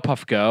a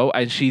Powerpuff Girl,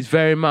 and she's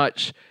very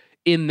much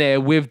in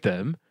there with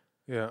them.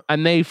 Yeah.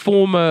 And they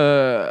form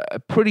a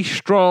pretty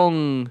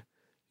strong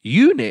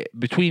unit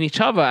between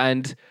each other.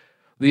 And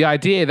the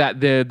idea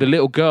that the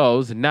little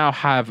girls now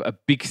have a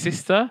big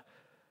sister.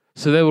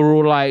 So they were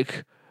all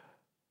like,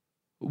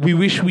 "We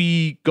wish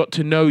we got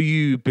to know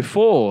you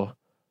before.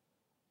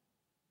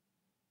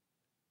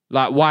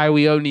 Like, why are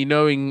we only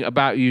knowing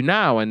about you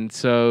now?" And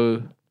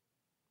so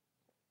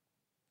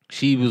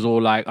she was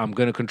all like, "I'm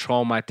going to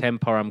control my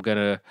temper. I'm going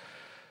to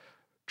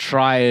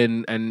try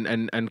and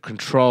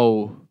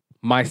control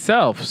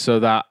myself so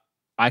that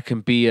I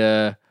can be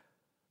a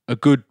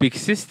good big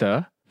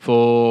sister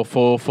for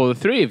the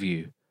three of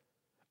you."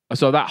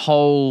 So that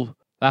whole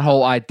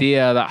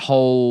idea, that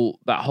whole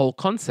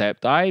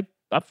concept, I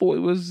thought it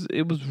was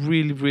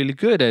really, really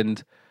good.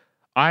 And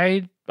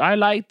I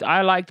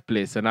liked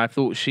Bliss, and I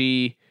thought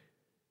she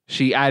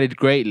added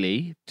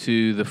greatly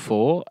to the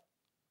four.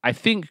 I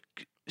think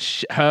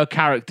her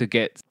character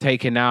gets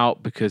taken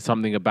out because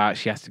something about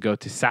she has to go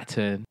to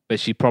Saturn, but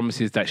she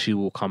promises that she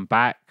will come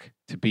back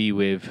to be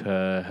with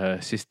her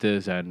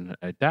sisters and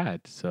her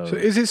dad. So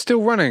is it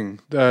still running,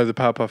 the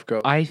Powerpuff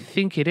Girls? I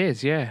think it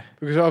is, yeah.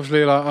 Because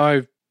obviously,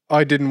 like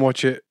I didn't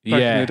watch it.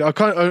 Yeah. I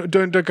can't.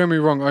 Don't get me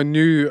wrong. I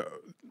knew.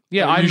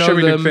 Yeah, I you know showed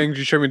me them. the things.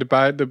 You showed me the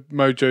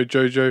Mojo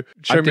Jojo.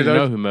 I didn't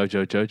know who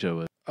Mojo Jojo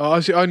was.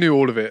 I knew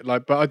all of it,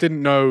 but I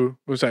didn't know.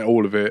 I was saying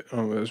all of it.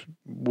 Oh, it's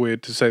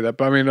weird to say that,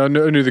 but I mean, I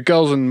knew the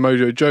girls and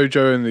Mojo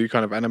Jojo and the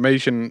kind of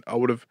animation. I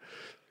would have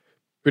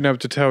been able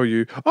to tell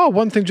you. Oh,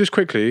 one thing, just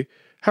quickly.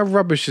 How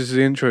rubbish is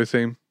the intro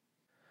theme?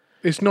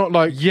 It's not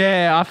like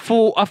Yeah, I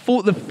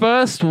thought the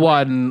first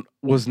one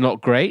was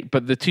not great,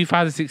 but the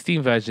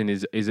 2016 version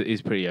is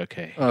pretty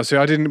okay. see,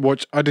 I didn't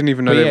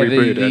even know But they yeah,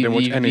 rebooted it. I didn't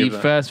watch any of the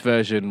that. first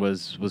version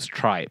was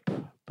tripe.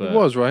 But It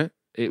was, right?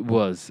 It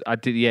was. I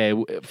did. Yeah.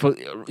 For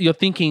you're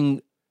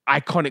thinking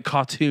iconic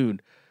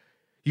cartoon,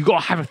 you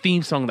gotta have a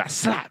theme song that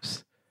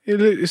slaps.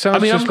 It sounds I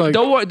mean, just like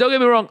don't get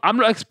me wrong. I'm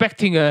not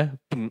expecting a.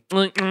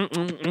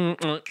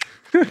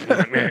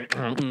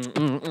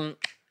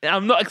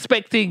 I'm not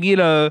expecting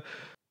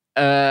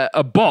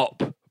a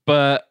bop,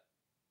 but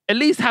at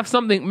least have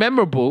something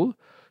memorable.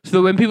 So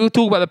that when people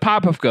talk about the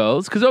Powerpuff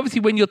Girls, because obviously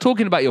when you're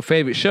talking about your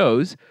favorite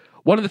shows,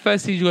 one of the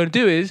first things you're going to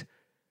do is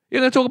you're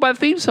going to talk about the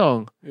theme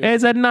song. Yeah.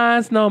 There's a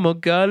nice normal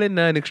girl in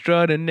an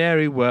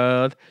extraordinary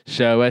world.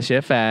 Show us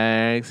your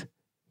facts.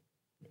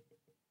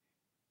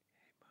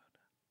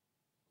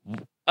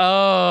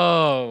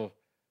 Oh.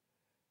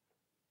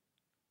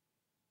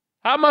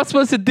 How am I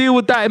supposed to deal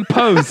with that in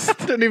post?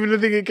 I don't even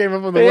think it came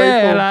up on the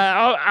Yeah,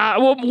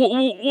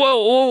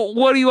 waveform.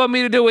 what do you want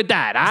me to do with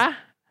that, huh?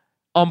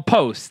 On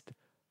post.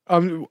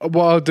 What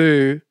I'll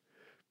do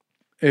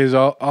is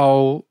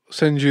I'll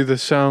send you the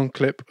sound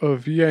clip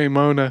of Yay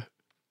Mona,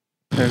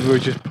 and we'll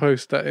just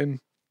post that in.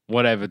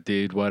 Whatever,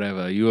 dude.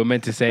 Whatever. You were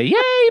meant to say,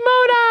 "Yay,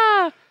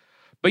 Mona!"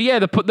 But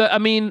yeah, I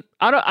mean,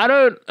 I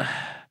don't.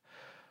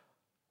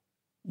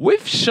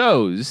 With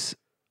shows,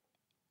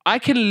 I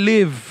can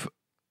live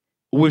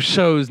with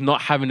shows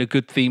not having a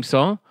good theme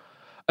song,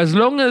 as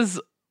long as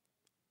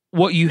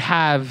what you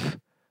have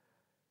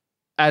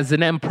as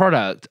an end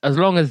product, as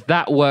long as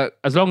that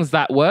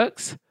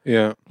works,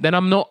 Yeah. then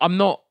I'm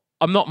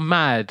not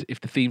mad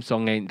if the theme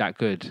song ain't that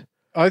good.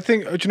 I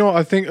think, do you know what?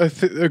 I think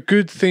a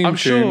good theme I'm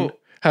tune sure-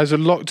 has a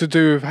lot to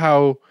do with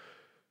how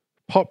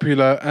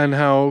popular and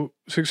how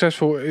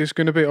successful it's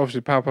going to be.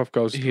 Obviously, Powerpuff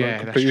Girls Yeah,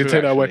 completely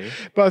take that away.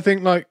 But I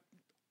think,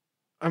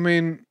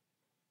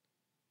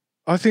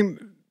 I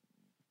think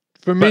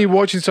for me,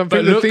 watching something,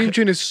 but the look- theme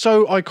tune is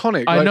so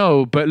iconic. I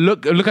know, but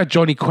look at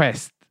Johnny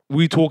Quest.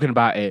 We talking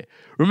about it.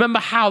 Remember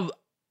how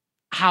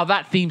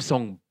that theme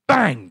song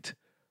banged,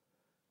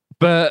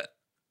 but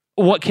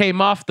what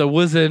came after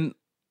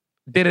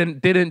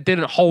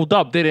didn't hold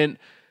up, didn't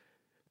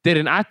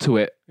add to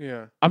it.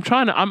 Yeah.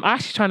 I'm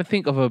actually trying to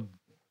think of a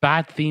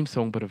bad theme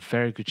song, but a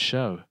very good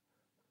show.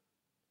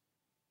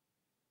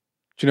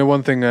 Do you know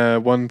one thing?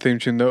 One theme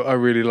tune that I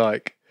really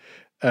like.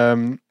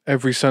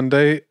 Every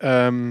Sunday,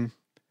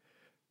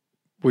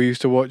 we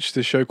used to watch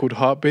this show called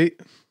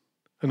Heartbeat.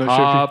 I'm not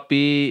sure if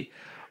Heartbeat.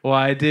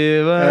 Why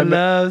do I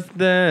love?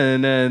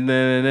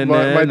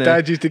 my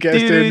dad used to get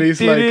us doing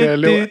these like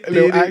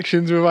little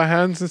actions with our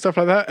hands and stuff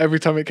like that every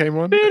time it came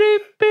on.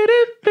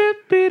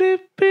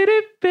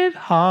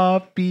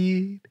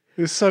 Heartbeat.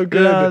 It's so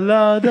good. La,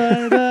 la,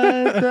 da,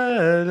 da,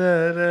 da,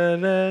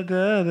 da,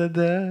 da,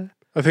 da.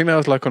 I think that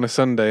was like on a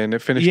Sunday, and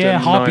it finished Yeah, at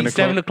 9 Heartbeat, o'clock.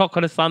 7 o'clock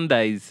on a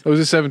Sundays. It was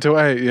a 7 till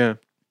 8. Yeah,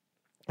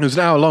 it was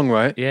an hour long,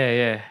 right?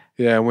 Yeah.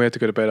 Yeah, and we had to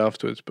go to bed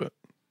afterwards, but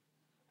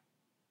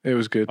it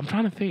was good. I'm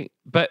trying to think.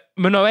 But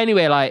no,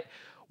 anyway, like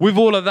with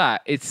all of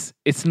that, it's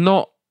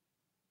not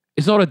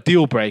a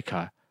deal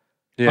breaker.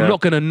 Yeah. I'm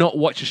not gonna not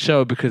watch a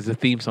show because the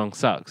theme song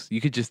sucks.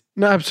 You could just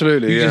No,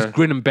 absolutely. Yeah. just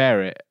grin and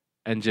bear it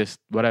and just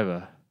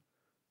whatever.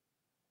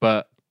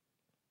 But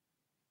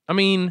I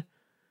mean,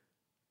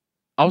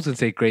 I was gonna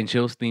say Grange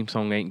Hill's theme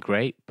song ain't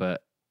great,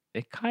 but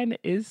it kind of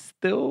is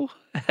still.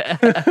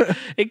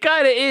 It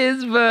kind of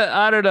is, but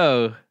I don't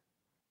know.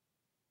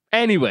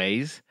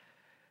 Anyways,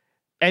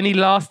 any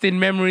lasting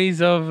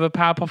memories of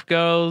Powerpuff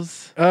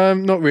Girls?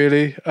 Not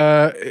really.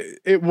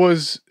 It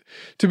was,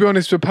 to be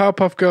honest, the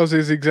Powerpuff Girls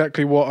is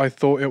exactly what I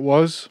thought it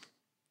was.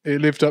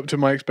 It lived up to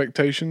my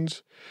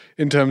expectations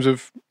in terms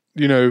of,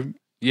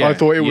 I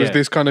thought it was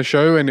this kind of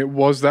show, and it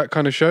was that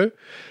kind of show.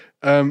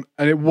 And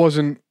it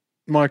wasn't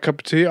my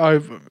cup of tea.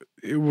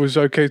 It was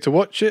okay to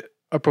watch it.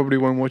 I probably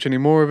won't watch any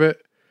more of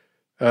it.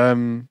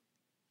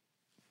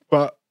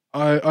 But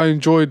I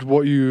enjoyed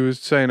what you were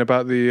saying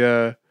about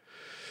the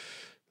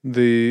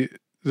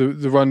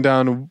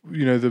rundown of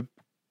the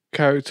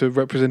character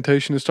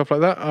representation and stuff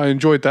like that. I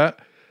enjoyed that.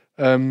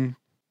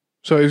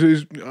 So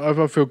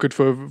I feel good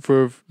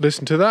for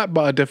listening to that,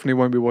 but I definitely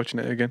won't be watching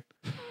it again.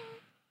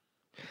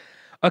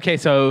 Okay,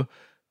 so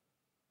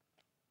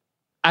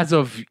as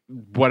of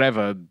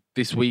whatever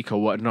this week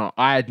or whatnot,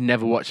 I had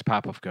never watched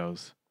Powerpuff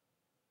Girls.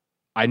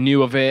 I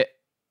knew of it.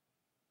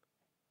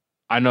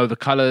 I know the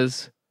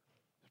colors.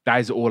 That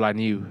is all I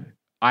knew.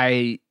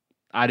 I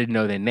didn't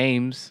know their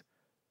names.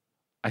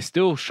 I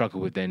still struggle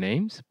with their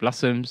names.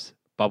 Blossoms,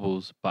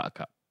 Bubbles,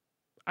 Buttercup,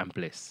 and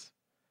Bliss.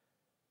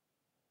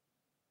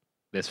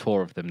 There's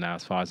 4 of them now,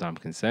 as far as I'm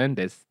concerned.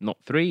 There's not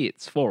 3,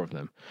 it's 4 of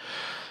them.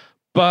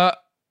 But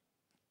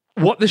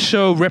what the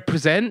show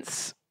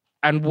represents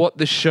and what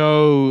the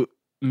show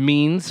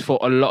means for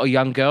a lot of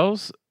young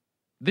girls,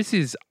 this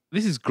is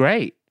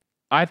great.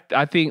 I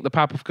think the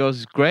Powerpuff Girls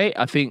is great.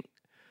 I think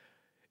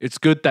it's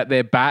good that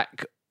they're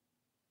back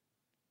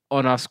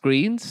on our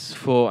screens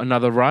for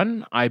another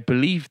run. I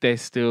believe they're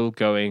still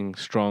going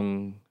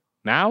strong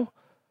now.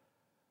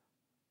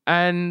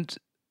 And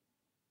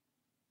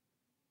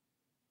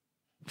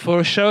for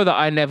a show that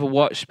I never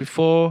watched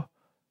before,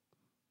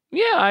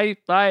 yeah,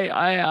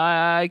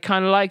 I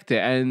kind of liked it.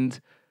 And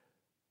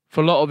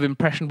for a lot of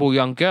impressionable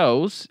young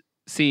girls,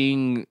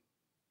 seeing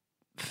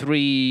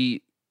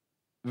 3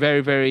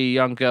 very, very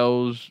young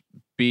girls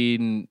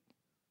being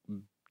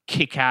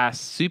kick-ass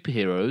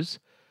superheroes,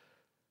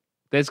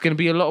 there's going to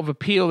be a lot of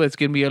appeal. There's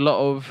going to be a lot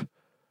of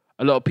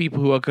people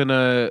who are going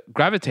to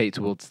gravitate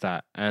towards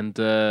that. And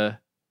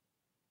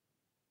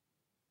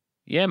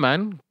yeah,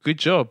 man, good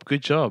job.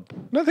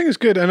 No, I think it's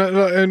good,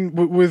 and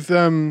with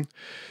and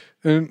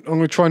I'm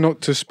going to try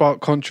not to spark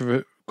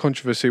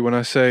controversy when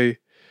I say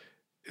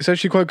it's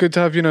actually quite good to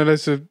have,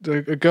 there's a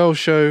girl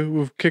show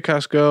with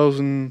kick-ass girls,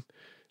 and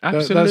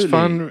Absolutely. that's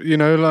fun,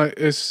 like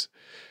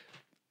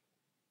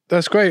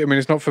that's great. I mean,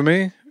 it's not for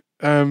me.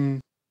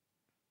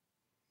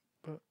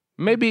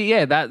 Maybe,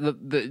 yeah, that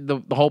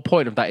the whole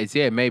point of that is,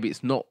 yeah, maybe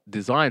it's not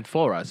designed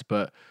for us,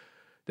 but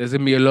there's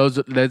gonna be a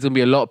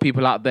lot of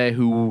people out there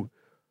who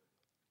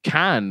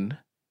can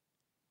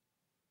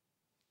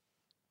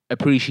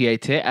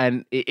appreciate it,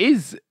 and it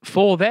is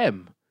for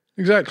them.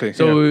 Exactly.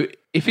 So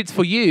if it's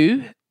for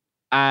you,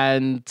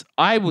 and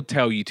I would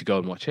tell you to go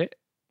and watch it,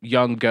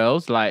 young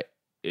girls, like,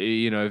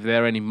 if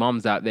there are any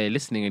mums out there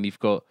listening and you've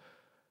got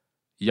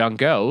young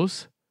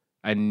girls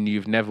and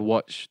you've never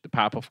watched the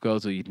Powerpuff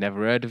Girls or you've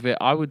never heard of it,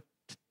 I would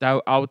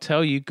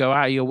tell you, go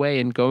out of your way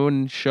and go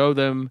and show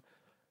them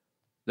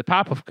the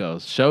Powerpuff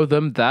Girls. Show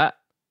them that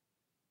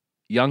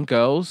young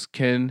girls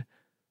can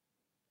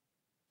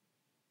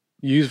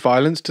use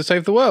violence to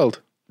save the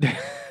world.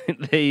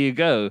 There you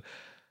go.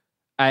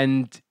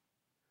 And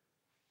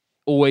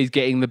always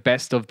getting the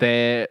best of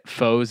their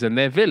foes and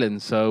their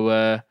villains.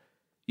 So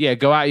yeah,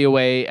 go out of your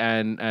way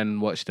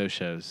and watch those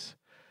shows.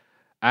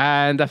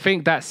 And I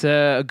think that's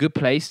a good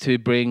place to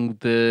bring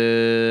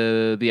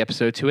the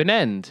episode to an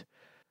end.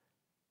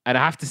 And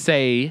I have to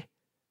say,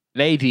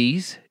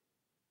 ladies,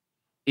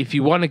 if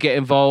you want to get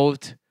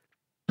involved,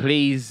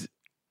 please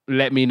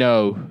let me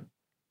know.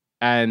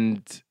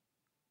 And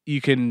you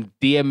can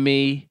DM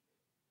me.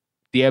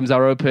 DMs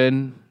are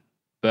open,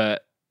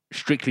 but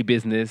strictly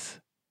business.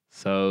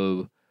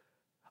 So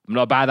I'm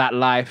not about that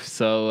life.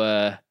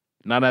 So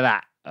none of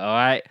that. All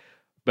right.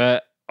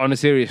 But on a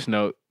serious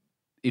note,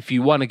 if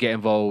you want to get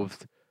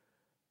involved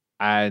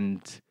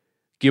and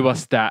give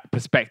us that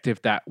perspective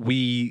that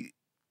we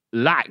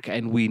lack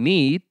and we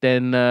need,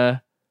 then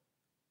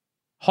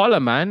holla,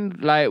 man.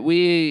 Like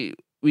we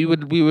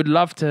would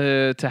love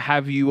to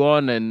have you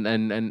on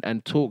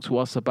and talk to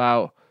us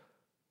about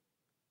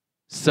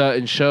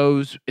certain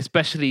shows,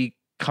 especially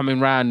coming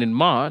round in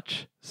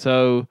March.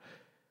 So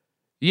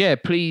yeah,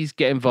 please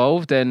get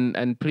involved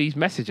and please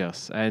message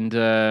us. And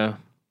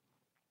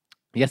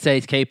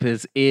Yesterday's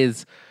Capers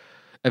is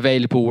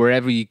available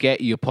wherever you get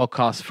your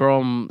podcast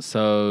from.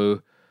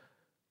 So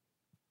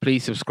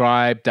please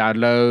subscribe,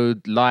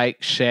 download,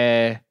 like,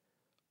 share,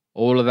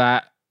 all of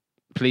that.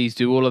 Please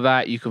do all of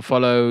that. You can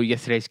follow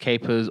Yesterday's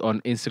Capers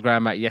on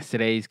Instagram at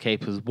Yesterday's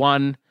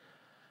Capers1.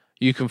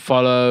 You can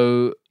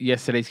follow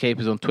Yesterday's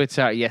Capers on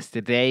Twitter at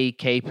Yesterday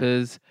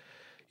Capers.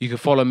 You can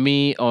follow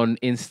me on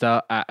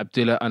Insta at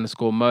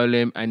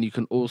Abdullah_Molim. And you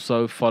can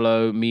also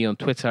follow me on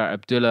Twitter at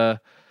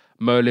Abdullah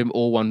Molim,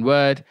 all one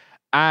word.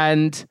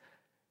 And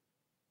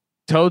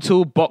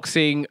Total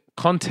Boxing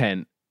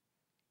Content.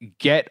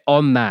 Get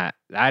on that.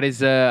 That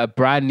is a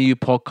brand new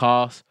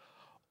podcast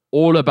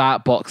all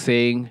about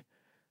boxing.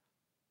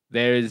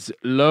 There is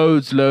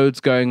loads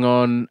going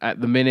on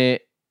at the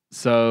minute.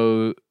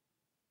 So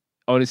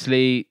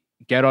honestly,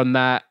 get on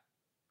that.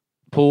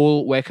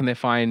 Paul, where can they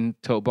find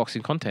Total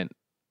Boxing Content?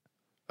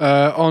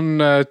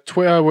 On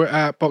Twitter, we're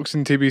at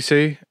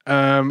BoxingTBC,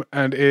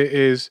 and it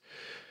is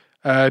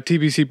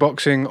TBC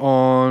Boxing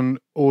on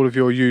all of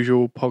your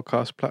usual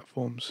podcast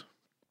platforms.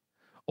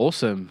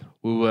 Awesome.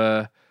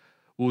 I'll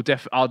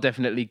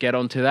definitely get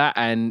onto that,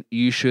 and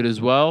you should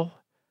as well.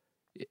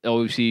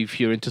 Obviously, if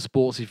you're into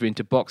sports, if you're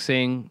into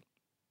boxing,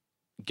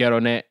 get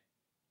on it.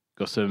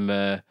 Got some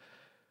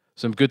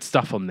good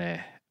stuff on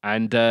there.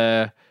 And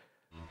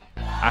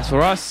as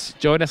for us,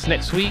 join us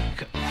next week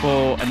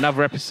for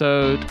another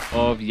episode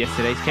of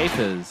Yesterday's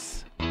Capers.